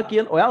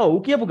ඔයා ඔව්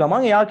කියපු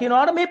ගමන් එයා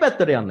කියනවාට මේ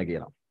පැත්තට යන්න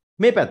කියලා.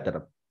 මේ පැත්තට.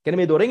 කියන්නේ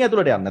මේ දොරෙන්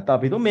ඇතුළට යන්න. නැත්නම්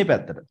අපි හිතමු මේ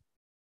පැත්තට.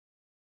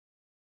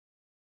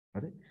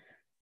 හරි.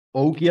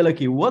 ඔව් කියලා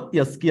කිව්වොත්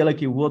yes කියලා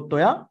කිව්වොත්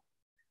ඔයා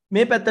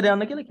මේ පැත්තට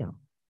යන්න කියලා කියනවා.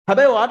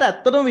 හැබැයි ඔයාට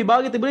ඇත්තටම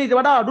විභාගේ තිබුණේ ඊට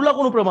වඩා අඩු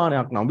ලකුණු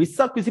ප්‍රමාණයක් නම්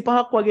 20ක්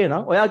 25ක් වගේ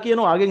නම් ඔයා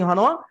කියනවා ආගෙන්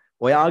අහනවා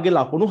ඔයාගේ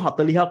ලකුණු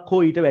 40ක්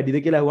හෝ ඊට වැඩිද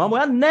කියලා අහුවාම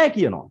ඔයා නෑ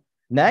කියනවා.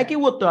 නෑ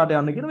කිව්වොත් ඔයාට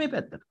යන්න කියන මේ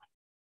පැත්තට.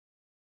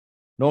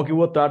 නෝ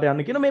කිව්වොත් ඔයාට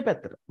යන්න කියන මේ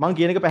පැත්තට. මං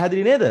කියන එක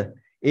පැහැදිලි නේද?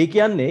 ඒ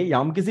කියන්නේ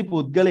යම්කිසි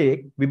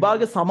පුද්ගලයෙක්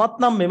විභාග සමත්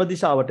නම් මෙම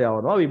දිශාවට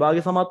යවනවා විභාග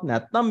සමත්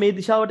නැත්නම් මේ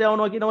දිශාවට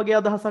යවනවා කියන වගේ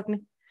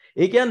අදහසක්නේ.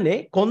 ඒ කියන්නේ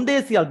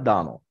කොන්දේසියක්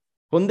දානවා.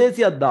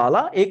 කොන්දේසියක්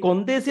දාලා ඒ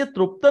කොන්දේසිය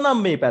තෘප්ත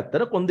නම් මේ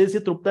පැත්තට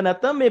කොන්දේසිය තෘප්ත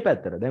නැත්නම් මේ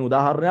පැත්තට. දැන්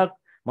උදාහරණයක්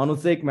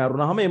මිනිස්සෙක්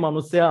මැරුණාම මේ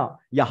මිනිස්සයා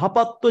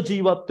යහපත්ව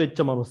ජීවත් වෙච්ච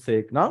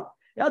මිනිස්සෙක් නම්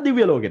එයා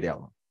දිව්‍ය ලෝකෙට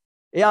යනවා.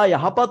 එයා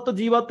යහපත්ව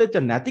ජීවත් වෙච්ච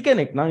නැති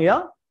කෙනෙක් නම් එයා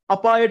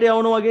අපායට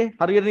යවනවා වගේ.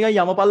 හරියට නිකන්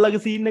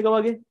යමපල්ලගේ සීන් එක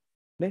වගේ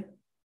නේ.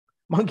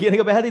 මං කියන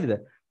එක පැහැදිලිද?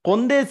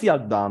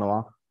 කොන්දේසියක්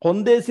දානවා.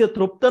 කොන්දේසිය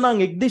තෘප්ත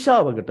නම් එක්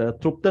දිශාවකට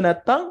තෘප්ත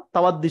නැත්නම්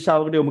තවත්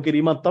දිශාවකට යොමු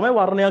කිරීමක් තමයි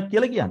වර්ණයක්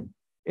කියලා කියන්නේ.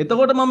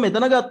 එතකොට මම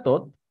මෙතන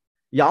ගත්තොත්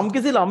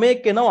යම්කිසි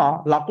ළමයෙක්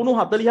එනවා ලකුණු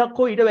 40ක්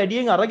හෝ ඊට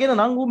වැඩියෙන් අරගෙන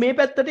නම් ඌ මේ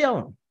පැත්තට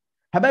යවනවා.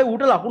 හැබැයි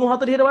ඌට ලකුණු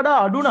 40ට වඩා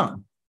අඩු නම්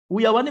ඌ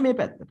යවන්නේ මේ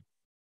පැත්තට.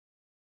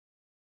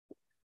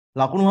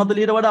 ලකුණු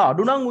 40ට වඩා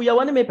අඩු නම් ඌ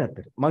යවන්නේ මේ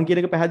පැත්තට. මං කියන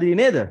එක පැහැදිලි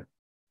නේද?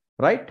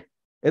 රයිට්?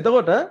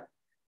 එතකොට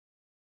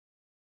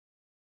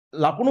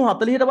ලකුණු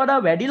 40ට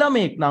වඩා වැඩි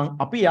ළමයෙක් නම්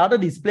අපි යාට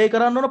ඩිස්ප්ලේ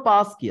කරන්න ඕන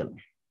පාස්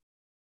කියලා.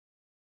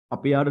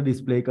 අපි යාට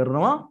ඩිස්ප්ලේ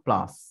කරනවා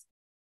ප්ලස්.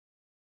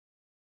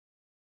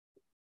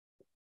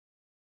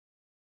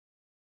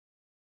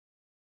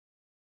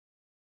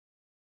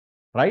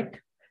 රයිට්?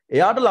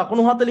 එයාට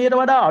ලකුණු 40ට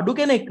වඩා අඩු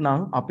කෙනෙක්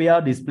නම් අපි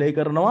යා ඩිස්ප්ලේ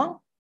කරනවා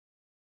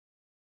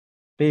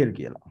ෆේල්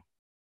කියලා.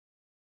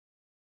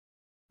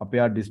 අපි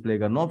යා ඩිස්ප්ලේ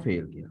කරනවා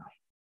ෆේල් කියලා.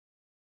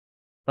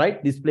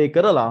 රයිට්? ඩිස්ප්ලේ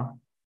කරලා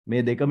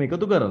මේ දෙකම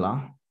එකතු කරලා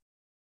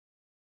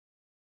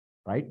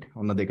රයිට්?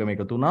 ඔන්න දෙකම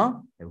එකතු වුණා.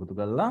 එකතු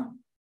කරලා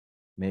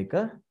මේක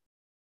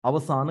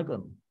අවසන්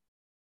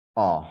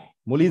කරනවා.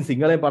 මුලින්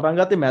සිංහලෙන් පටන්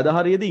ගත්තේ මැද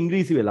හරියේදී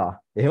ඉංග්‍රීසි වෙලා.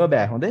 එහෙම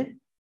බෑ හොඳේ.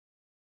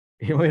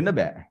 එහෙම වෙන්න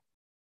බෑ.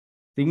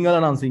 සිංහල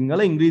නම්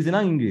සිංහල, ඉංග්‍රීසි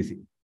නම් ඉංග්‍රීසි.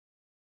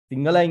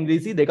 සිංහල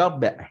ඉංග්‍රීසි දෙකක්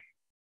බෑ.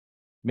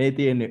 මේ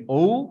තියෙන්නේ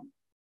ඔව්,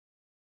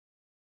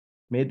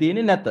 මේ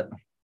තියෙන්නේ නැත.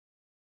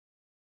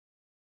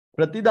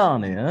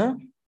 ප්‍රතිදානය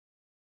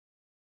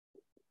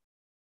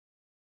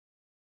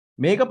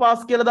මේක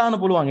පාස් කියලා දාන්න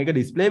පුළුවන්. ඒක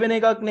ඩිස්ප්ලේ වෙන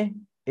එකක් නේ.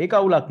 ඒක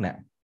අවුලක්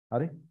නෑ.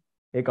 හරි?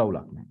 ඒක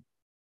අවුලක් නෑ.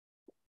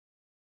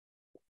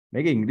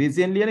 මේක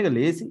ඉංග්‍රීසියෙන් ලියන එක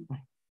ලේසි.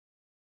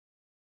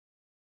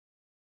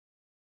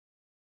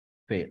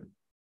 fail.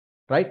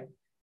 right?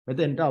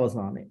 මෙතෙන්ට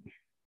අවසානයේ.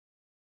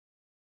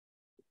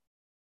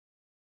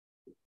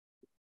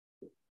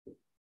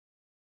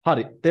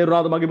 හරි.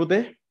 තේරුණාද මගේ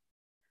පුතේ?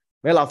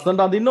 මේ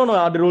ලස්සනට අඳින්න ඕන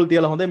ආඩි රූල්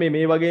තියලා හොඳේ.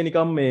 මේ වගේ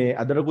නිකම් මේ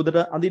අදට කුදට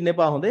අඳින්න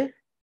එපා හොඳේ.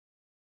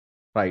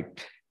 right.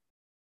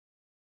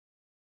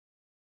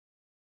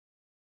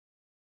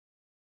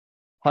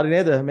 හරි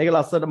නේද? මේක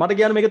ලස්සනට මට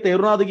කියන්න මේක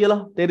තේරුණාද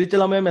කියලා. තේරිච්ච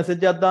ළමයා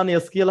මැසේජ් එකක් දාන්න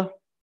yes කියලා.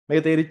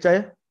 මේක තේරිච්ච අය.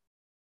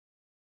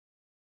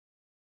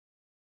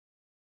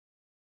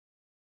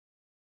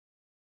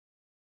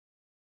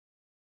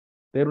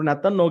 තේරුණ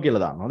නැත්තම් නෝ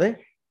කියලා දාන්න. හොඳේ.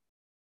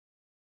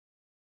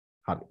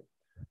 හරි.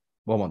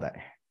 බොහොම හොඳයි.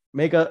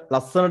 මේක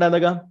ලස්සනට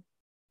ඇඳගන්න.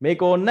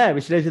 මේක ඕනේ නැහැ.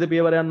 විශ්ලේෂිත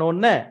පියවර යන්න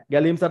ඕනේ නැහැ.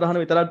 ගැලීම්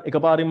සටහන විතරක්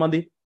එකපාරින්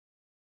මදි.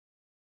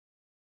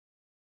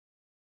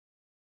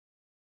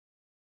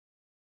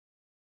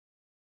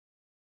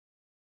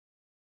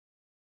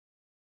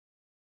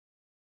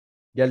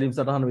 ගැලීම්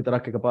සටහන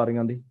විතරක් එකපාරින්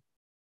අඳි.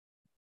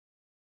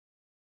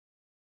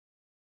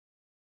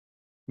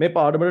 මේ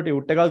පාඩමට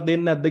ටියුට් එකක්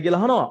දෙන්න නැද්ද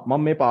කියලා අහනවා.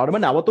 මම මේ පාඩම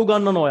නැවතු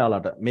ගන්නනවා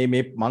ඔයාලට.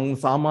 මේ මං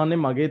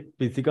සාමාන්‍යයෙන් මගේ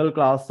ෆිසිකල්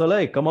ක්ලාස් වල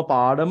එකම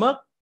පාඩම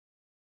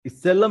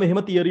ඉස්සෙල්ලා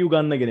මෙහෙම තියරි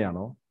උගන්වගෙන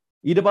යනවා.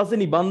 ඊට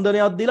පස්සේ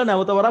නිබන්ධනයක් දීලා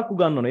නැවත වරක්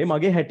උගන්වනවා. මේ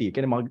මගේ හැටි. ඒ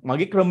කියන්නේ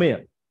මගේ ක්‍රමය.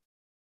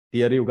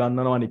 තියරි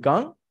උගන්වනවා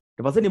නිකන්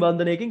ඊට පස්සේ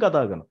නිබන්ධනයකින්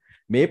කතා කරනවා.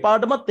 මේ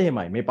පාඩමත්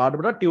එහෙමයි. මේ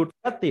පාඩමට ටියුට්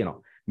එකක් තියෙනවා.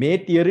 මේ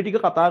තියරි ටික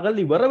කතා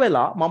කරලා ඉවර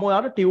වෙලා මම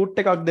ඔයාලට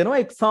ටියුට් එකක්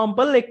දෙනවා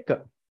එක්සැම්පල් එක්ක.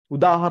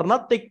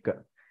 උදාහරණත් එක්ක.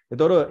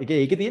 එතකොට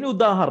ඒකේ තියෙන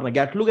උදාහරණ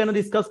ගැටලු ගැන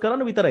ඩිස්කස්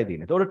කරන්න විතරයි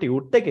තියෙන්නේ. එතකොට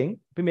ටියුට් එකෙන්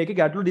අපි මේකේ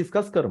ගැටලු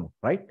ඩිස්කස් කරමු.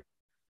 රයිට්?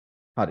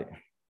 හරි.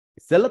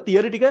 ඉස්සෙල්ලා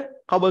තියරි ටික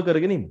කවර්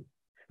කරගෙන ඉන්න.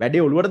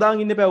 වැඩේ ඔළුවට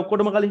දාන් ඉන්න එපා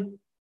ඔක්කොටම කලින්.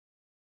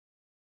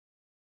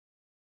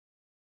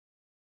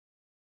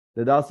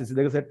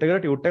 2022 සෙට්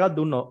එකට ටියුට් එකක්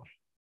දුන්නා.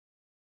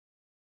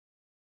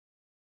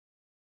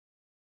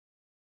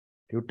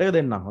 ටියුට් එක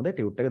දෙන්නම්. හොඳේ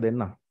ටියුට් එක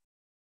දෙන්නම්.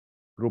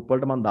 ගෲප්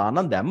වලට මම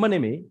දාන්නම් දැම්ම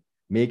නෙමෙයි.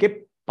 මේකේ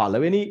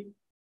පළවෙනි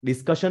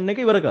ඩිස්කෂන් එක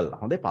ඉවර කළා.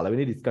 හොඳේ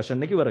පළවෙනි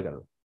ඩිස්කෂන් එක ඉවර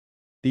කළා.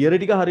 තියරි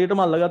ටික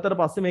හරියටම අල්ලගත්තට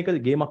පස්සේ මේක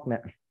ගේමක්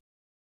නෑ.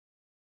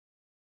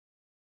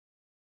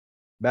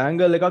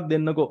 බෑන්ගල් එකක්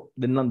දෙන්නකෝ.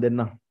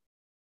 දෙන්නම්.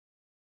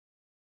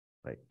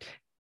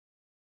 right.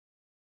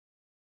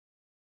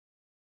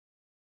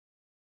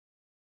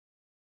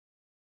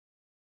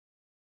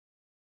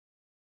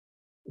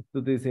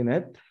 ස්තුතියි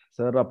සිනෙත්.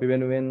 සර් අපි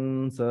වෙනුවෙන්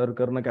සර්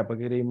කරන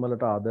කැපකිරීම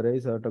වලට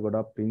ආදරෙයි. සර්ට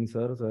ගොඩක් පිං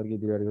සර්. සර්ගේ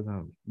ඉදිරියට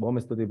ගිහින් බොහොම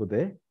ස්තුතියි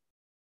පුතේ.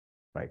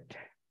 right.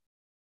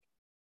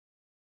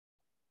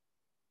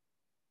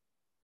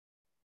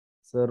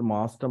 සර්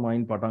මාස්ටර්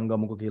මයින්ඩ් පටන්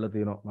ගමුකෝ කියලා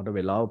තියෙනවා. මට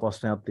වෙලාව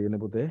ප්‍රශ්නයක් තියෙන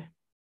පුතේ.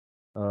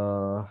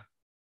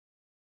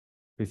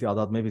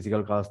 අදත් මේ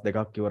ෆිසිකල් ක්ලාස්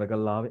දෙකක් ඉවර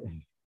කරලා ආවේ.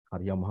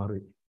 හරි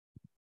අමාරුයි.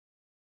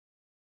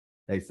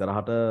 දැන්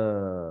ඉස්සරහට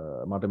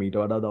මට මීට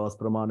වඩා දවස්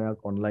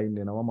ප්‍රමාණයක් ඔන්ලයින්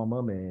එනවා මම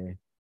මේ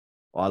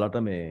ඔයාලට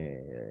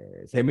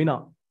මේ සෙමිනා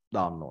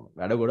දාන්න ඕන.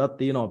 වැඩ ගොඩක්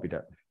තියෙනවා අපිට.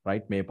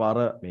 right මේ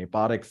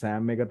පාර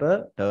exam එකට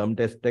term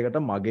test එකට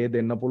මගේ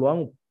දෙන්න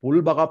පුළුවන්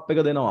full backup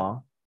එක දෙනවා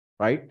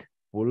right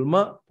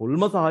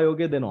fullම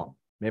සහයෝගය දෙනවා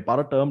මේ පාර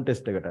term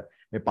test එකට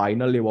මේ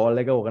final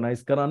eval එක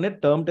organize කරන්නේ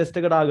term test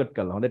එක target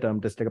කරලා හොඳේ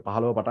term test එක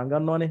 15 පටන්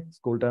ගන්නවානේ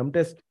school term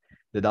test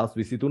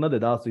 2023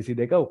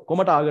 2022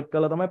 ඔක්කොම target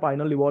කරලා තමයි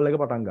final eval එක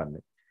පටන්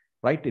ගන්නෙ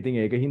right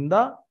ඉතින් ඒක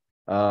හින්දා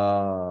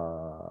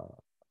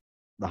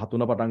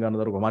 13 පටන් ගන්න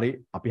දරු කොහමරි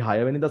අපි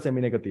 6 වෙනිදා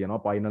සෙමින එක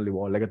තියෙනවා final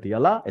eval එක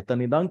තියලා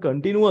එතන ඉඳන්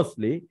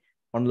continuously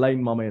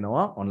online මම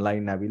එනවා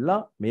online ඇවිල්ලා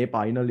මේ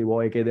final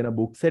eval එකේ දෙන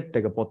book set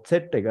එක පොත්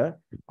set එක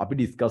අපි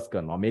discuss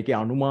කරනවා මේකේ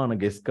අනුමාන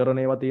guess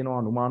කරන ඒවා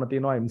තියෙනවා අනුමාන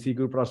තියෙනවා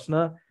MCQ ප්‍රශ්න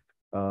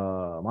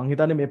මං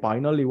හිතන්නේ මේ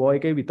final eval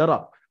එකේ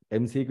විතරක්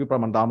MCQ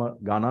ප්‍රමාණ තාම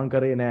ගණන්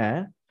කරේ නෑ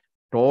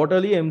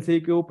totally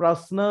MCQ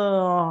ප්‍රශ්න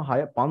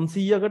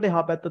 500කට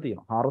එහා පැත්ත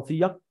තියෙනවා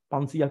 400ක්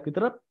 500ක්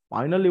විතර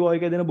final eval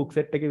එකේ දෙන book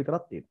set එකේ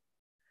විතරක් තියෙනවා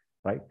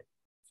right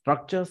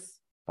structures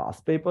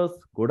past papers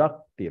ගොඩක්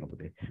තියෙන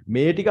පුතේ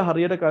මේ ටික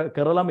හරියට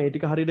කරලා මේ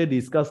ටික හරියට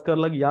ඩිස්කස්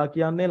කරලා ගියා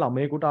කියන්නේ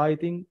ළමයෙකුට ආයෙ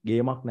ඉතින්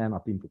ගේමක් නෑ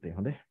නතින් පුතේ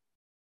හොඳේ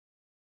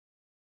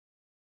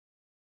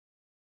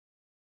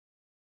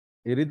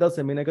ඉරිදා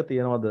සෙමින එක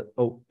තියනවද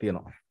ඔව්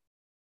තියෙනවා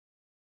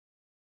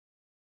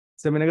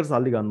සෙමින එකට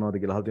සල්ලි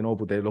ගන්නවද කියලා අහලා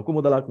තිනවා පුතේ ලොකු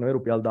මුදලක් නෙවෙයි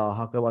රුපියල්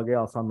 1000ක වගේ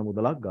ආසන්න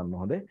මුදලක් ගන්න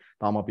හොඳේ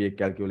තාම අපි ඒක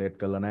කැල්කියුලේට්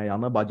කරලා නෑ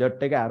යන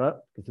බජට් එක අර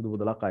කිසිදු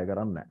මුදලක් අය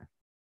කරන්නේ නෑ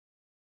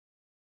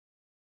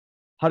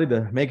හරිද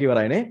මේක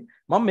ඉවරයිනේ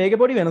මම මේකේ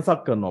පොඩි වෙනසක්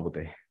කරනවා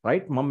පුතේ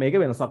right මම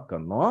මේකේ වෙනසක්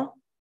කරනවා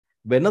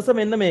වෙනස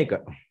මෙන්න මේක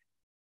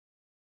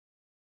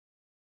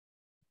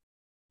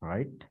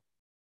right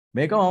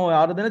මේක මම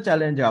ඔයාලට දෙන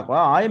challenge එකක්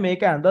ආයේ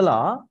මේක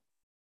ඇඳලා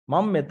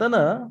මම මෙතන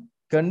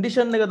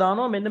condition එක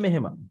දානවා මෙන්න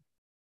මෙහෙම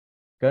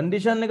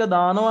condition එක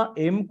දානවා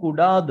m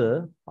කුඩාද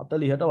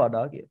 40ට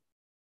වඩා කියලා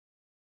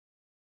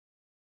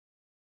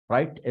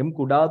right m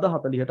කුඩාද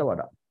 40ට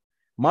වඩා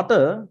මට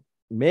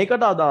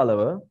මේකට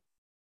අදාළව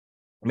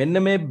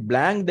මෙන්න මේ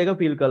blank දෙක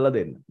fill කරලා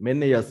දෙන්න.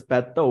 මෙන්න yes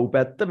පැත්ත, ඔව්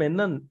පැත්ත,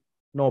 මෙන්න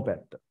no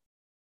පැත්ත.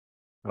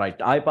 right.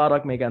 ආයි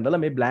පාරක් මේක ඇඳලා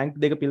මේ blank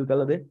දෙක fill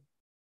කරලා දෙන්න.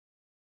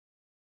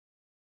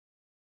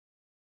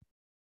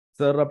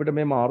 සර් අපිට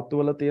මේ මාර්තු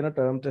වල තියෙන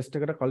term test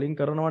එකට කලින්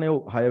කරනවනේ. ඔව්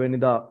 6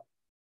 වෙනිදා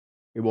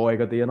ඉවෝ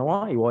එක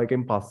තියෙනවා. ඉවෝ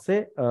එකෙන් පස්සේ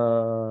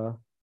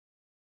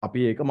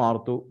අපි ඒක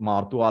මාර්තු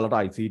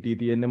වලට ICT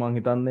තියෙන්නේ මං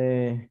හිතන්නේ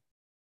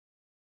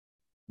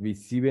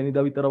 20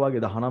 වෙනිදා විතර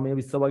වගේ 19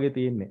 20 වගේ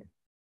තියෙන්නේ.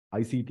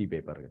 ICT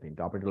paper එක. ඉතින්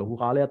අපිට ලොකු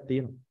කාලයක්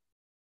තියෙනවා.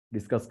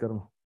 ඩිස්කස්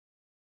කරමු.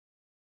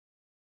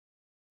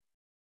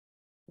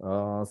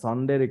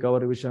 Sunday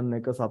recovery vision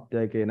එක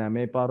සත්‍යයි කියේ නෑ.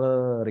 මේ පාර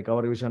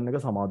recovery vision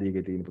එක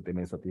සමාධියකේ තියෙන පුතේ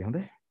මේ සතිය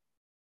හොඳේ.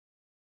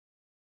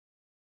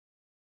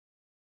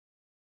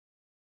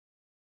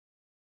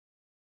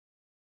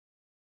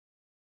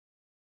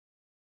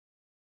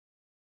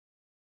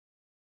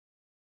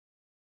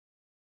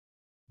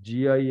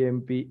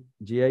 GIMP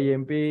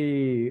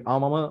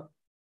මම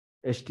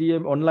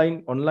STM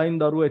online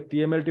දරුවෝ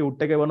HTML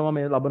ටියුට් එක එවනවා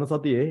මේ ලබන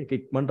සතියේ ඒක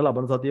ඉක්මනට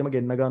ලබන සතියෙම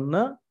ගෙන්න ගන්න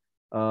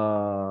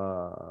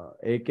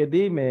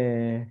ඒකෙදි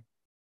මේ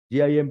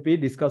GIMP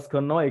ඩිස්කස්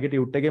කරනවා ඒකේ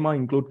ටියුට් එකේ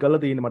මම ඉන්ක්ලූඩ්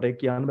කරලා තියෙන්නේ මට ඒක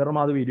කියන්න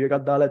බැරම ආද වීඩියෝ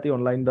එකක් දාලා ඇති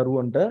online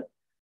දරුවන්ට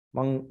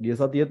මම ගිය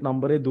සතියේත්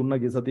නම්බරේ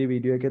දුන්නා ගිය සතියේ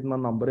වීඩියෝ එකෙත් මම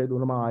නම්බරේ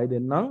දුන්නා මම ආයෙ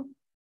දෙන්නම්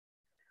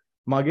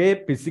මගේ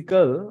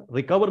physical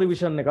recovery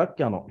revision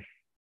එකක් යනවා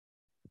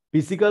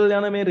physical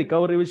යන මේ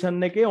recovery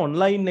revision එකේ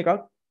online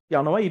එකක්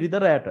යනවා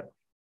ඉරිදා රැට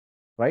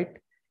right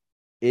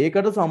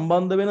ඒකට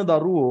සම්බන්ධ වෙන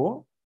දරුවෝ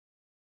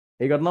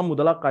ඒකට නම්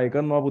මුදලක් අය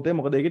කරනවා පුතේ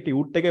මොකද ඒකේ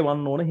ටියුට් එකේ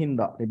වන්න ඕන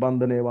හින්දා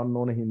නිබන්ධනය වන්න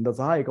ඕන හින්දා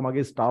සහ ඒක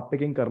මගේ ස්ටාෆ්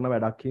එකෙන් කරන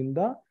වැඩක්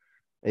හින්දා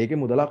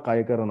ඒකේ මුදලක්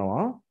අය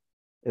කරනවා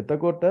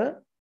එතකොට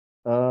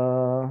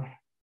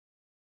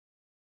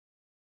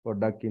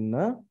පොඩ්ඩක් ඉන්න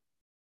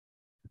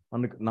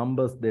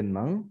නම්බර්ස්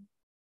දෙන්නම්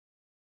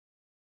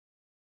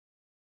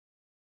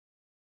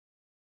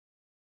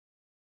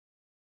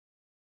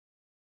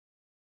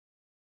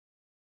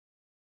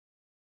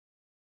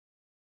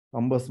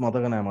නම්බර්ස්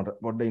මතක නෑ මට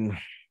පොඩ්ඩක් ඉන්න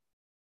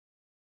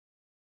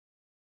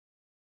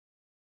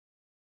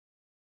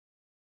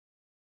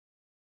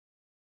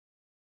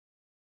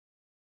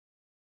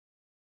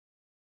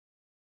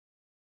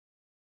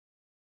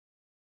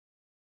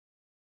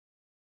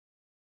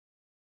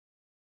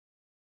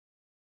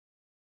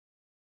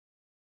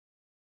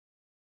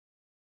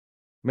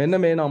මෙන්න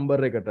මේ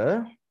නම්බර් එකට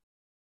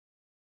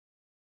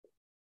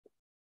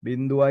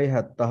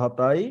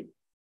 0.77යි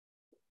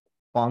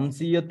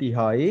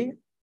 530යි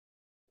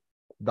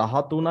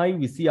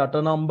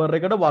 13.28 නම්බර්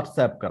එකට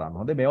WhatsApp කරන්න.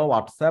 හොඳේ මේවා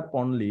WhatsApp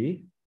only.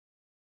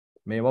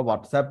 මේවා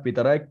WhatsApp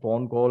විතරයි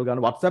phone call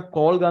ගන්න. WhatsApp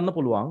call ගන්න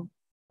පුළුවන්.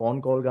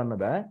 phone call ගන්න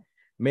බෑ.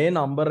 මේ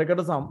නම්බර්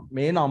එකට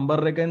මේ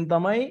නම්බර් එකෙන්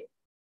තමයි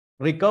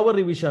recover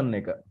revision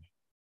එක.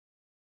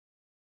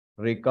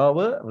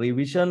 recover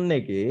revision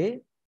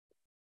එකේ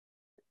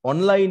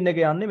online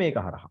එක යන්නේ මේක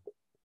හරහා.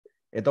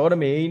 එතකොට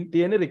මේ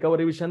තියෙන recover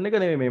revision එක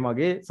නෙමෙයි මේ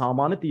මගේ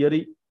සාමාන්‍ය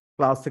theory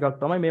class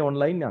එකක් තමයි මේ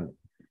online යන්නේ.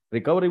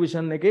 recovery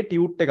vision එකේ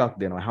ටියුට් එකක්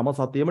දෙනවා. හැම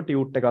සතියෙම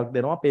ටියුට් එකක්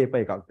දෙනවා, පේපර්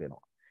එකක්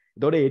දෙනවා.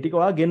 එතකොට ඒ ටික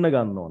ඔයා ගෙන්න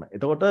ගන්න ඕන.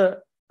 එතකොට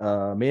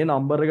මේ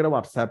නම්බර් එකට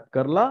WhatsApp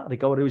කරලා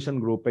recovery vision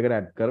group එකට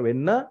add කර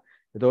වෙන්න.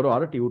 එතකොට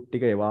අර ටියුට්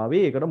ටික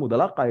එවාවේ ඒකට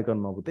මුදලක් අය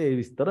කරනවා පුතේ. ඒ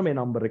විස්තර මේ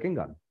නම්බර් එකෙන්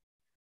ගන්න.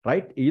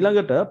 right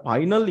ඊළඟට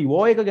final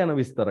evo එක ගැන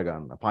විස්තර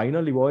ගන්න.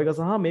 final evo එක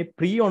සහ මේ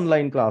pre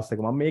online class එක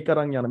මම මේ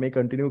කරන් යන මේ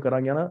continue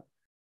කරන් යන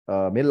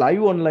මේ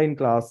live online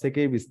class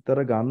එකේ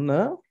විස්තර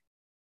ගන්න.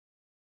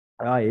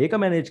 ඒක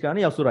manage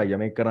කරන්නේ යසුර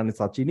අයියා. මේක කරන්නේ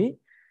සචිනි.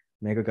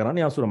 මේක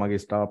කරන්නේ යසුර.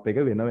 මගේ staff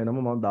එක වෙන වෙනම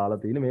මම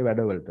දාලා තියෙන මේ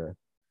වැඩවලට.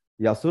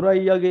 යසුර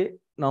අයියාගේ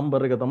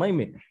නම්බර් එක තමයි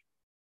මේ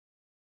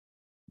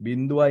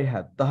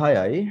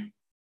 076යි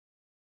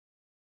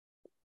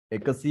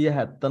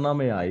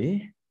 179යි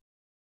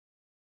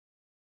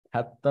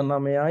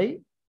 79යි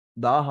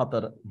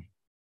 14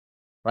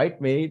 right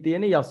මේ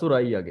තියෙන යසුර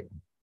අයියාගේ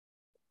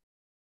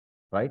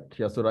right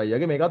යසුර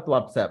අයියාගේ මේකත්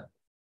WhatsApp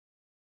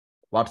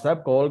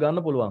call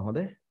ගන්න පුළුවන්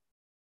හොඳේ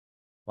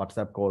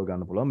WhatsApp call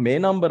ගන්න පුළුවන් මේ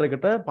නම්බර්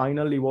එකට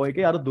final evo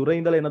එකේ අර දුර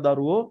ඉඳලා එන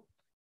දරුවෝ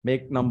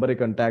මේ නම්බර්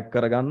එක contact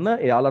කරගන්න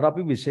එයාලට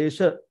අපි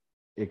විශේෂ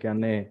ඒ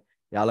කියන්නේ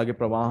එයාලගේ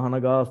ප්‍රවාහන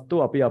ගාස්තු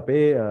අපි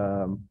අපේ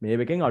මේ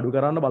එකෙන් අඩු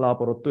කරන්න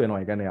බලාපොරොත්තු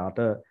වෙනවා. ඒ කියන්නේ යාට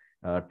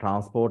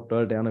transport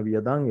වලට යන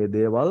වියදම් ඒ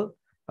දේවල්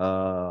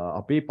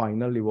අපි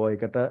final evo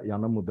එකට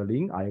යන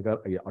මුදලින්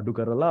අඩු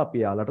කරලා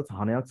අපි යාලට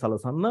සහනයක්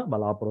සලසන්න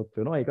බලාපොරොත්තු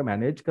වෙනවා. ඒක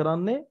manage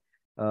කරන්නේ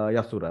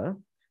යසුර.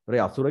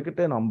 ඒ යසුරකට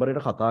නම්බර්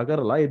එකට කතා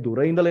කරලා ඒ දුර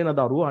ඉඳලා එන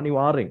දරුවෝ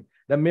අනිවාර්යෙන්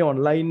දැන් මේ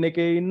online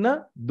එකේ ඉන්න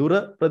දුර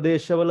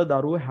ප්‍රදේශවල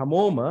දරුවෝ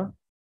හැමෝම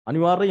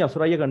අනිවාර්යෙන්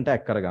යසුර අයියා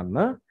contact කරගන්න.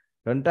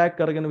 contact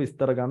කරගෙන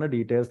විස්තර ගන්න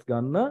details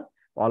ගන්න.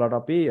 ඔයාලට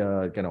අපි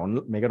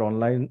කියන්නේ මේකට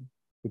online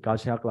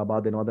විකාශයක් ලබා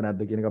දෙනවද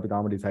නැද්ද කියන එක අපි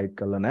තාම decide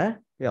කරලා නැහැ.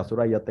 ඒ යසුර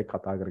අයියාත් එක්ක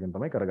කතා කරගෙන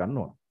තමයි කරගන්න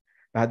ඕන.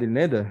 පැහැදිලි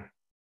නේද?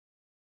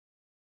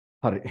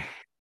 හරි.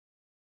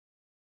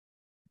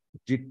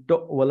 ජිට්ටෝ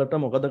වලට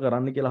මොකද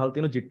කරන්න කියලා අහලා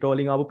තියෙනවා. ජිට්ටෝ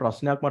වලින් ආපු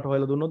ප්‍රශ්නයක් මට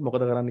හොයලා දුන්නොත්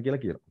මොකද කරන්න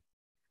කියලා කියලා.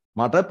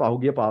 මට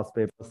පහුගිය පාස්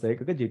පේපර්ස්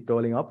එකක ජිට්ටෝ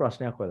වලින් ආපු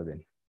ප්‍රශ්නයක් හොයලා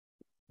දෙන්න.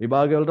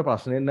 විභාගය වලට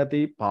ප්‍රශ්නෙන්නේ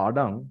නැති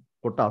පාඩම්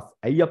කොටස්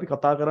ඇයි අපි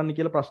කතා කරන්න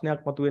කියලා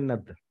ප්‍රශ්නයක් මතුවෙන්නේ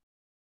නැද්ද?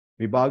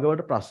 විභාග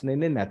වලට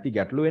ප්‍රශ්නෙන්නේ නැති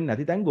ගැටලු වෙන්නේ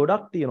නැති තැන්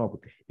ගොඩක් තියෙනවා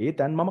පුතේ. ඒ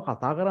තැන් මම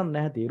කතා කරන්නේ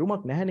නැහැ.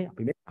 තේරුමක් නැහැනේ.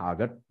 අපි මේ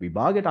ටාගට්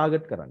විභාගේ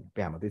ටාගට් කරන්නේ.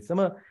 අපි හැමතිස්සම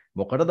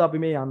මොකටද අපි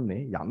මේ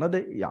යන්නේ? යන්නද?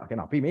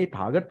 يعني අපි මේ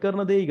ටාගට්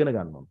කරන දේ ඉගෙන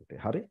ගන්නවා පුතේ.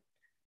 හරි?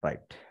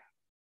 right.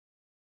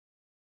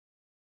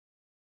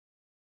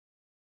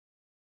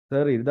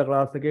 සර් ඉරිදා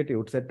ක්ලාස් එකේ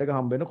ටියුට් සෙට් එක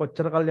හම්බ වෙන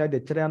කොච්චර කල්යයිද?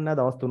 එච්චර යන්නේ නැහැ.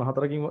 දවස්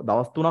 3-4කින්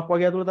දවස් 3ක්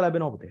වගේ ඇතුළත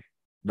ලැබෙනවා පුතේ.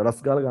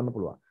 දඩස් ගාලා ගන්න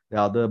පුළුවන්.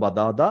 දැන් අද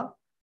බදාදා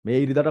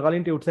මේ ඉරිදාට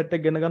කලින් ටියුට් සෙට්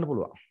එක ගෙන්න ගන්න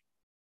පුළුවන්.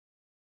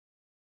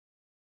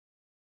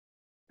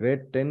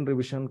 grade 10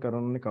 revision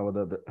කරන්නේ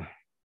කවදද?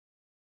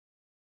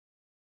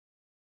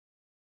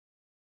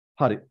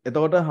 හරි.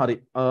 එතකොට හරි.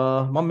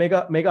 මම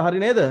මේක හරි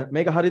නේද?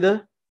 මේක හරිද?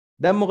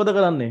 දැන් මොකද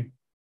කරන්නේ?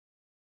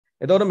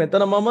 එතකොට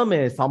මෙතන මම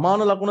මේ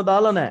සමාන ලකුණ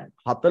දාලා නැහැ.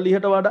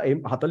 40ට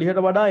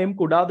වඩා m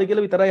කුඩාද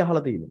කියලා විතරයි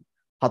අහලා තියෙන්නේ.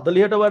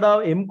 40ට වඩා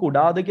m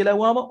කුඩාද කියලා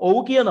අහුවාම ඔව්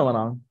කියනවා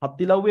නම්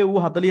හත්තිලව්වේ ඌ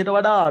 40ට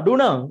වඩා අඩු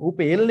නම් ඌ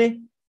පේල්නේ.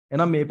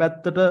 එහෙනම් මේ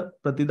පැත්තට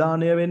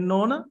ප්‍රතිදානය වෙන්න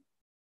ඕන.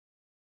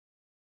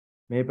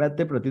 මේ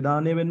පැත්තේ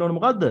ප්‍රතිදානය වෙන්න ඕන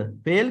මොකද්ද?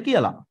 ෆේල්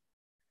කියලා.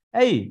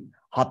 ඇයි?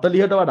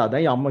 40ට වඩා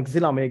දැන් යම්ම කිසි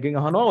ළමයෙක්ගෙන්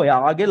අහනවා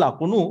ඔයාගේ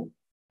ලකුණු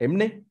m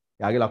නේ.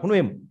 එයාගේ ලකුණු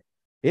m.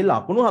 ඒ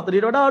ලකුණු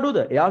 40ට වඩා අඩුද?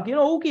 එයා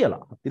කියනවා ඔව්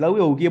කියලා.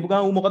 අතිලව්වේ ඔව් කියපු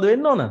ගමන් ඌ මොකද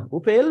වෙන්න ඕන?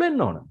 ඌ ෆේල්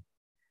වෙන්න ඕන.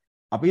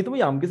 අපි හිතමු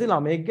යම් කිසි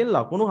ළමයෙක්ගෙන්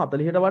ලකුණු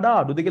 40ට වඩා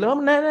අඩුද කියලා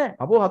වම නෑ.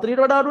 අපෝ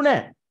 40ට වඩා අඩු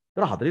නෑ.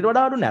 ඒතර 40ට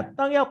වඩා අඩු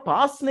නැත්නම් එයා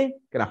පාස් නේ.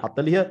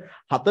 කියන්නේ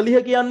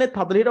 40 කියන්නේ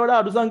 40ට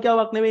වඩා අඩු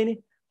සංඛ්‍යාවක් නෙවෙයිනේ.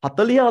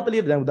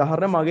 40 දැන්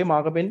උදාහරණයක් මගේ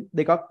මාක පෙන්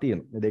දෙකක්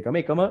තියෙනවා. මේ දෙකම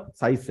එකම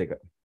සයිස් එක.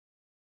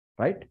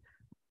 right?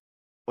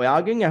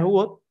 ඔයාගෙන්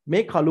ඇහුවොත්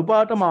මේ කළු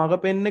පාට මාක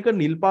පෙන් එක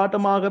නිල් පාට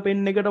මාක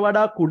පෙන් එකට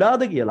වඩා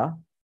කුඩාද කියලා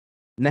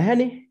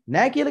නැහැනේ.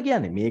 නෑ කියලා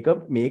කියන්නේ.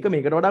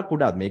 මේකට වඩා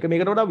කුඩාද? මේකට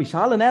වඩා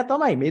විශාල නෑ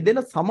තමයි. මේ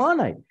දෙන්න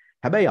සමානයි.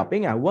 හැබැයි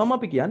අපෙන් ඇහුවම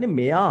අපි කියන්නේ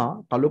මෙයා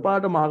කළු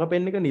පාට මාක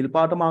පෙන් එක නිල්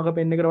පාට මාක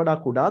පෙන් එකට වඩා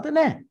කුඩාද?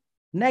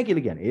 නෑ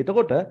කියලා කියන්නේ.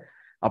 එතකොට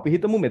අපි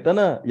හිතමු මෙතන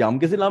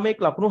යම්කිසි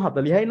ළමයෙක් ලකුණු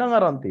 40යි නම්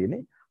අරන්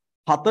තියෙන්නේ.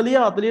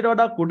 40ට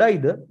වඩා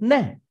කුඩයිද?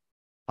 නැහැ.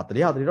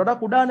 40ට වඩා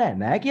කුඩා නැහැ.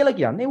 නැහැ කියලා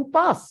කියන්නේ ඌ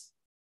පාස්.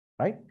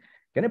 right?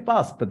 කියන්නේ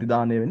පාස්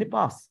ප්‍රතිදානය වෙන්නේ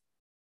පාස්.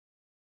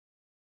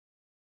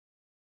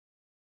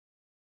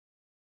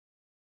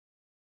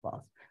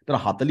 පාස්. ඒතර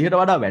 40ට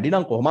වඩා වැඩි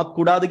නම් කොහොමත්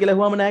කුඩාද කියලා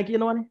අහුවම නැහැ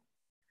කියනවනේ.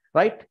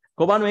 right?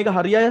 කොබන් මේක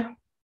හරි අය?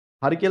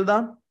 හරි කියලා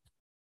දාන්න.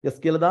 yes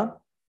කියලා දාන්න.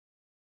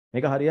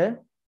 මේක හරි අය?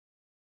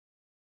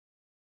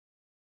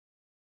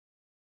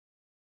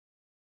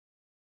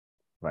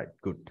 right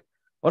good.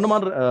 ඔන්න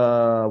මම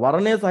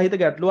වර්ණය සහිත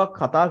ගැටලුවක්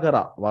කතා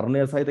කරා.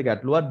 වර්ණය සහිත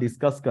ගැටලුවක්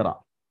ඩිස්කස් කරා.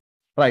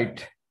 right.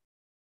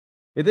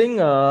 ඉතින්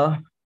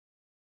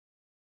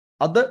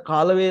අද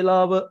කාල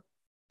වේලාව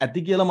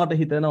ඇති කියලා මට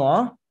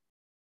හිතෙනවා.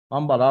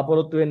 මම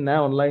බලාපොරොත්තු වෙන්නේ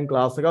නැහැ ඔන්ලයින්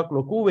ක්ලාස් එකක්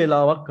ලොකු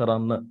වේලාවක්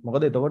කරන්න.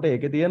 මොකද එතකොට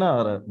ඒකේ තියෙන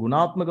අර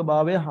ගුණාත්මක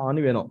භාවය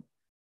හානි වෙනවා.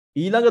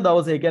 ඊළඟ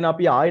දවසේ කියන්නේ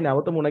අපි ආයෙ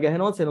නැවත මුණ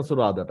ගැහෙනවා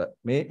සෙනසුරාදාට.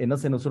 මේ එන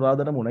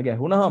සෙනසුරාදාට මුණ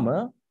ගැහුණාම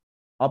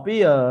අපි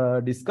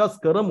ඩිස්කස්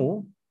කරමු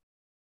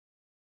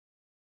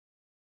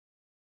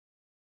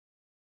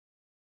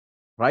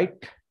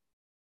right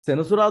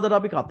සෙනසුරාදාට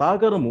අපි කතා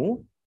කරමු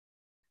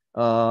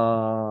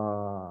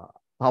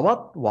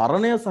තවත්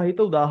වර්ණය සහිත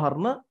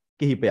උදාහරණ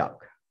කිහිපයක්.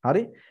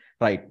 හරි?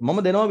 රයිට්. මම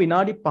දෙනවා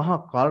විනාඩි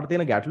 5ක් කාලට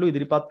තියෙන ගැටලු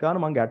ඉදිරිපත් කරන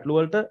මම ගැටලු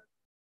වලට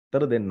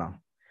උත්තර දෙන්නම්.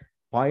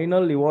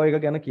 ෆයිනල් ලිවෝ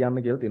එක ගැන කියන්න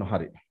කියලා තියෙනවා.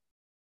 හරි.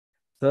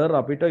 සර්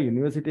අපිට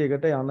යුනිවර්සිටි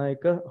එකට යන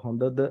එක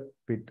හොඳද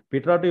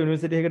පිටරට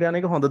යුනිවර්සිටි එකට යන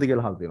එක හොඳද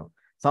කියලා අහලා තියෙනවා.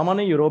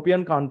 සාමාන්‍ය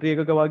යුරෝපියන් කන්ට්‍රි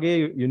එකක වගේ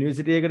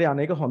යුනිවර්සිටි එකට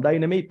යන එක හොඳයි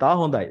නෙමෙයි ඉතා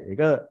හොඳයි.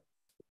 ඒක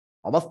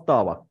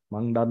අවස්ථාවක්.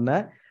 මම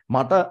දන්නේ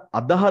මට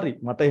අද හරි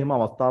මට එහෙම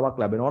අවස්ථාවක්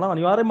ලැබෙනවා නම්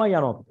අනිවාර්යෙන්ම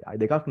යනවා. අය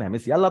දෙකක් නැහැ.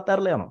 මේ සියල්ල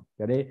අත්හැරලා යනවා.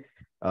 يعني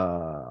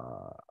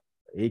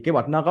ඒකේ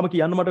වටිනාකම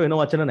කියන්න මට වෙන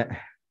වචන නැහැ.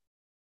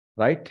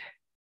 right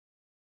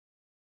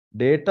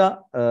data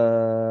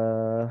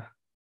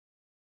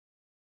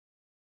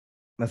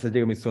message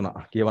එක මිස්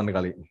වුණා කියවන්න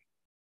කලින්.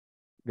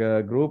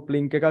 group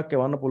link එකක්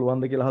එවන්න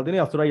පුළුවන්ද කියලා අහලා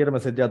තියෙනවා. අසුරයියට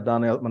message එකක්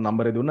දාන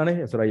නම්බරේ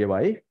දුන්නානේ. අසුරයිය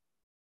වයි.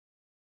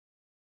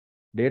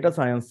 data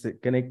science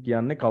කෙනෙක්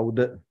කියන්නේ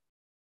කවුද?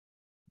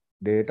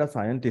 data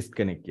scientist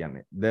කෙනෙක්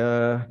කියන්නේ.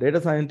 data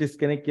scientist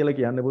කෙනෙක් කියලා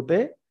කියන්නේ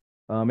පුතේ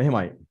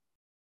මෙහෙමයි.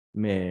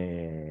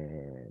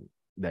 මේ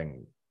දැන්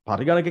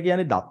පරිගණක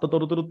කියන්නේ දත්ත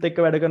තොරතුරුත් එක්ක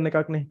වැඩ කරන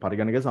එකක් නේ.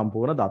 පරිගණකයේ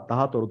සම්පූර්ණ දත්ත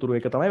හා තොරතුරු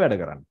එක තමයි වැඩ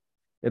කරන්නේ.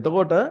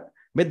 එතකොට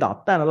මේ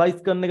දත්ත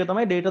ඇනලයිස් කරන එක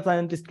තමයි data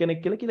scientist කෙනෙක්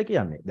කියලා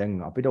කියන්නේ. දැන්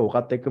අපිට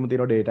ඕකත් එක්කම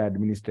තියෙනවා data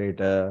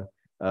administrator,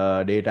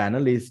 data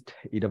analyst,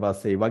 ඊට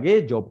පස්සේ වගේ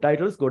job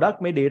titles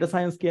ගොඩක් මේ data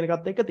science කියන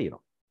එකත් එක්ක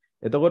තියෙනවා.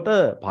 එතකොට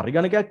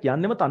පරිගණකයක්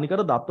කියන්නේම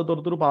තනිකර දත්ත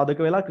තොරතුරු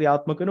පාදක වෙලා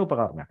ක්‍රියාත්මක වෙන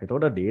උපකරණයක්.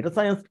 එතකොට data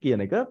science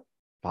කියන එක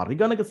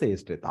පරිගණක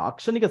ශාස්ත්‍රය,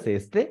 තාක්ෂණික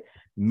ශාස්ත්‍රයේ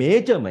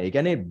මේජර්ම, ඒ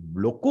කියන්නේ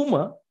ලොකුම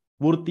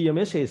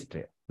වෘත්තීයමය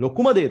ශාස්ත්‍රය.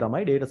 ලොකුම දේ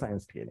තමයි data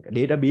science කියන එක.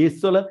 database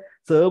වල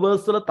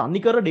servers වල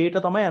තනිකර data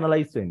තමයි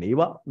analyze වෙන්නේ.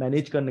 ඒවා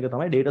manage කරන එක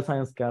තමයි data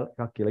science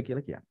එකක් කියලා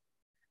කියන්නේ.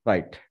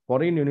 right.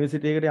 foreign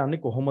university එකට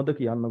යන්නේ කොහොමද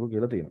කියන්නකෝ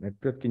කියලා තියෙනවා.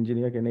 network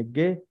engineer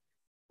කෙනෙක්ගේ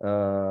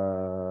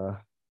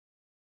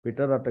පිට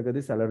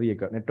රටකදී salary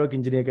එක. network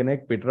engineer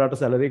කෙනෙක් පිට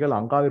රට salary එක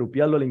ලංකාවේ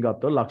රුපියල් වලින්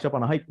ගත්තොත් ලක්ෂ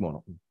 50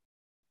 ඉක්මවනවා.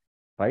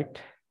 right.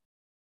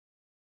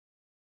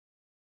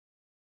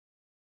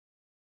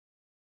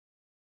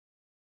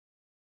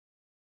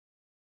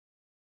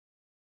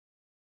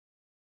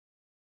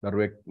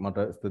 දරුවෙක්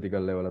මට ස්තුති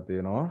කරලා එවලා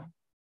තියෙනවා.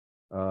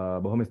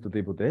 බොහොම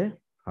ස්තුතියි පුතේ.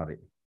 හරි.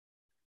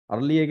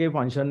 අර්ලි එකේ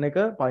ෆන්ක්ෂන් එක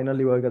ෆයිනල්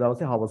ලිවර් එක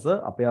දවසේ හවස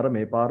අපේ අර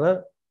මේ පාර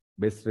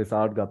බෙස්ට්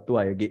රිසල්ට් ගත්තු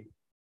අයගේ.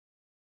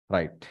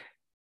 right.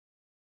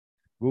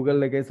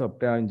 Google එකේ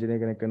software engineer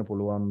කෙනෙක් වෙන්න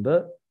පුළුවන්ද?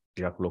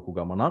 ටිකක් ලොකු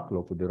ගමනක්,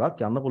 ලොකු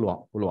දුරක් යන්න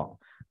පුළුවන්.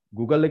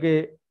 Google එකේ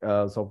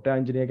software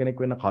engineer කෙනෙක්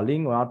වෙන්න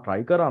කලින් ඔයා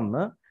try කරන්න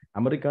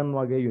ඇමරිකන්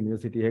වගේ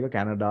යුනිවර්සිටි එකක,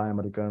 කැනඩා,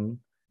 ඇමරිකන්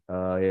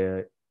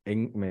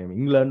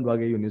ඉංග්ලන්ඩ්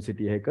වගේ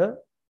යුනිවර්සිටි එකක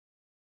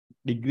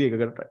ඩිග්‍රී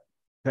එකකට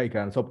try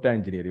කරන්න software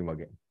engineering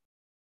වගේ.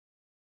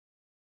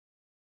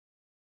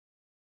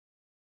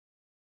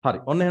 හරි.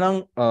 ඔන්න එහෙනම්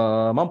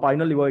මම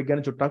final ලිවෝ එක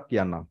ගැන චුට්ටක්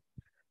කියන්නම්.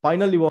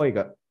 final ලිවෝ එක.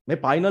 මේ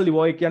final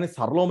ලිවෝ එක කියන්නේ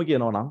සරලවම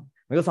කියනවා නම්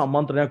මේක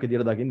සම්මන්ත්‍රණයක්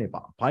විදියට දකින්න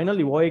එපා. final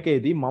ලිවෝ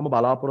එකේදී මම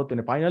බලාපොරොත්තු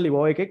වෙන්නේ final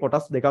ලිවෝ එකේ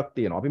කොටස් දෙකක්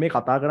තියෙනවා. අපි මේ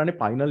කතා කරන්නේ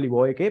final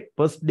ලිවෝ එකේ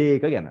first day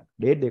එක ගැන.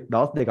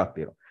 දවස් දෙකක්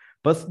තියෙනවා.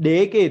 first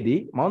day එකේදී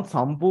මම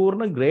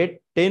සම්පූර්ණ grade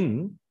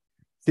 10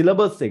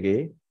 syllabus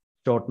එකේ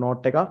short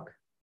note එකක්,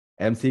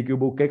 MCQ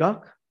book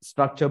එකක්,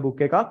 structure book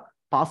එකක්,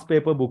 past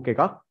paper book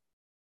එකක්,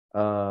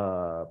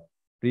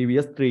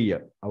 previous 3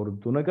 year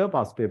අවුරුදු 3ක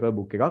past paper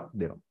book එකක්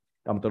දෙනවා.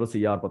 අමතරව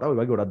CR පොත ඔය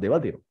වගේ ගොඩක් දේවල්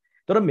දෙනවා.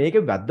 ඒතර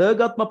මේකේ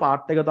වැදගත්ම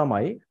පාර්ට් එක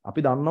තමයි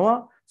අපි දන්නවා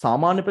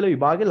සාමාන්‍ය පෙළ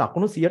විභාගයේ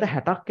ලකුණු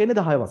 60ක් එන්නේ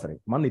 10 වසරේ.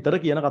 මම නිතර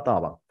කියන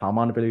කතාවක්.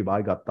 සාමාන්‍ය පෙළ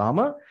විභාගය ගත්තාම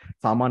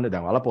සාමාන්‍ය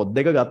දැන් ඔයාලා පොත්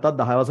දෙක ගත්තත්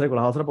 10 වසරේ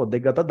 11 වසරේ පොත්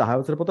දෙක ගත්තත්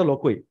 10 වසරේ පොත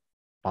ලොකුයි.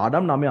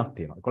 පාඩම් 9ක්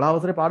තියෙනවා. 11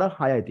 වසරේ පාඩම්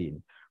 6යි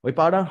තියෙන්නේ. ওই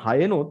පාඩම්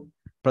 6ෙනුත්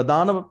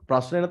ප්‍රධාන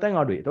ප්‍රශ්න එන තැන්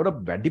අඩුයි.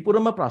 ඒතකොට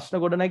වැඩිපුරම ප්‍රශ්න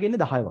ගොඩ නැගෙන්නේ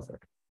 10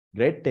 වසරට.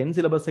 grade 10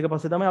 syllabus එක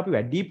පස්සේ තමයි අපි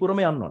වැඩිපුරම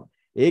යන්න ඕනේ.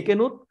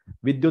 ඒකෙනුත්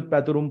විද්‍යුත්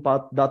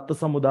පැතුරුම්පත්, දත්ත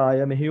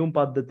සමුදාය, මෙහෙයුම්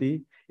පද්ධති,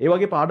 ඒ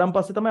වගේ පාඩම්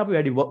පස්සේ තමයි අපි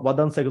වැඩි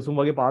වදන් සැකසුම්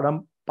වගේ පාඩම්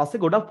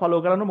පස්සේ ගොඩක්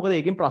ෆලෝ කරන්න. මොකද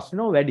ඒකෙන්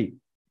ප්‍රශ්න වැඩි.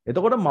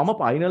 එතකොට මම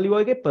ෆයිනල්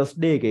ලිවෝ එකේ ෆස්ට්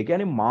ඩේ එකේ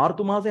කියන්නේ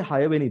මාර්තු මාසේ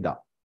 6 වෙනිදා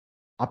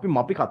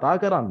අපි කතා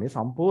කරන්නේ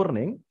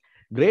සම්පූර්ණයෙන්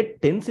grade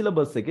 10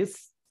 syllabus එකේ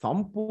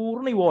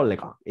සම්පූර්ණ ඉවෝල්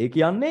එකක්. ඒ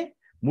කියන්නේ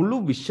මුළු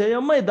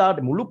විෂයම එදාට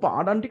මුළු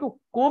පාඩම් ටික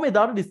ඔක්කොම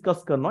එදාට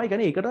ඩිස්කස් කරනවා. ඒ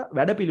කියන්නේ ඒකට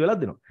වැඩ පිළිවෙලක්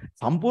දෙනවා.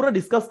 සම්පූර්ණ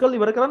ඩිස්කස් කරලා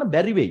ඉවර කරන්න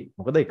බැරි වෙයි.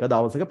 මොකද එක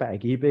දවසක පැය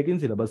කිහිපයකින්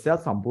සිලබස්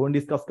එක සම්පූර්ණ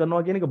ඩිස්කස්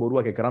කරනවා කියන එක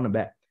බොරුවක් කරන්න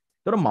බෑ.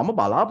 ඒතර මම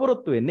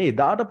බලාපොරොත්තු වෙන්නේ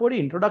එදාට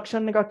පොඩි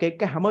ඉන්ට්‍රොඩක්ෂන් එකක්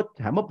එක්ක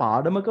හැම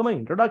පාඩමකම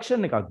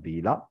ඉන්ට්‍රොඩක්ෂන් එකක්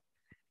දීලා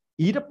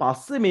ඊට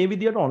පස්සේ මේ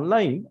විදියට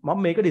ඔන්ලයින්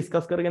මම මේක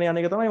ඩිස්කස් කරගෙන යන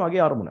එක තමයි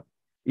මගේ අරමුණ.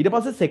 ඊට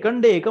පස්සේ සෙකන්ඩ්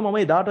ඩේ එක මම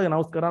එදාට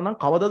අනවුස් කරන්නම්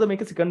කවදද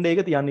මේක සෙකන්ඩ් ඩේ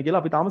එක තියන්නේ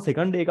කියලා. අපි තාම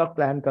සෙකන්ඩ් ඩේ එකක්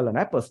ප්ලෑන් කරලා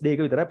නැහැ. ෆස්ට් ඩේ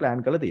එක විතරයි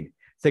ප්ලෑන් කරලා තියෙන්නේ.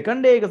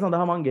 සෙකන්ඩ් ඩේ එක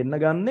සඳහා මම ගෙන්න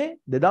ගන්නේ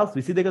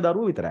 2022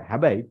 දරුවෝ විතරයි.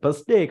 හැබැයි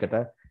ෆස්ට් ඩේ එකට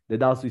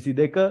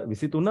 2022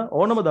 23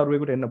 ඕනම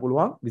දරුවෙකුට එන්න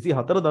පුළුවන්.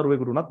 24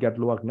 දරුවෙකුට උනත්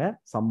ගැටලුවක් නැහැ.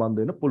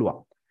 සම්බන්ධ වෙන්න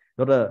පුළුවන්.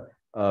 ඒතකොට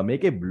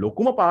මේකේ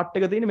ලොකුම පාර්ට්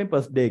එක තියෙන්නේ මේ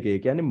ෆස්ට් ඩේ එකේ.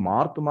 කියන්නේ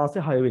මාර්තු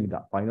මාසේ 6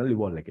 වෙනිදා ෆයිනල්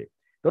ලිවල් එකේ.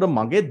 ඒතකොට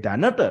මගේ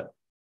දැනට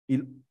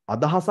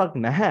අදහසක්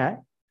නැහැ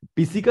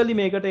ෆිසිකලි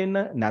මේකට එන්න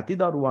නැති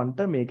දරුවන්ට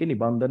මේකේ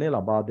නිබන්ධනය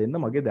ලබා දෙන්න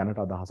මගේ දැනට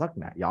අදහසක්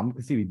නැහැ. යම්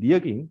කිසි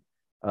විදියකින්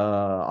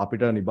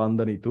අපිට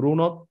නිබන්ධන ඉතුරු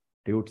වුණොත්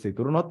ටියුට්ස්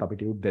ඉතුරුනොත් අපි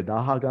ටියුට්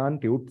 2000 ගාන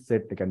ටියුට්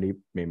සෙට් එක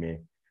මේ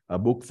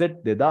බුක්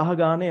සෙට් 2000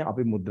 ගානේ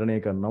අපි මුද්‍රණය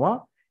කරනවා.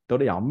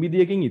 එතකොට යම්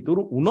විදියකින්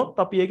ඉතුරු වුණොත්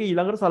අපි ඒක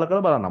ඊළඟට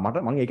සලකලා බලන්න.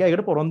 මම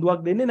ඒකට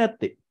පොරොන්දුවක් දෙන්නේ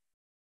නැත්තේ.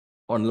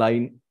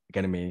 ඔන්ලයින්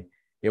කියන්නේ මේ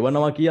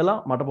එවනවා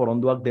කියලා මට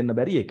පොරොන්දුවක් දෙන්න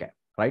බැරි එකයි.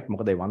 රයිට්?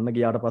 මොකද එවන්න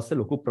ගියාට පස්සේ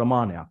ලොකු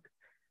ප්‍රමාණයක්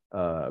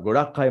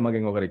ගොඩක් අය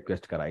මගෙන් ඔක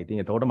රික්වෙස්ට් කරා.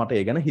 ඉතින් එතකොට මට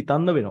ඒ ගැන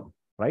හිතන්න වෙනවා.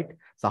 රයිට්?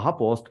 සහ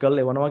පෝස්ට්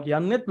කරලා එවනවා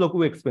කියන්නේත්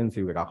ලොකු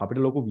එක්ස්පෙන්සිව් එකක්.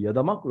 අපිට ලොකු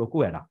වියදමක් ලොකු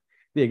වැඩක්.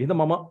 ඉතින් ඒකින්ද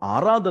මම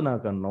ආරාධනා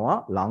කරනවා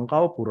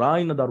ලංකාව පුරා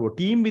ඉන්න දරුවෝ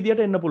ටීම්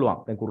විදියට එන්න පුළුවන්.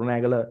 දැන්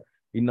කුරුණෑගල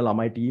ඉන්න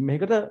ළමයි ටීම්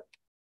එකකට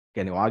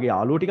කියන්නේ වාගේ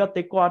යාළුවෝ ටිකත්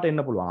එක්ක වාට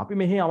එන්න පුළුවන්. අපි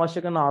මෙහි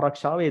අවශ්‍ය කරන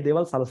ආරක්ෂාව මේ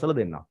දේවල් සලසලා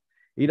දෙන්නම්.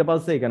 ඊට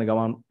පස්සේ කියන්නේ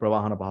ගමන්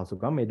ප්‍රවාහන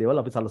පහසුකම් මේ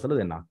දේවල් අපි සලසලා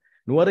දෙන්නම්.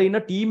 නුවර ඉන්න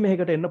ටීම්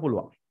එකකට එන්න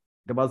පුළුවන්.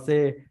 ඊට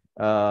පස්සේ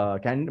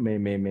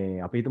මේ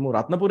අපි හිතමු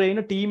රත්නපුරේ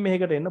ඉන්න ටීම්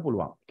එකකට එන්න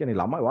පුළුවන්. කියන්නේ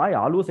ළමයි වා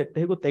යාළුවෝ සෙට්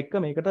එකකුත් එක්ක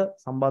මේකට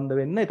සම්බන්ධ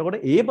වෙන්න. එතකොට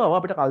ඒ බව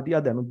අපිට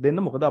කල්තියක් දැනුත් දෙන්න.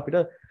 මොකද අපිට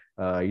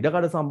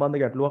ඉඩකඩ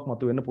සම්බන්ධ ගැටලුවක්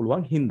මතුවෙන්න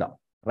පුළුවන් හින්දා.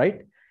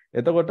 රයිට්?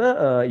 එතකොට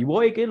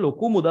ඉවෝ එකේ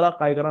ලොකු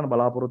මුදලක් අය කරන්න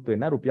බලාපොරොත්තු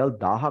වෙන්නේ රුපියල්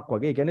 1000ක්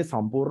වගේ. ඒ කියන්නේ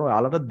සම්පූර්ණ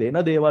ඔයාලට දෙන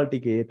දේවල්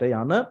ටිකේට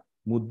යන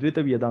මුද්‍රිත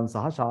වියදම්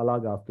සහ ශාලා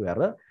ගාස්තු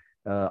ඇර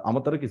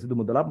අමතර කිසිදු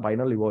මුදලක්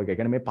ෆයිනල් ඉවෝ එක. ඒ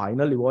කියන්නේ මේ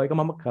ෆයිනල් ඉවෝ එක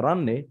මම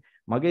කරන්නේ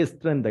මගේ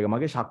ස්ට්‍රෙන්ත් එක,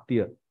 මගේ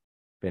ශක්තිය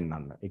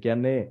පෙන්වන්න. ඒ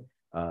කියන්නේ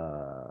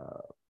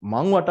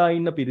මං වටා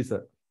ඉන්න පිරිස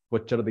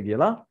කොච්චරද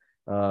කියලා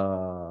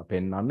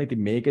පෙන්වන්න.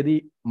 ඉතින් මේකෙදි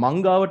මං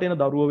ගාවට එන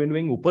දරුවෝ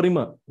වෙනුවෙන්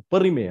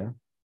උපරිමය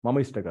මම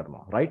ඉෂ්ට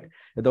කරනවා. රයිට්?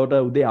 එතකොට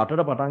උදේ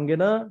 8ට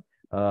පටන්ගෙන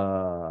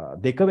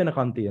 2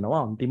 වෙනකන්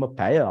තියෙනවා අන්තිම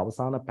පැය,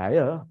 අවසාන පැය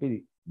අපි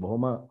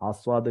බොහොම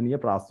ආස්වාදනීය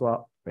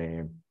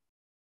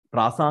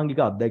ප්‍රාසංගික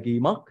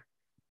අත්දැකීමක්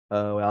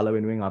ඔයාලා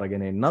වෙනුවෙන්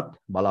අරගෙන එන්නත්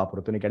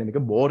බලාපොරොත්තු වෙන. කියන්නේ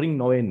මේක බෝරින්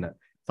නොවෙන්න.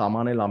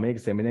 සාමාන්‍ය ළමයෙක්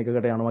සෙමින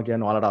එකකට යනවා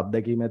කියන්නේ ඔයාලට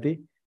අත්දැකීම ඇති.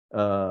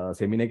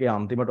 සෙමින එකේ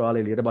අන්තිමට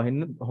ඔයාලා එළියට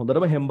බහින්න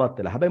හොඳටම හෙම්බත්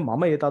වෙලා. හැබැයි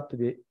මම ඒ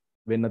තත්ත්වෙ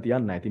වෙන්න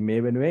තියන්නේ නැහැ. ඉතින්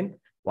මේ වෙනුවෙන්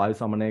වායු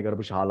සමනය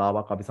කරපු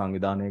ශාලාවක් අපි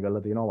සංවිධානය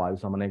කරලා තියෙනවා. වායු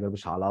සමනය කරපු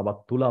ශාලාවක්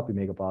තුල අපි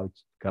මේක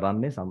පාවිච්චි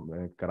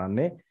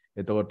කරන්නේ.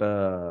 එතකොට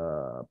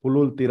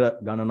පුළුල් තිර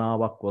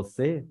ගණනාවක්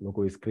ඔස්සේ,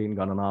 ලොකු ස්ක්‍රීන්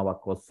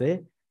ගණනාවක් ඔස්සේ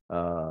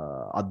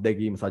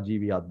අත්දැකීම්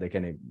සජීවී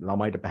අත්දැකීම්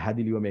ළමයිට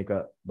පැහැදිලිව මේක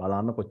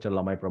බලන්න කොච්චර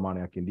ළමයි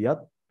ප්‍රමාණයක් ඉඳියත්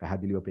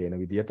පැහැදිලිව පේන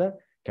විදියට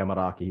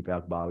කැමරා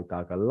කිහිපයක්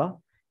භාවිතා කරලා.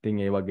 ඉතින්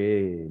ඒ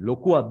වගේ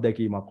ලොකු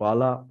අත්දැකීමක්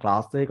ඔයාලා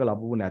ක්ලාස් එකක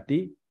ලැබුණු නැති,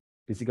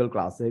 ෆිසිකල්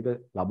ක්ලාස් එකක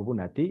ලැබුණු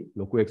නැති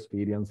ලොකු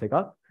එක්ස්පීරියන්ස් එකක්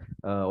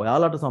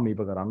ඔයාලට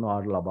සමීප කරන්න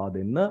ඔයාලට ලබා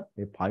දෙන්න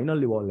මේ ෆයිනල්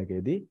ලිවල්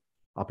එකේදී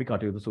අපි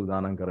කටයුතු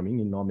සූදානම්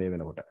කරමින් ඉන්නවා මේ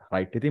වෙනකොට.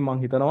 රයිට්? ඉතින් මම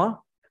හිතනවා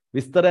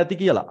විස්තර ඇති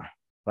කියලා.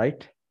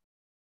 රයිට්?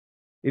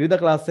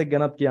 ඉරිදා ක්ලාස් එක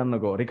ගැනත්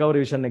කියන්නකෝ.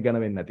 රිකවරි විෂන් එක ගැන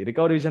වෙන්නේ නැති.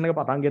 රිකවරි විෂන් එක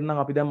පටන්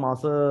ගෙන්නම් අපි දැන්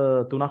මාස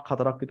 3ක්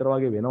 4ක් විතර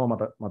වගේ වෙනවා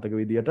මට මතක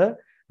විදියට.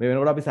 මේ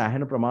වෙනකොට අපි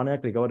සෑහෙන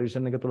ප්‍රමාණයක් රිකවරි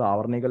විෂන් එක තුල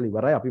ආවරණය කරලා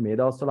ඉවරයි. අපි මේ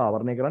දවස්වල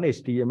ආවරණය කරන්නේ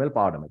HTML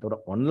පාඩම.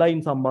 ඒතකොට ඔන්ලයින්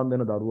සම්බන්ධ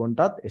වෙන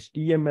දරුවන්ටත්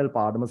HTML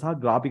පාඩම සහ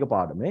ග්‍රාෆික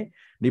පාඩමේ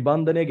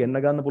නිබන්ධනය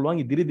ගෙන්න ගන්න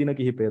පුළුවන් ඉදිරි දින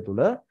කිහිපය තුල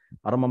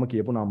අර මම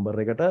කියපු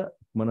නම්බර් එකට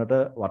මනට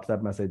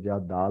WhatsApp message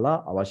එකක් දාලා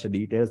අවශ්‍ය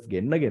details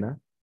ගෙන්නගෙන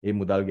ඒ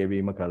මුදල්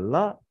ගෙවීම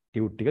කළා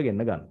ටියුට් ටික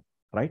ගෙන්න ගන්න.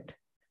 රයිට්?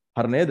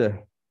 හරි නේද?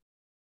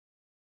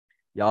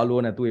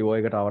 යාළුවෝ නැතුව ඒව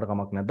එකට ආවට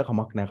කමක් නැද්ද?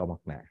 කමක්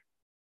නැහැ.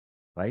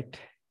 රයිට්?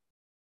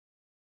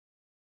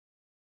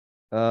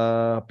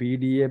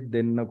 PDF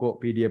දෙන්නකෝ.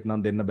 PDF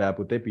නම් දෙන්න බෑ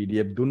පුතේ.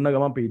 PDF දුන්න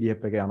ගමන්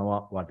PDF එක යනවා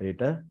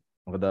වටේට.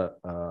 මොකද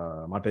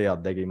මට ඒ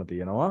අත්දැකීම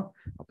තියෙනවා.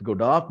 අපි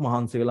ගොඩාක්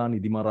මහන්සි වෙලා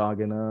නිදි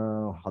මරාගෙන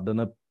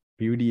හදන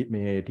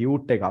මේ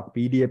ටියුට් එකක්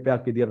PDF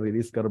එකක් විදියට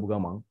රිලීස් කරපු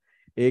ගමන්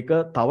ඒක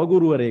තව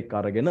ගුරුවරයෙක්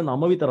අරගෙන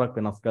නම විතරක්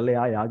වෙනස් කරලා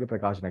එයා යාගේ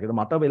ප්‍රකාශනයකට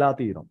මට වෙලා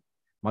තියෙනවා.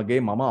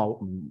 මම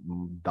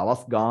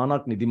දවස්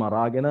ගාණක් නිදි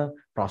මරාගෙන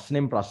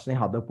ප්‍රශ්නේ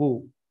හදපු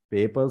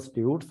papers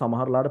ටියුට්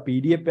සමහරලාට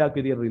PDF එකක්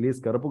විදියට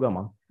රිලීස් කරපු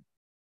ගමන්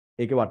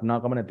ඒකේ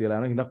වටිනාකම නැති වෙලා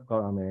යනවා.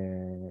 හින්දා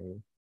මේ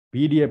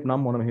PDF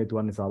නම් මොනම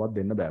හේතුවක් නිසාවත්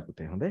දෙන්න බෑ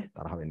පුතේ. හොඳේ?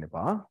 තරහ වෙන්න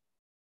එපා.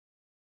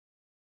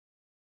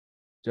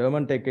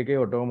 ජර්මන් ටෙක් එකේ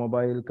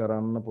ඔටෝමොබයිල්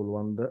කරන්න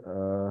පුළුවන්ද?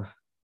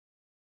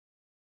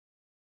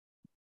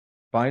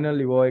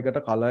 ෆයිනල් ඉවෝ එකට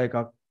කලර්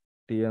එකක්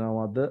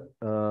තියෙනවද?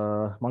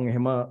 මම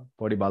එහෙම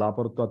පොඩි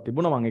බලාපොරොත්තුවක්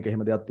තිබුණා. මම ඒක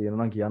එහෙම දෙයක්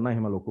තියෙනවා නම් කියන්න.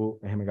 එහෙම ලොකු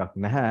එහෙම එකක්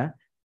නැහැ.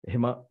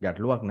 එහෙම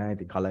ගැටලුවක් නැහැ.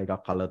 ඉතින් කලර්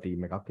එකක්, කලර්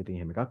තීම් එකක් ඉතින්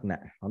එහෙම එකක්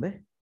නැහැ. හොඳේ?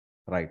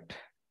 රයිට්.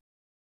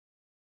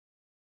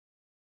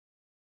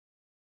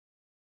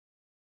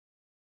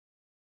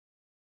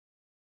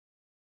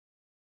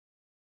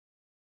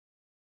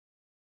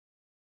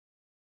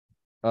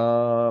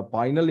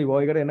 ෆයිනල් ඉවෝ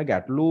එකට එන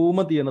ගැටලුවම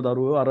තියෙන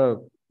දරුවෝ අර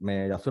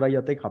මේ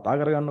යසුරයියත් එක්ක කතා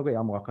කරගන්නකො.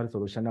 එයා මොකක් හරි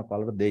සොලියුෂන් එකක්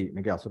ඔයාලට දෙයි.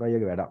 මේක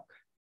යසුරයියගේ වැඩක්.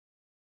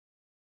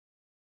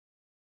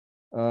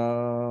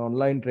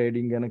 ඔන්ලයින්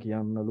ට්‍රේඩින් ගැන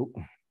කියන්නලු.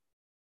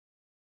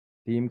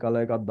 ටීම්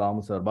කලර් එකක්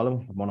දාමු සර්.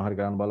 බලමු මොන හරි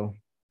කරන්න බලමු.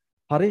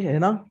 හරි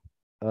එහෙනම්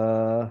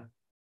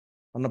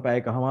ඔන්න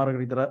පැය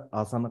කමාරකට විතර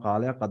ආසන්න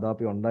කාලයක් අද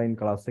අපි ඔන්ලයින්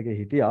ක්ලාස් එකේ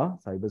හිටියා.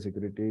 සයිබර්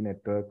සිකියුරිටි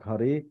නෙට්වර්ක්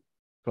හරි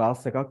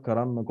ක්ලාස් එකක්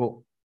කරන්නකෝ.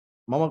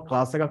 මම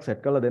ක්ලාස් එකක්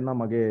සෙට් කරලා දෙන්නම්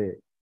මගේ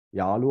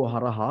යාළුවෝ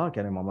හරහා.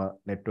 කියන්නේ මම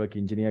නෙට්වර්ක්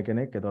ඉංජිනේර්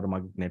කෙනෙක්. ඒතකොට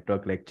මගේ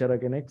නෙට්වර්ක් ලෙක්චරර්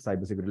කෙනෙක්,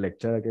 සයිබර් සිකියුරිටි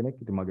ලෙක්චරර් කෙනෙක්.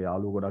 ඉතින් මගේ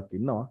යාළුවෝ ගොඩක්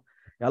ඉන්නවා.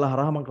 එයාලා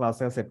හරහා මම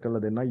ක්ලාස් එක සෙට්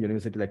කරලා දෙන්නම්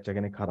යුනිවර්සිටි ලෙක්චර්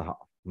කෙනෙක් හරහා.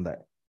 හොඳයි.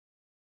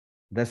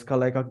 ඩ්‍රෙස්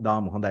කලර් එකක්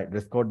දාමු. හොඳයි.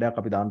 ඩ්‍රෙස් කෝඩ් එකක්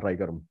අපි දාන්න try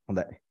කරමු.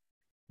 හොඳයි.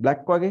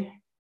 black වගේ.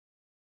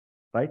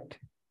 right.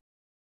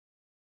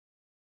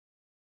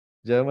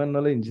 ජර්මන්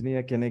වල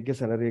ඉංජිනේර කෙනෙක්ගේ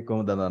සැලරි එක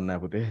කොහොමද දන්නේ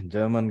නැහැ පුතේ.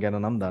 ජර්මන් ගැන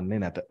නම් දන්නේ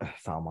නැත.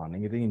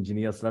 සාමාන්‍යයෙන් ඉතින්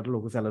ඉංජිනේර්ස්ලාට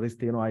ලොකු සැලරිස්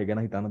තියෙනවා. ආයෙ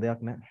ගැන හිතන්න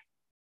දෙයක් නැහැ.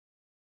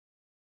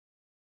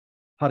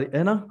 හරි.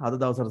 එහෙනම් අද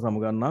දවසට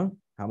සමුගන්නම්.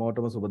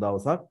 හැමෝටම සුබ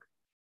දවසක්.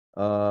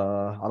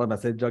 අර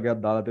මැසේජ්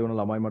වගේක් දාලා තියුණ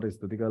ළමයි මට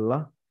ස්තුති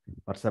කළා.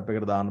 WhatsApp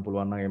එකට දාන්න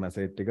පුළුවන් නම් මේ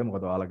මැසේජ් ටික.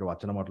 මොකද ඔයාලගේ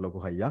වචන මට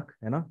ලොකු හයියක්.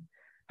 එහෙනම්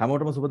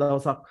හැමෝටම සුබ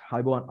දවසක්.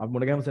 ආයිබෝවන්. අපි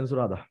මුණ ගැහෙමු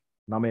සෙනසුරාදා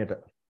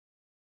 9ට.